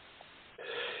years?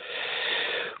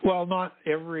 Well, not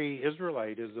every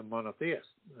Israelite is a monotheist.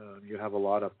 You have a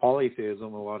lot of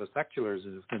polytheism, a lot of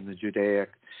secularism in the Judaic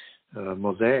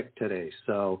mosaic today.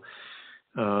 So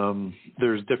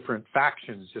there's different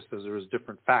factions, just as there was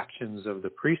different factions of the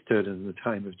priesthood in the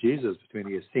time of Jesus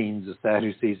between the Essenes, the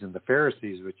Sadducees, and the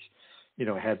Pharisees, which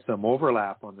had some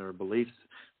overlap on their beliefs,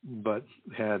 but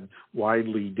had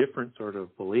widely different sort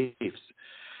of beliefs.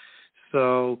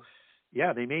 So,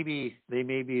 yeah, they may be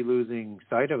losing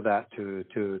sight of that to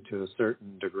a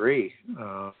certain degree.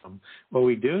 What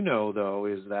we do know, though,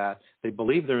 is that they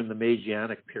believe they're in the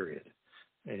Messianic period,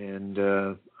 and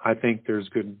I think there's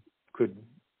good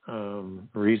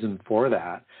reason for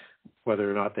that, whether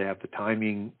or not they have the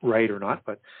timing right or not.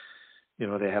 But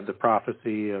they have the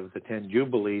prophecy of the 10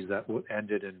 Jubilees that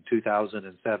ended in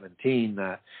 2017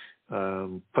 that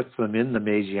puts them in the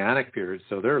Messianic period.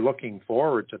 So they're looking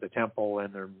forward to the temple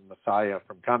and their Messiah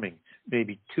from coming,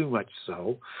 maybe too much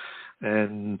so,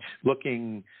 and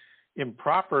looking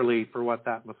improperly for what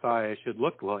that Messiah should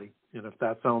look like. And if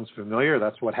that sounds familiar,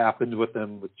 that's what happened with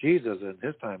them with Jesus in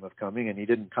his time of coming, and he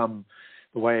didn't come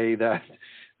the way that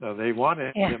they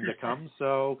wanted him to come,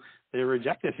 so they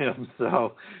rejected him.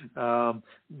 So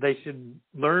they should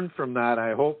learn from that,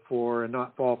 I hope, and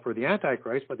not fall for the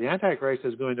Antichrist. But the Antichrist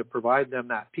is going to provide them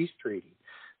that peace treaty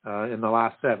in the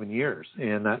last 7 years,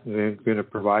 and that they're going to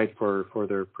provide for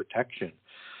their protection.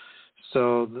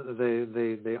 So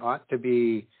they ought to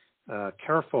be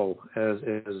careful as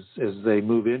they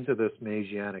move into this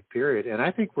Messianic period. And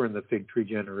I think we're in the fig tree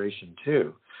generation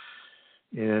too.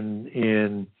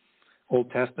 In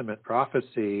Old Testament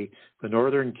prophecy, the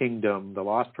northern kingdom, the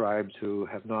lost tribes who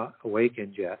have not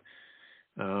awakened yet,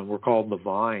 were called the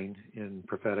vine in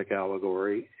prophetic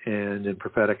allegory. And in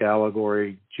prophetic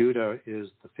allegory, Judah is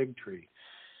the fig tree.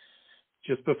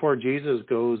 Just before Jesus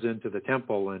goes into the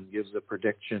temple and gives the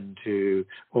prediction to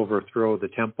overthrow the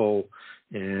temple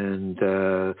and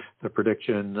the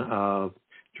prediction of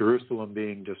Jerusalem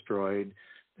being destroyed,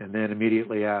 and then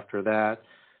immediately after that,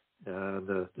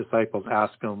 the disciples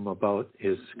ask him about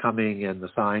his coming and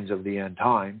the signs of the end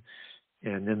time.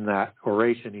 And in that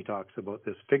oration, he talks about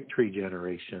this fig tree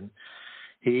generation.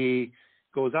 He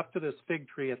goes up to this fig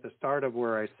tree at the start of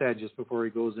where I said, just before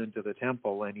he goes into the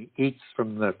temple, and he eats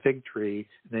from the fig tree,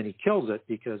 and then he kills it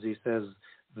because he says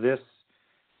this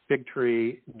fig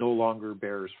tree no longer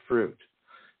bears fruit.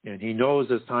 And he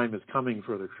knows his time is coming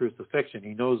for the crucifixion.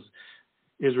 He knows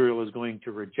Israel is going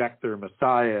to reject their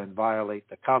Messiah and violate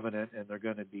the covenant, and they're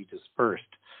going to be dispersed.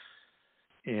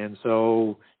 And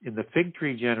so in the fig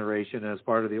tree generation, as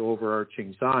part of the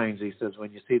overarching signs, he says,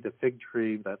 when you see the fig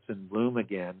tree that's in bloom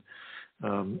again,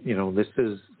 this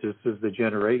is the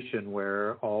generation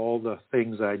where all the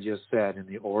things I just said in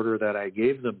the order that I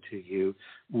gave them to you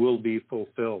will be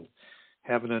fulfilled.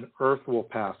 heaven and earth will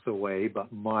pass away,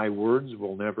 but my words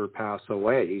will never pass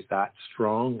away. He's that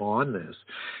strong on this.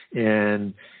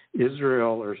 And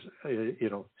Israel,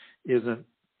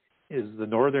 is the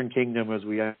northern kingdom as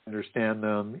we understand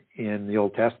them in the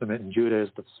Old Testament, and Judah is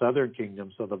the southern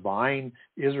kingdom. So the vine,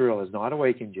 Israel, is not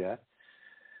awakened yet,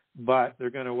 but they're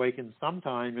going to awaken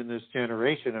sometime in this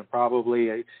generation, and probably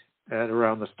at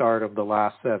around the start of the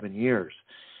last 7 years.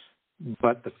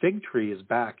 But the fig tree is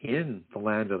back in the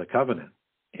land of the covenant.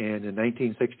 And in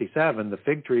 1967, the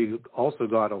fig tree also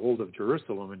got a hold of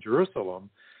Jerusalem, and Jerusalem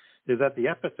is at the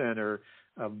epicenter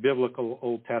of biblical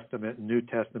Old Testament and New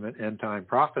Testament end-time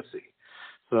prophecy.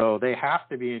 So they have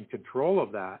to be in control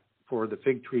of that for the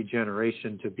fig tree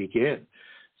generation to begin.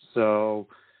 So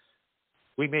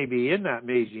we may be in that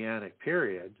Messianic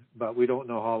period, but we don't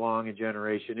know how long a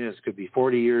generation is. Could be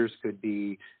 40 years, could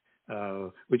be,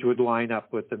 which would line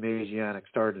up with the Messianic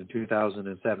start in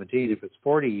 2017 if it's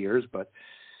 40 years. But,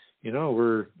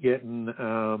 we're getting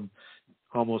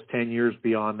almost 10 years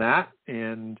beyond that,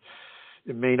 and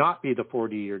it may not be the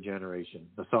 40-year generation.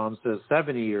 The Psalm says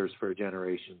 70 years for a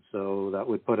generation. So that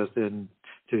would put us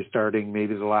into starting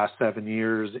maybe the last 7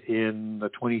 years in the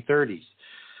 2030s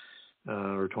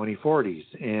or 2040s.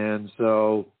 And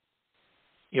so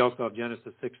you also have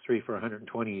Genesis 6:3 for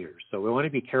 120 years. So we want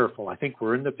to be careful. I think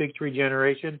we're in the fig tree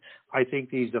generation. I think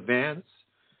these events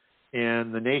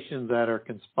and the nations that are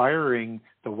conspiring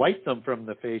to wipe them from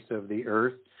the face of the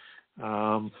earth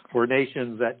were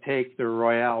nations that take their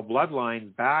royal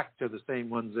bloodlines back to the same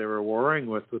ones they were warring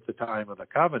with the time of the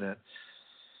covenant.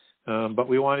 But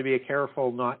we want to be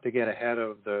careful not to get ahead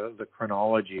of the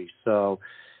chronology. So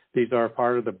these are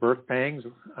part of the birth pangs,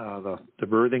 the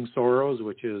birthing sorrows,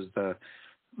 which is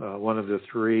one of the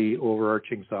three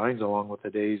overarching signs, along with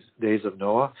the days of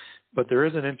Noah. But there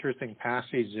is an interesting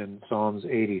passage in Psalms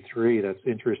 83 that's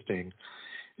interesting.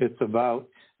 It's about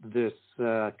this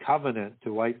covenant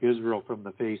to wipe Israel from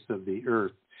the face of the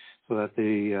earth. So that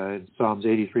in Psalms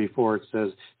 83:4 it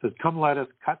says, "Come, let us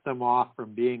cut them off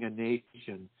from being a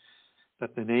nation,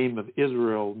 that the name of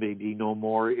Israel may be no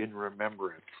more in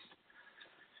remembrance.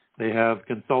 They have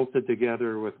consulted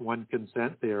together with one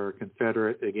consent. They are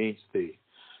confederate against thee."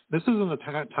 This is in the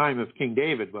time of King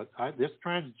David, but this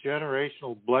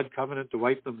transgenerational blood covenant to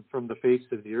wipe them from the face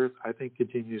of the earth, I think,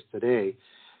 continues today.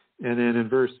 And then in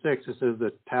verse 6, it says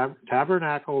the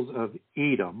tabernacles of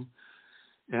Edom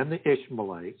and the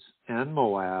Ishmaelites and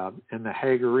Moab and the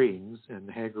Hagarenes, and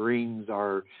the Hagarenes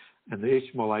and the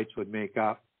Ishmaelites would make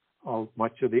up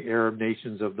much of the Arab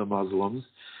nations of the Muslims,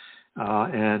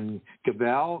 and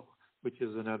Gebal, which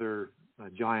is another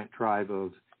giant tribe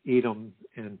of Edom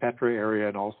and Petra area,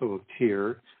 and also of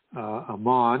Tyre,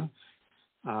 Ammon,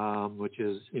 which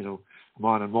is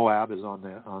Ammon and Moab is on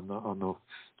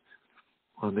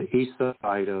the east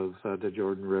side of the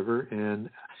Jordan River, and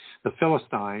the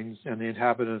Philistines and the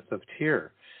inhabitants of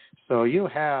Tyre. So you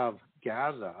have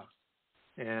Gaza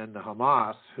and the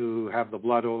Hamas, who have the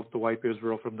blood oath to wipe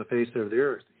Israel from the face of the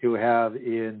earth. You have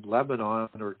in Lebanon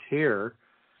or Tyre,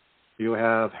 you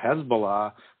have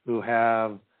Hezbollah, who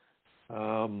have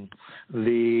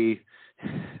the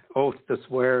oath to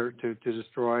swear to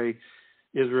destroy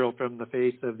Israel from the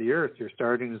face of the earth. You're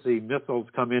starting to see missiles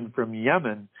come in from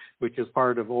Yemen, which is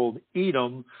part of old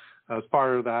Edom, as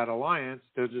part of that alliance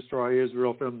to destroy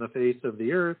Israel from the face of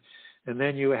the earth. And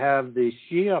then you have the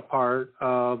Shia part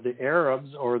of the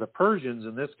Arabs, or the Persians,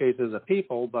 in this case as a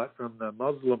people, but from the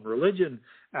Muslim religion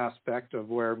aspect of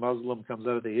where Muslim comes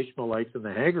out of the Ishmaelites and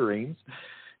the Hagarenes.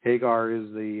 Hagar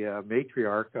is the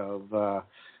matriarch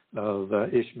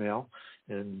of Ishmael,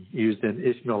 and used in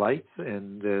Ishmaelites,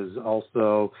 and is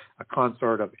also a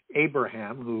consort of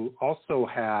Abraham, who also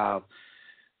have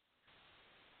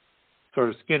sort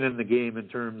of skin in the game in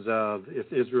terms of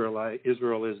if Israel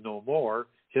is no more,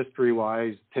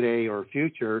 history-wise, today or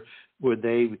future, would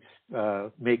they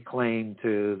make claim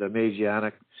to the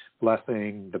Messianic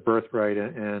blessing, the birthright,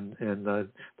 and the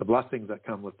blessings that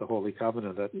come with the Holy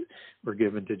Covenant that were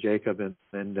given to Jacob and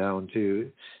then down to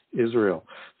Israel.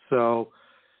 So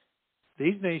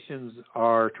these nations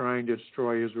are trying to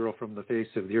destroy Israel from the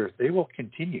face of the earth. They will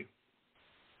continue.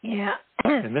 Yeah.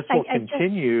 And this will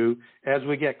continue as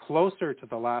we get closer to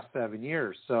the last 7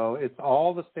 years. So it's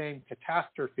all the same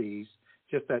catastrophes,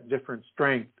 just at different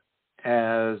strength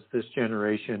as this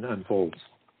generation unfolds.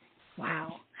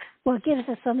 Wow. Well, it gives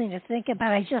us something to think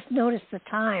about. I just noticed the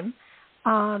time.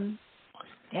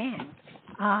 Dan,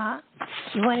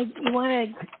 you want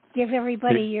to give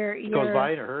everybody your... It goes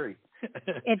by in a hurry.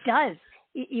 It does.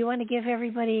 You want to give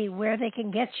everybody where they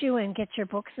can get you and get your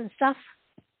books and stuff?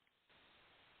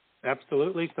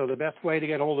 Absolutely. So the best way to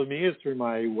get hold of me is through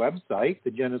my website,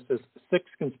 the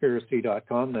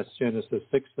Genesis6conspiracy.com. That's Genesis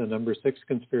 6, the number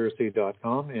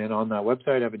 6conspiracy.com. And on that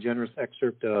website, I have a generous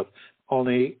excerpt of all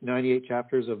 98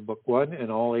 chapters of Book 1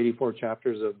 and all 84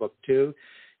 chapters of Book 2.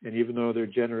 And even though they're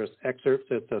generous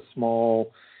excerpts, it's a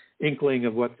small inkling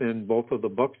of what's in both of the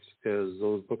books, because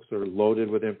those books are loaded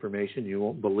with information. You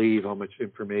won't believe how much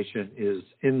information is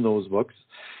in those books.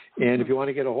 And if you want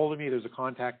to get a hold of me, there's a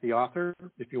contact the author.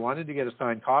 If you wanted to get a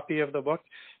signed copy of the book,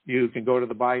 you can go to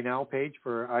the Buy Now page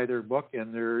for either book.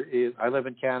 And I live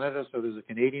in Canada, so there's a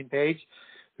Canadian page.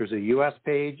 There's a U.S.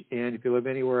 page. And if you live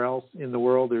anywhere else in the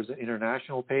world, there's an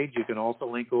international page. You can also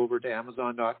link over to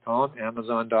Amazon.com,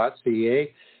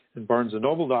 Amazon.ca, and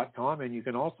BarnesandNoble.com. And you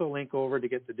can also link over to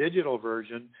get the digital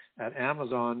version at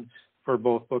Amazon for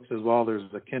both books as well.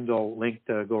 There's a Kindle link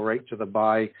to go right to the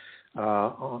buy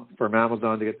from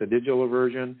Amazon to get the digital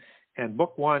version. And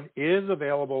Book 1 is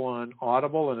available on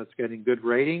Audible, and it's getting good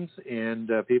ratings, and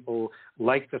people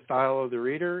like the style of the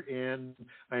reader. And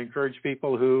I encourage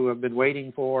people who have been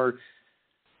waiting for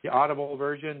the Audible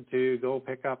version to go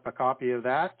pick up a copy of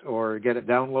that or get it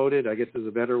downloaded. I guess there's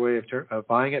a better way of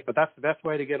buying it, but that's the best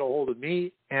way to get a hold of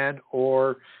me and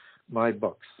or my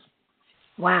books.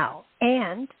 Wow.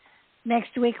 And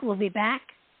next week we'll be back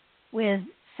with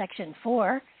Section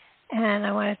 4. And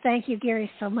I want to thank you, Gary,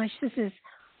 so much. This is,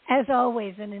 as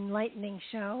always, an enlightening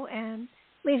show and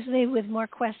leaves me with more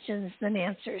questions than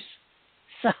answers.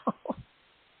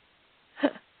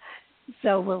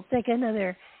 So we'll take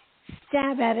another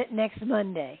stab at it next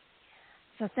Monday.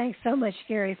 So thanks so much,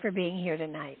 Gary, for being here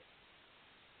tonight.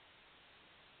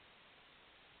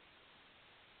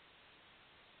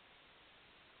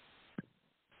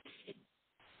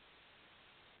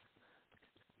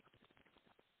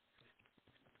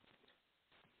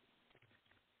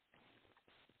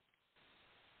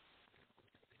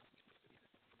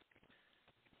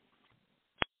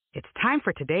 It's time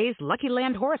for today's Lucky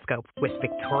Land horoscope with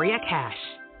Victoria Cash.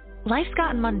 Life's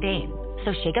gotten mundane,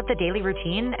 so shake up the daily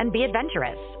routine and be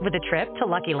adventurous with a trip to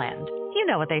Lucky Land. You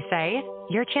know what they say,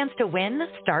 your chance to win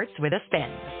starts with a spin.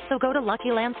 So go to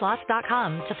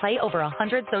LuckyLandSlots.com to play over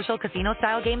 100 social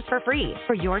casino-style games for free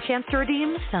for your chance to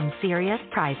redeem some serious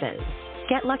prizes.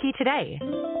 Get lucky today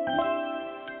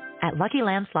at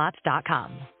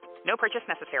LuckyLandSlots.com. No purchase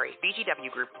necessary. VGW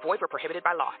Group. Void where prohibited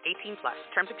by law. 18+.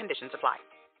 Terms and conditions apply.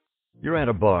 You're at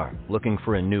a bar looking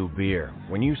for a new beer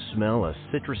when you smell a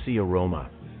citrusy aroma.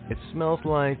 It smells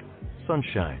like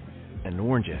sunshine and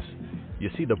oranges. You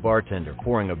see the bartender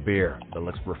pouring a beer that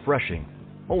looks refreshing.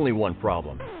 Only one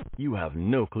problem. You have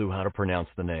no clue how to pronounce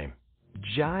the name.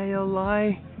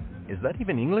 Jayalai? Is that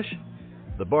even English?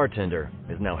 The bartender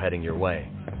is now heading your way.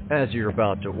 As you're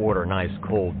about to order an ice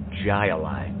cold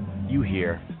Jayalai, you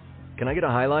hear, "Can I get a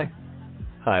High Life?"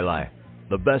 High Life,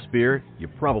 the best beer you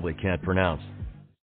probably can't pronounce.